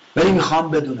 ولی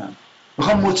میخوام بدونم،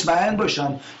 میخوام مطمئن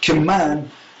باشم که من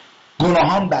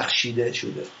گناهام بخشیده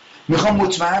شده. میخوام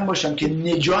مطمئن باشم که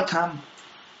نجاتم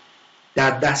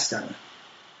در دستمه.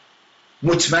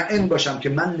 مطمئن باشم که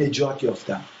من نجات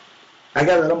یافتم.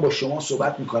 اگر دارم با شما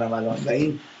صحبت میکنم الان و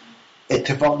این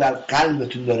اتفاق در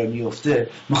قلبتون داره میفته،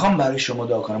 میخوام برای شما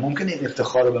دعا کنم. ممکنه این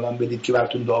افتخار رو به من بدید که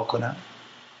براتون دعا کنم؟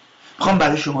 میخوام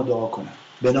برای شما دعا کنم.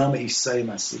 به نام عیسی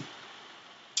مسیح.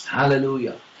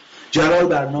 هللویا. جلال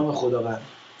بر نام خداوند،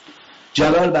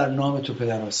 جلال بر نام تو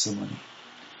پدر آسمانی،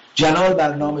 جلال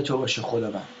بر نام تو باشه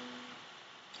خداوند.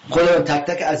 خداوند تک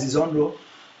تک عزیزان رو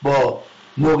با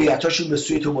موقعیتاشون به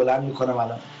سوی تو بلند میکنم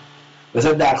الان.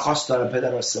 بذار درخواست دارم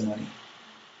پدر آسمانی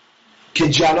که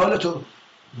جلال تو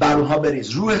بر اونها بریز،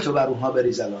 روح تو بر اونها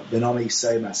بریز الان به نام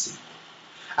عیسی مسیح.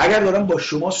 اگر دارم با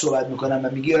شما صحبت میکنم و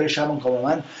میگی آره شبان کامل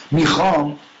من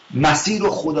میخوام مسیح رو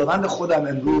خداوند خودم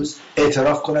امروز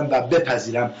اعتراف کنم و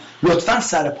بپذیرم، لطفا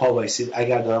سر پا وایسید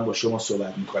اگر دارم با شما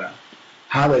صحبت میکنم.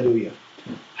 هللویا،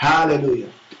 هللویا.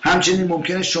 همچنین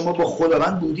ممکنه شما با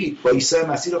خداوند بودید، با عیسی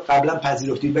مسیح رو قبلا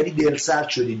پذیرفتید ولی دلسرد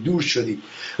شدید، دور شدید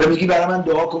و میگی برای من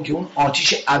دعا کن که اون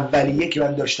آتش اولیه که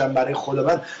من داشتم برای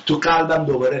خداوند تو قلبم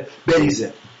دوباره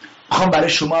بریزه. میخوام برای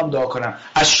شما هم دعا کنم،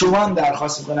 از شما هم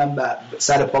درخواست میکنم و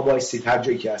سر پا وایسید هر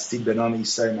جایی که هستید به نام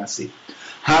عیسی مسیح.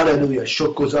 هللویا.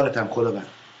 شکرگزارتم خداوند.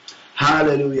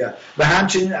 هللویا. و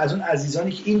همچنین از اون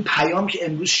عزیزانی که این پیام که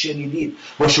امروز شنیدید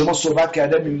با شما صحبت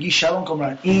کرده، میگی شبان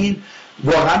کامران این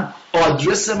واقعا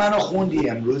آدرس منو خوندی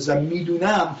امروز و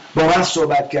میدونم با من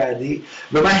صحبت کردی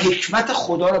و من حکمت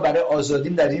خدا رو برای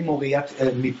آزادیم در این موقعیت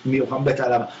میخوام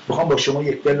بطلبم. میخوام با شما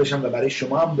یک دل باشم و برای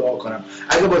شما هم دعا کنم.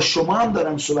 اگه با شما هم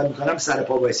دارم صحبت میکنم سر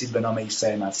پا بایستید به نام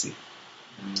عیسی مسیح.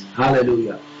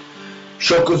 هللویا.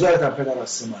 شکرگزارتم پدر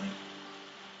آسمانی.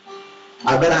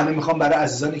 اول همه میخوام برای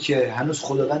عزیزانی که هنوز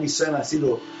خداوند عیسی مسیح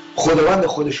رو خداوند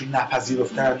خودشون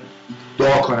نپذیرفتن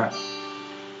دعا کنن.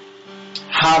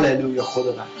 هللویا.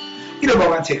 خداوند اینو با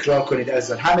من تکرار کنید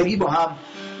عزیزان. همگی با هم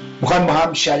میخوایم با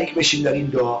هم شریک بشیم در این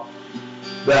دعا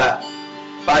و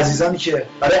عزیزانی که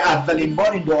برای اولین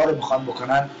بار این دعا رو میخوان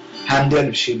بکنن همدل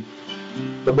بشیم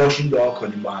و باشون دعا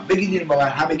کنیم با هم. بگید با من،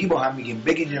 همگی با هم میگیم،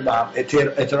 بگید با هم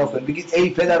اعتراف کنید. بگید ای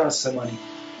پدر آسمانی،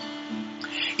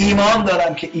 ایمان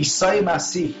دارم که عیسی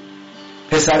مسیح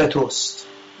پسر توست.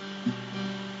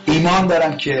 ایمان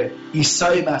دارم که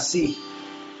عیسی مسیح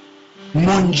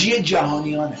منجی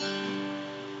جهانیانه.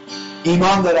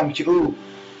 ایمان دارم که او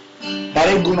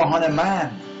برای گناهان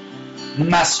من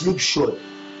مصلوب شد،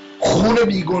 خون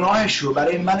بیگناهش رو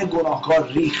برای من گناهکار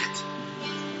ریخت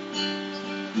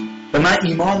و من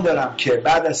ایمان دارم که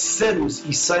بعد از 3 روز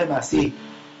عیسی مسیح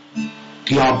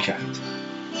قیام کرد.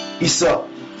 عیسی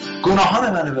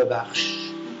گناهان منو ببخش،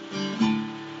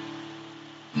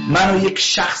 منو یک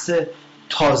شخص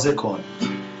تازه کن.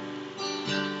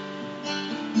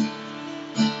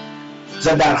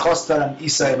 زن درخواست دارم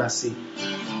عیسی مسیح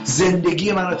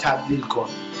زندگی منو تبدیل کن.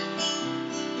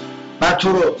 من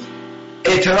تو رو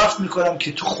اعتراف میکنم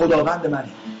که تو خداوند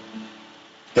منی،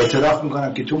 اعتراف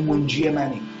میکنم که تو منجی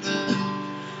منی،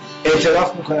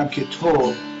 اعتراف میکنم که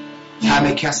تو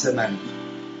همه کس منی.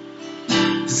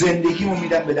 زندگیمو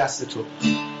میدم به دست تو.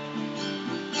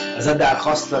 ازت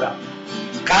درخواست دارم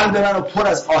قلب منو پر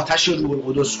از آتش روح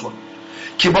القدس کن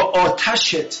که با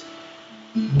آتشت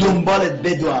دنبالت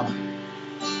بدوم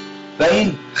و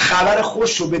این خبر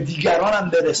خوش رو به دیگرانم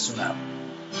برسونم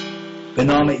به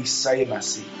نام عیسی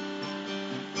مسیح.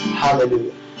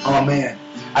 هللویا. آمین.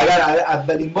 اگر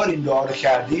اولین بار این دعا رو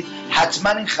کردید حتما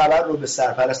این خبر رو به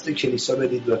سرپرست کلیسا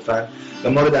بدید لطفاً و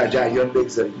ما رو در جریان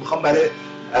بگذارید. میخوام برای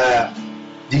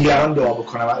دیگران دعا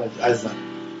بکنم. عزیزان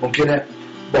ممکنه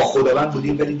با خداوند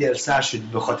بودید ولی دلسرد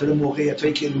شدید به خاطر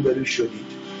موقعیتایی که روبرو شدید،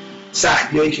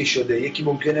 سختیایی که شده. یکی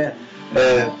ممکنه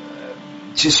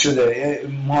چیز شده،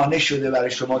 مانع شده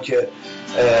برای شما که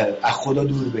از خدا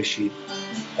دور بشید.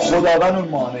 خداوند اون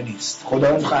مانع نیست.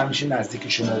 خداوند میخواد همیشه نزدیک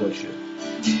شما باشه.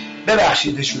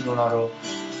 ببخشیدشون اونا رو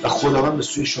و خداوند به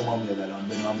سوی شما میاد الان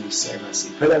به نام عیسی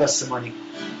مسیح. پدر آسمانی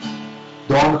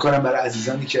دعا میکنم برای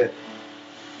عزیزانی که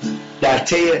در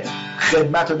طی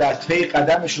خدمت و در طی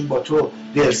قدمشون با تو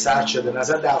دلسرد شده.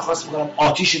 نظر درخواست میکنم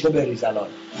آتیش تو بریز الان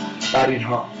بر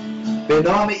اینها به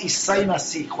نام عیسی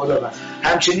مسیح. خداوند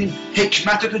همچنین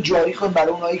حکمت تو جاری کن برای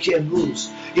اونایی که امروز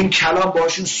این کلام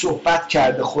باشون صحبت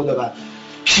کرده. خداوند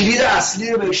کلید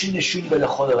اصلی رو بهشون نشون بده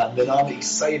خداوند به نام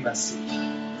عیسی مسیح.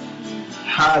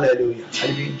 هللویا.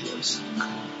 علی بین جویس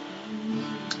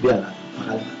بیا من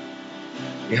بغل من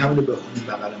این همون رو بخونیم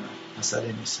بغل من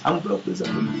مسئله نیست. همون برات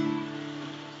بزنیم.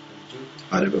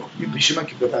 آره بخونیم پیش من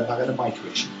که بغل مایک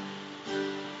بشیم.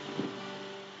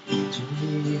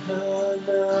 توی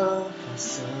حالا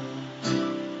حسن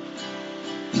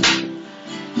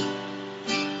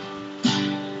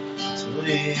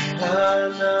توی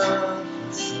حالا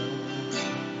حسن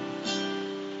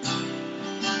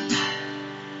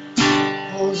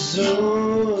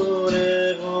حضور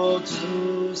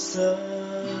قدوسم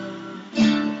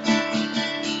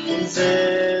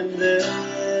زنده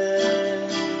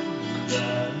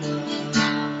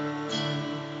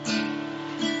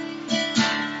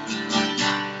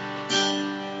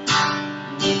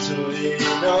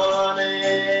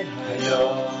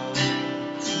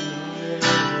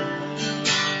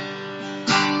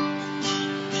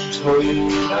توی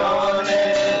نان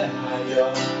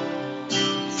حیات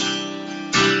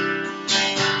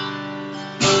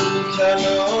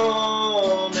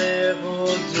کلام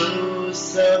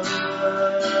قدوست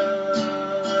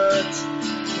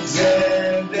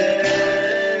زنده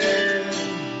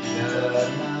در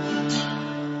من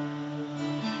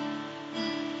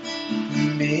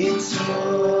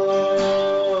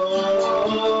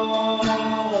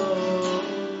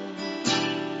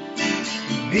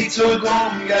بی تو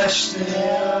گم گشتم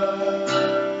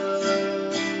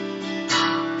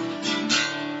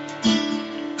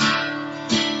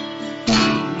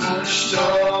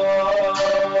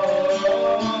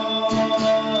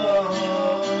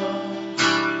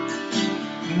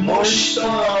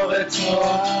مشتاق تو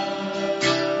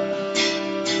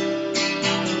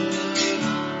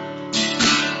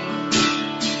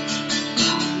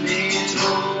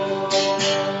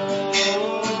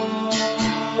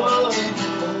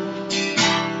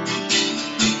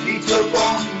بی تو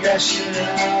گم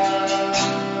گشتم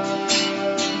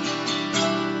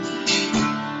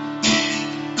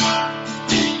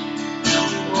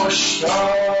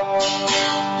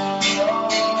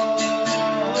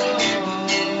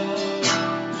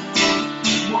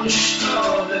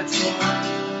مشتاق تو.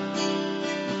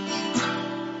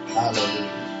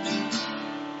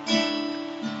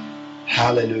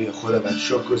 هللویا. خداوند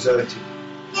شکرگزارتیم،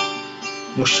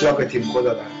 مشتاقتیم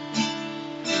خداوند.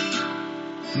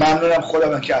 ممنونم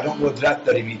خداوند که الان قدرت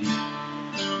داری میدی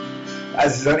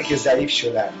عزیزانی که ضعیف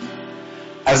شدن،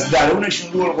 از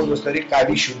درونشون روح القدس داری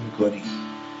قویشون میکنی.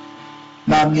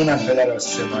 ممنونم پدر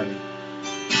آسمانی.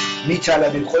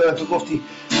 میطلبیم خداوند، تو گفتی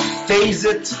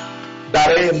فیضت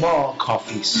برای ما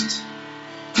کافی است.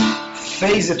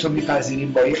 فیضت رو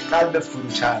میپذیریم با یک قلب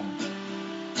فروتن،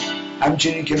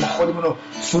 همچنین که ما خودمون رو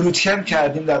فروتن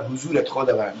کردیم در حضورت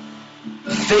خداوند.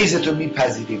 فیضت رو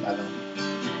میپذیریم الان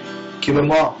که به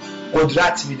ما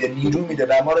قدرت میده، نیرو میده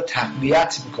و ما رو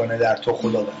تقویت میکنه در تو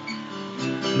خداوند.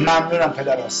 ممنونم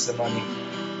پدر آسمانی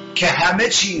که همه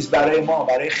چیز برای ما،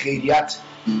 برای خیریت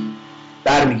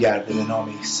برمیگرده به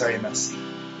نام عیسی مسیح.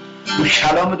 رو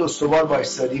کلام دوستوار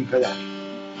بایستادیم پدر،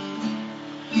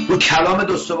 رو کلام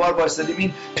دوستوار بایستادیم.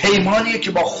 این پیمانیه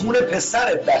که با خون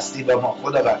پسرت بستی به ما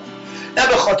خداوند، نه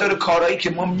به خاطر کارهایی که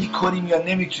ما میکنیم یا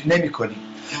نمیکنیم،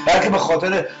 بلکه به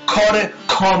خاطر کار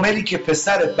کاملی که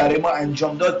پسرت برای ما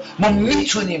انجام داد. ما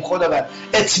میتونیم خداوند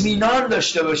اطمینان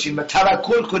داشته باشیم و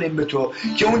توکل کنیم به تو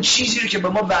که اون چیزی رو که به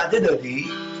ما وعده دادی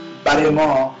برای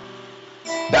ما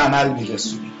به عمل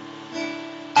میرسونی.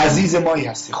 عزیز مایی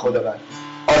هستی خداوند،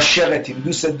 عاشقتیم،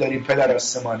 دوستت داریم پدر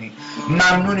آسمانی.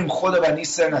 ممنونیم خداوند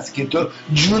عیسی مسیح که تو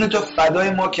جون تو فدای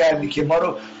ما کردی که ما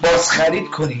رو بازخرید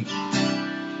کنی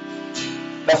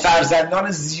و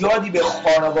فرزندان زیادی به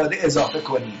خانواده اضافه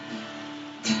کنی.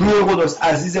 روح القدس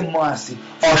عزیز ما هستی،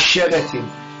 عاشقتیم،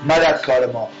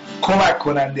 مددکار ما، کمک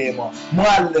کننده ما،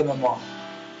 معلم ما.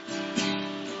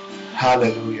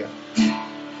 هللویا.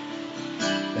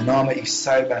 به نام عیسی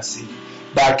مسیح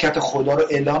برکت خدا رو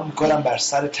اعلام میکنم بر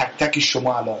سر تک تک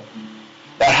شما الان،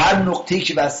 در هر نقطه‌ای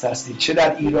که بس هستید، چه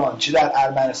در ایران، چه در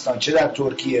ارمنستان، چه در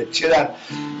ترکیه، چه در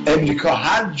امریکا،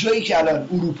 هر جایی که الان،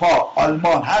 اروپا،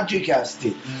 آلمان، هر جایی که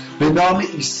هستید، به نام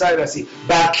عیسی مسیح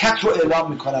برکت رو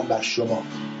اعلام میکنم بر شما.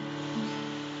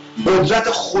 قدرت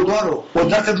خدا رو،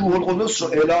 قدرت روح القدس رو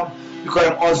اعلام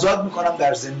میکنم، آزاد میکنم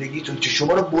در زندگیتون که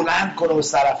شما رو بلند کنه و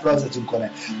سرافرازتون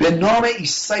کنه به نام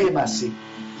عیسی مسیح.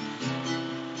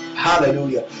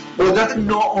 هللویا. قدرت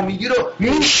ناامیدی رو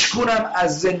میشکنم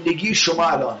از زندگی شما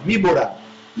الان، میبرم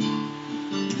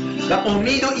و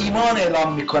امید و ایمان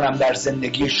اعلام میکنم در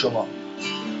زندگی شما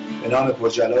به نام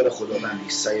پرجلال خداوند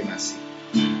عیسی مسیح.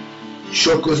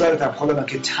 شکرگزارتم خداوند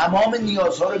که تمام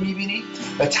نیازها رو میبینی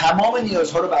و تمام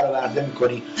نیازها رو برآورده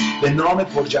میکنی به نام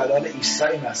پرجلال عیسی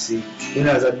مسیح. این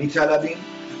ازت میطلبیم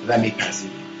و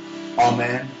میپذیریم.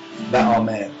 آمین و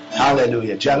آمین.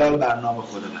 هللویا. جلال بر نام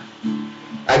خداوند.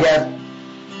 اگر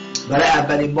برای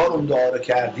اولین بار اون دعا رو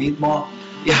کردید، ما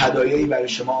یه هدایایی برای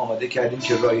شما آماده کردیم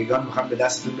که رایگان میخوام به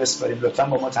دستتون بسپاریم. لطفا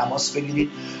با ما تماس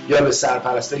بگیرید یا به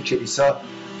سرپرستای کلیسا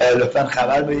لطفا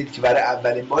خبر بدید که برای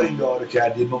اولین بار این دعا رو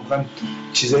کردید. ما میخوایم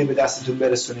چیزایی به دستتون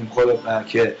برسونیم خودتون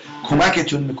که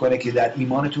کمکتون میکنه که در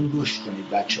ایمانتون رشد کنید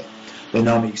بچه‌ها به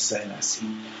نام عیسی مسیح.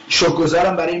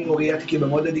 شکرگزارم برای این موقعیتی که به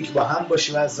ما دادی که با هم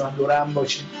باشیم و از آن دوره هم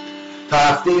باشیم تا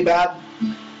هفته بعد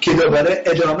که دوباره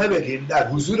ادامه بدیم در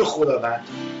حضور خداوند.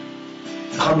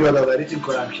 میخوام یادآوریتون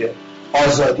کنم که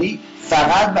آزادی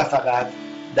فقط و فقط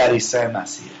در عیسی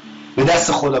مسیحه. به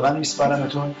دست خداوند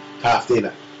میسپارمتون تا هفته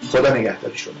بعد. خدا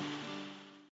نگهدار شما.